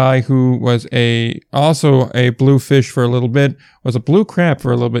is a guy who was also a blue fish for a little bit, was a blue crab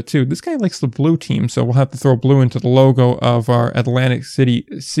for a little bit too. This guy likes the blue team, so we'll have to throw blue into the logo of our Atlantic City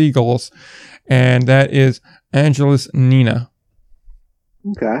Seagulls. And that is Angelos Nina.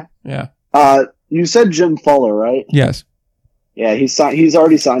 Okay. Yeah. You said Jim Fuller, right? Yes. Yeah, he's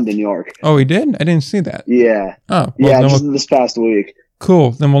already signed in New York. Oh, he did? I didn't see that. Yeah. Oh, well, just this past week.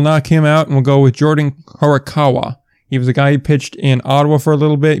 Cool. Then we'll knock him out and we'll go with Jordan Horikawa. He was a guy who pitched in Ottawa for a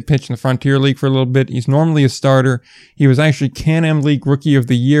little bit. He pitched in the Frontier League for a little bit. He's normally a starter. He was actually Can-Am League Rookie of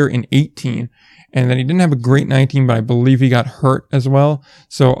the Year in 18. And then he didn't have a great 19, but I believe he got hurt as well.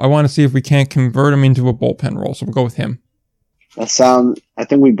 So I want to see if we can't convert him into a bullpen role. So we'll go with him. I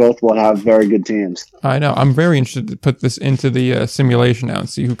think we both will have very good teams. I know. I'm very interested to put this into the simulation now and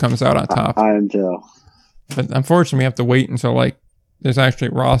see who comes out on top. I am too. But unfortunately, we have to wait until there's actually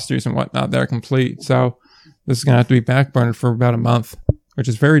rosters and whatnot that are complete. So this is going to have to be backburnered for about a month, which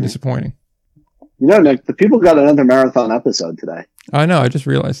is very disappointing. Nick, the people got another marathon episode today. I know. I just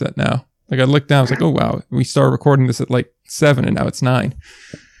realized that now. I looked down. I was like, oh, wow. We started recording this at 7 and now it's 9.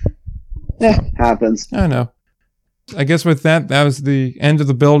 Yeah, happens. I know. I guess with that was the end of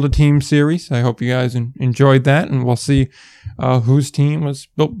the Build a Team series. I hope you guys enjoyed that, and we'll see whose team was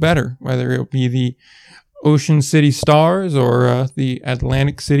built better, whether it'll be the Ocean City Stars or the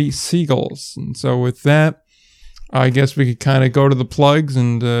Atlantic City Seagulls. And so with that, I guess we could kind of go to the plugs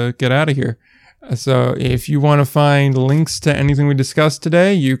and get out of here. So if you want to find links to anything we discussed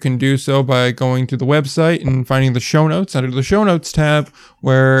today, you can do so by going to the website and finding the show notes under the show notes tab,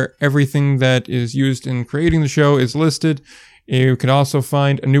 where everything that is used in creating the show is listed. You can also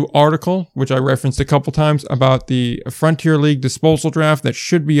find a new article, which I referenced a couple times, about the Frontier League disposal draft that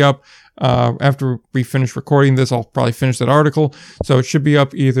should be up after we finish recording this. I'll probably finish that article. So it should be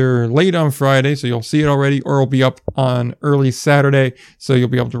up either late on Friday, so you'll see it already, or it'll be up on early Saturday, so you'll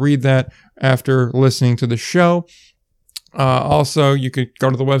be able to read that after listening to the show. Also, you could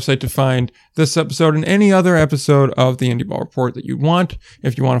go to the website to find this episode and any other episode of the Indie Ball Report that you want.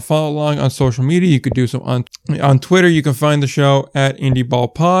 If you want to follow along on social media, you could do so on Twitter. You can find the show at Indie Ball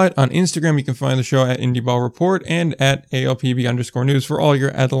Pod. On Instagram, you can find the show at Indie Ball Report and at ALPB_news for all your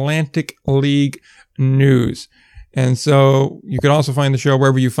Atlantic League news. And so you can also find the show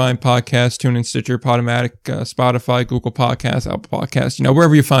wherever you find podcasts, TuneIn, Stitcher, Podomatic, Spotify, Google Podcasts, Apple Podcasts,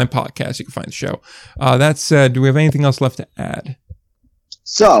 wherever you find podcasts, you can find the show. That said, do we have anything else left to add?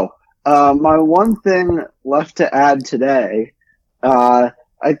 So, my one thing left to add today, I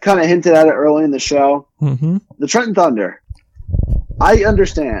kind of hinted at it early in the show. Mm-hmm. The Trenton Thunder. I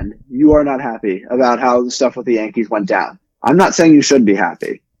understand you are not happy about how the stuff with the Yankees went down. I'm not saying you should be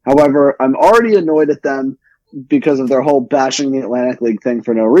happy. However, I'm already annoyed at them because of their whole bashing the Atlantic League thing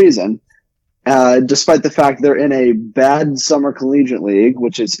for no reason, despite the fact they're in a bad summer collegiate league,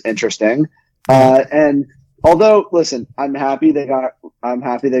 which is interesting. And although, listen, I'm happy they got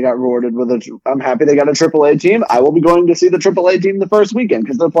rewarded I'm happy they got a AAA team. I will be going to see the AAA team the first weekend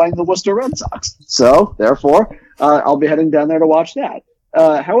because they're playing the Worcester Red Sox. So, therefore, I'll be heading down there to watch that.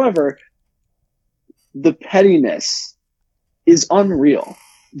 However, the pettiness is unreal.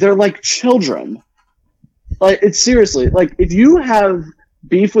 They're like children. Like, it's seriously, like, if you have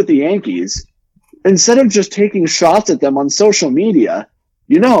beef with the Yankees, instead of just taking shots at them on social media,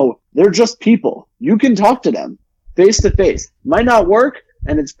 they're just people. You can talk to them face to face. Might not work,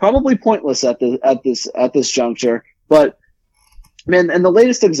 and it's probably pointless at this juncture. But man, and the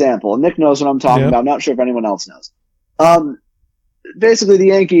latest example, Nick knows what I'm talking about. I'm not sure if anyone else knows. Basically, the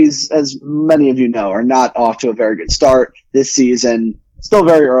Yankees, as many of you know, are not off to a very good start this season. Still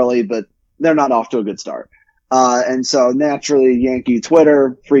very early, but they're not off to a good start. And so naturally Yankee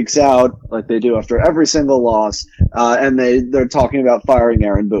Twitter freaks out like they do after every single loss. And they're talking about firing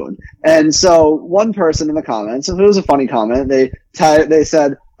Aaron Boone. And so one person in the comments, if it was a funny comment, they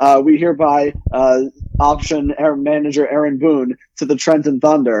said, we hereby, option manager Aaron Boone to the Trenton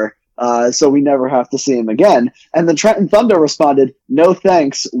Thunder. So we never have to see him again. And the Trenton Thunder responded, no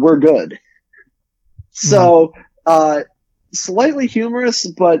thanks, we're good. So, slightly humorous,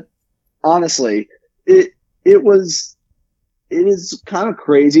 but honestly, it is kind of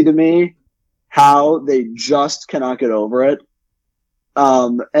crazy to me how they just cannot get over it.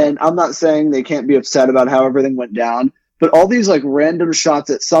 And I'm not saying they can't be upset about how everything went down, but all these like random shots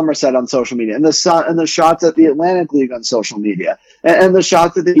at Somerset on social media and the shots at the Atlantic League on social media and the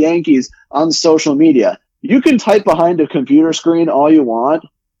shots at the Yankees on social media. You can type behind a computer screen all you want,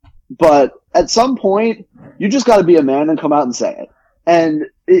 but at some point you just got to be a man and come out and say it. And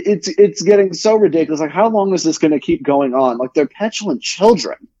it's getting so ridiculous. Like, how long is this going to keep going on? Like, they're petulant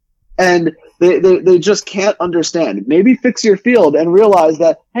children, and they just can't understand. Maybe fix your field and realize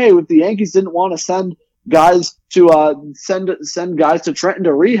that, hey, if the Yankees didn't want to send guys to send guys to Trenton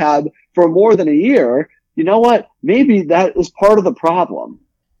to rehab for more than a year, you know what? Maybe that is part of the problem.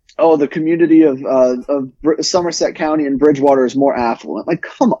 Oh, the community of Somerset County and Bridgewater is more affluent. Like,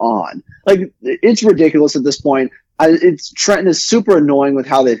 come on. Like, it's ridiculous at this point. Trenton is super annoying with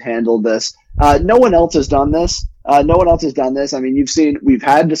how they've handled this. No one else has done this. I mean, we've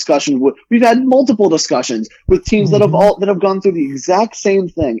had multiple discussions with teams that have gone through the exact same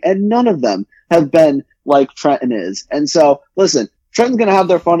thing, and none of them have been like Trenton is. And so, listen, Trenton's going to have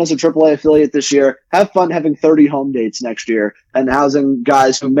their fun as a AAA affiliate this year. Have fun having 30 home dates next year and housing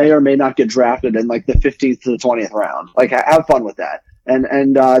guys who may or may not get drafted in like the 15th to the 20th round. Like, have fun with that.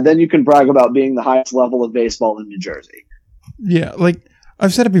 And then you can brag about being the highest level of baseball in New Jersey. Yeah, like,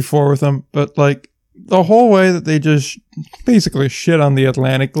 I've said it before with them, but like, the whole way that they just basically shit on the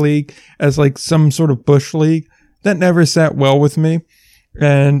Atlantic League as like some sort of bush league, that never sat well with me.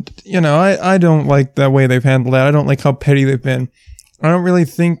 And, I don't like the way they've handled that. I don't like how petty they've been. I don't really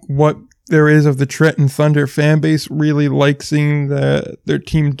think what there is of the Trenton Thunder fan base really like seeing their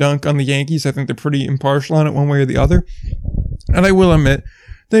team dunk on the Yankees. I think they're pretty impartial on it one way or the other. And I will admit,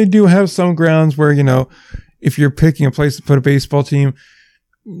 they do have some grounds where, if you're picking a place to put a baseball team,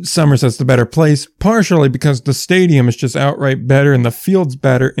 Somerset's the better place, partially because the stadium is just outright better and the field's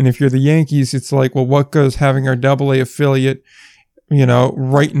better. And if you're the Yankees, it's like, well, what goes having our AA affiliate,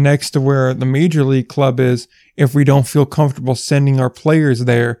 right next to where the major league club is, if we don't feel comfortable sending our players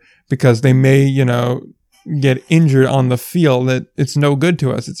there because they may, get injured on the field, that it's no good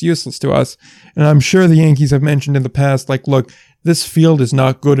to us. It's useless to us. And I'm sure the Yankees have mentioned in the past, like, look, this field is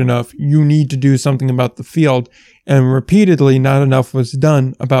not good enough. You need to do something about the field. And repeatedly, not enough was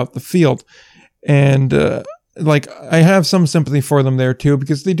done about the field. And, I have some sympathy for them there too,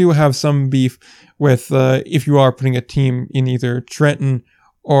 because they do have some beef with, if you are putting a team in either Trenton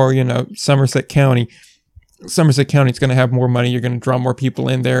or, Somerset County. Somerset County is going to have more money. You're going to draw more people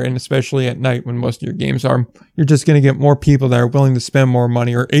in there. And especially at night when most of your games are, you're just going to get more people that are willing to spend more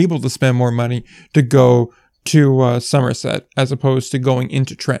money or able to spend more money to go to Somerset as opposed to going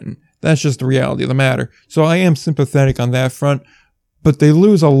into Trenton. That's just the reality of the matter. So I am sympathetic on that front, but they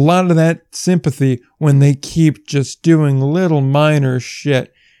lose a lot of that sympathy when they keep just doing little minor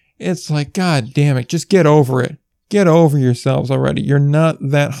shit. It's like, God damn it, just get over it. Get over yourselves already. You're not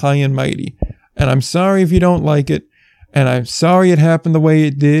that high and mighty. And I'm sorry if you don't like it. And I'm sorry it happened the way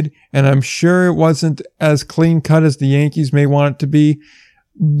it did. And I'm sure it wasn't as clean cut as the Yankees may want it to be.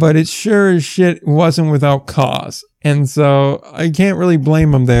 But it sure as shit wasn't without cause. And so I can't really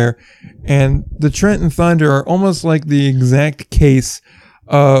blame them there. And the Trenton Thunder are almost like the exact case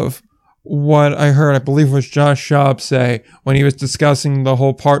of what I heard, I believe was Josh Schaub say when he was discussing the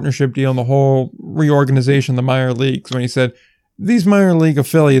whole partnership deal and the whole reorganization of the minor leagues, when he said, these minor league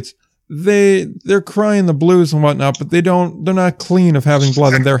affiliates, they're crying the blues and whatnot, but they're not clean of having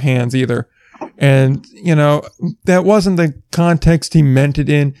blood in their hands either. And, that wasn't the context he meant it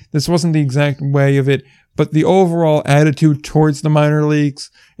in. This wasn't the exact way of it, but the overall attitude towards the minor leagues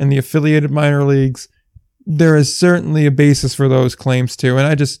and the affiliated minor leagues, there is certainly a basis for those claims too.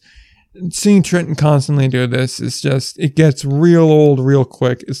 And seeing Trenton constantly do this is it gets real old real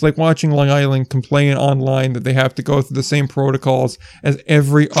quick. It's like watching Long Island complain online that they have to go through the same protocols as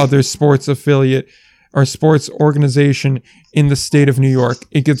every other sports affiliate or sports organization in the state of New York.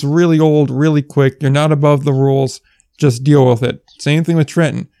 It gets really old really quick. You're not above the rules. Just deal with it. Same thing with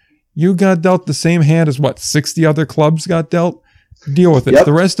Trenton. You got dealt the same hand as 60 other clubs got dealt? Deal with it. Yep.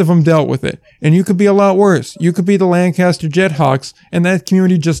 The rest of them dealt with it. And you could be a lot worse. You could be the Lancaster Jethawks, and that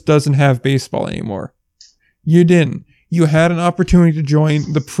community just doesn't have baseball anymore. You didn't. You had an opportunity to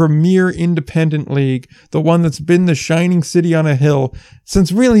join the premier independent league, the one that's been the shining city on a hill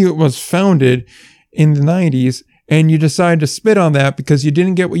since really it was founded in the 90s, and you decided to spit on that because you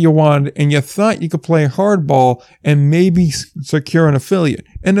didn't get what you wanted, and you thought you could play hardball and maybe secure an affiliate.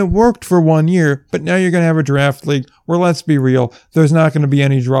 And it worked for 1 year, but now you're going to have a draft league where, let's be real, there's not going to be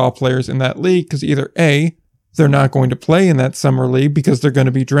any draw players in that league because either A, they're not going to play in that summer league because they're going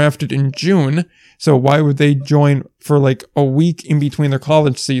to be drafted in June, so why would they join for like a week in between their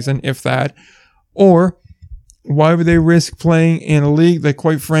college season, if that, or why would they risk playing in a league that,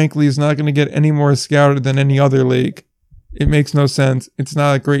 quite frankly, is not going to get any more scouted than any other league? It makes no sense. It's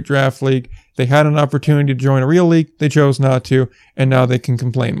not a great draft league. They had an opportunity to join a real league. They chose not to, and now they can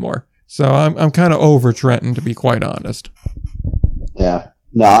complain more. So I'm kind of over Trenton, to be quite honest. Yeah,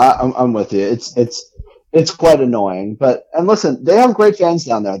 no, I'm with you. It's quite annoying, and listen, they have great fans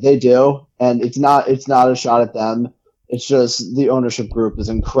down there. They do, and it's not a shot at them. It's just the ownership group is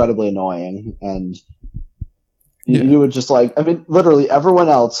incredibly annoying, and you would just literally everyone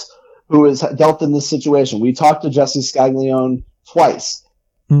else who has dealt in this situation. We talked to Jesse Scaglione twice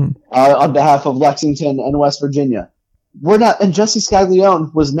on behalf of Lexington and West Virginia. And Jesse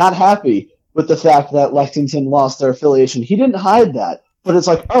Scaglione was not happy with the fact that Lexington lost their affiliation. He didn't hide that, but it's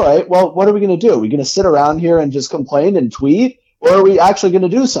like, all right, well, what are we going to do? Are we going to sit around here and just complain and tweet, or are we actually going to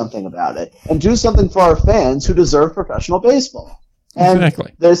do something about it and do something for our fans who deserve professional baseball? And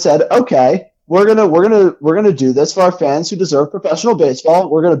exactly. They said, okay, we're gonna do this for our fans who deserve professional baseball.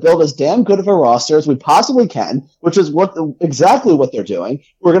 We're gonna build as damn good of a roster as we possibly can, which is exactly what they're doing.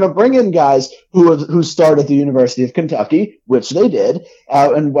 We're gonna bring in guys who started at the University of Kentucky, which they did,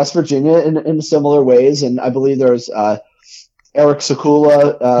 and West Virginia in similar ways. And I believe there's Eric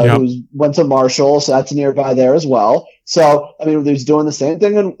Sekula, who went to Marshall, so that's nearby there as well. So, he's doing the same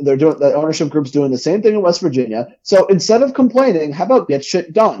thing, and the ownership group's doing the same thing in West Virginia. So instead of complaining, how about get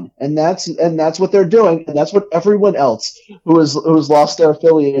shit done? And that's what they're doing, and that's what everyone else who's lost their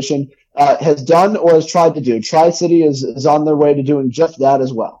affiliation has done or has tried to do. Tri-City is on their way to doing just that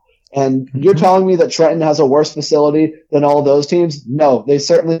as well. And you're telling me that Trenton has a worse facility than all those teams? No, they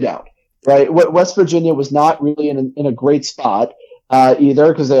certainly don't. Right? West Virginia was not really in a great spot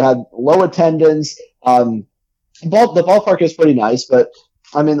either because they had low attendance. The ballpark is pretty nice, but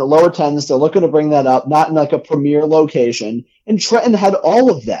the low attendance, they're looking to bring that up, not in like a premier location. And Trenton had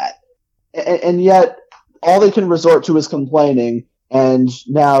all of that. And yet all they can resort to is complaining. And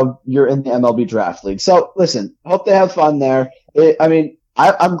now you're in the MLB draft league. So listen, hope they have fun there.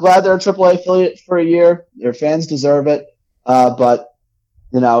 I'm glad they're a AAA affiliate for a year. Their fans deserve it. But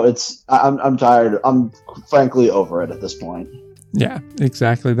I'm tired. I'm frankly over it at this point. Yeah,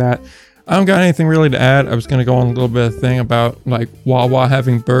 exactly that. I don't got anything really to add. I was going to go on a little bit of thing about like Wawa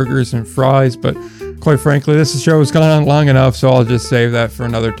having burgers and fries, but quite frankly, this show has gone on long enough, so I'll just save that for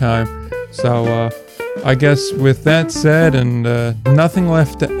another time. So I guess with that said and nothing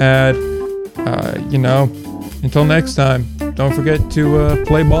left to add, until next time, don't forget to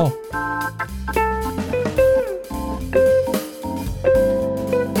play ball.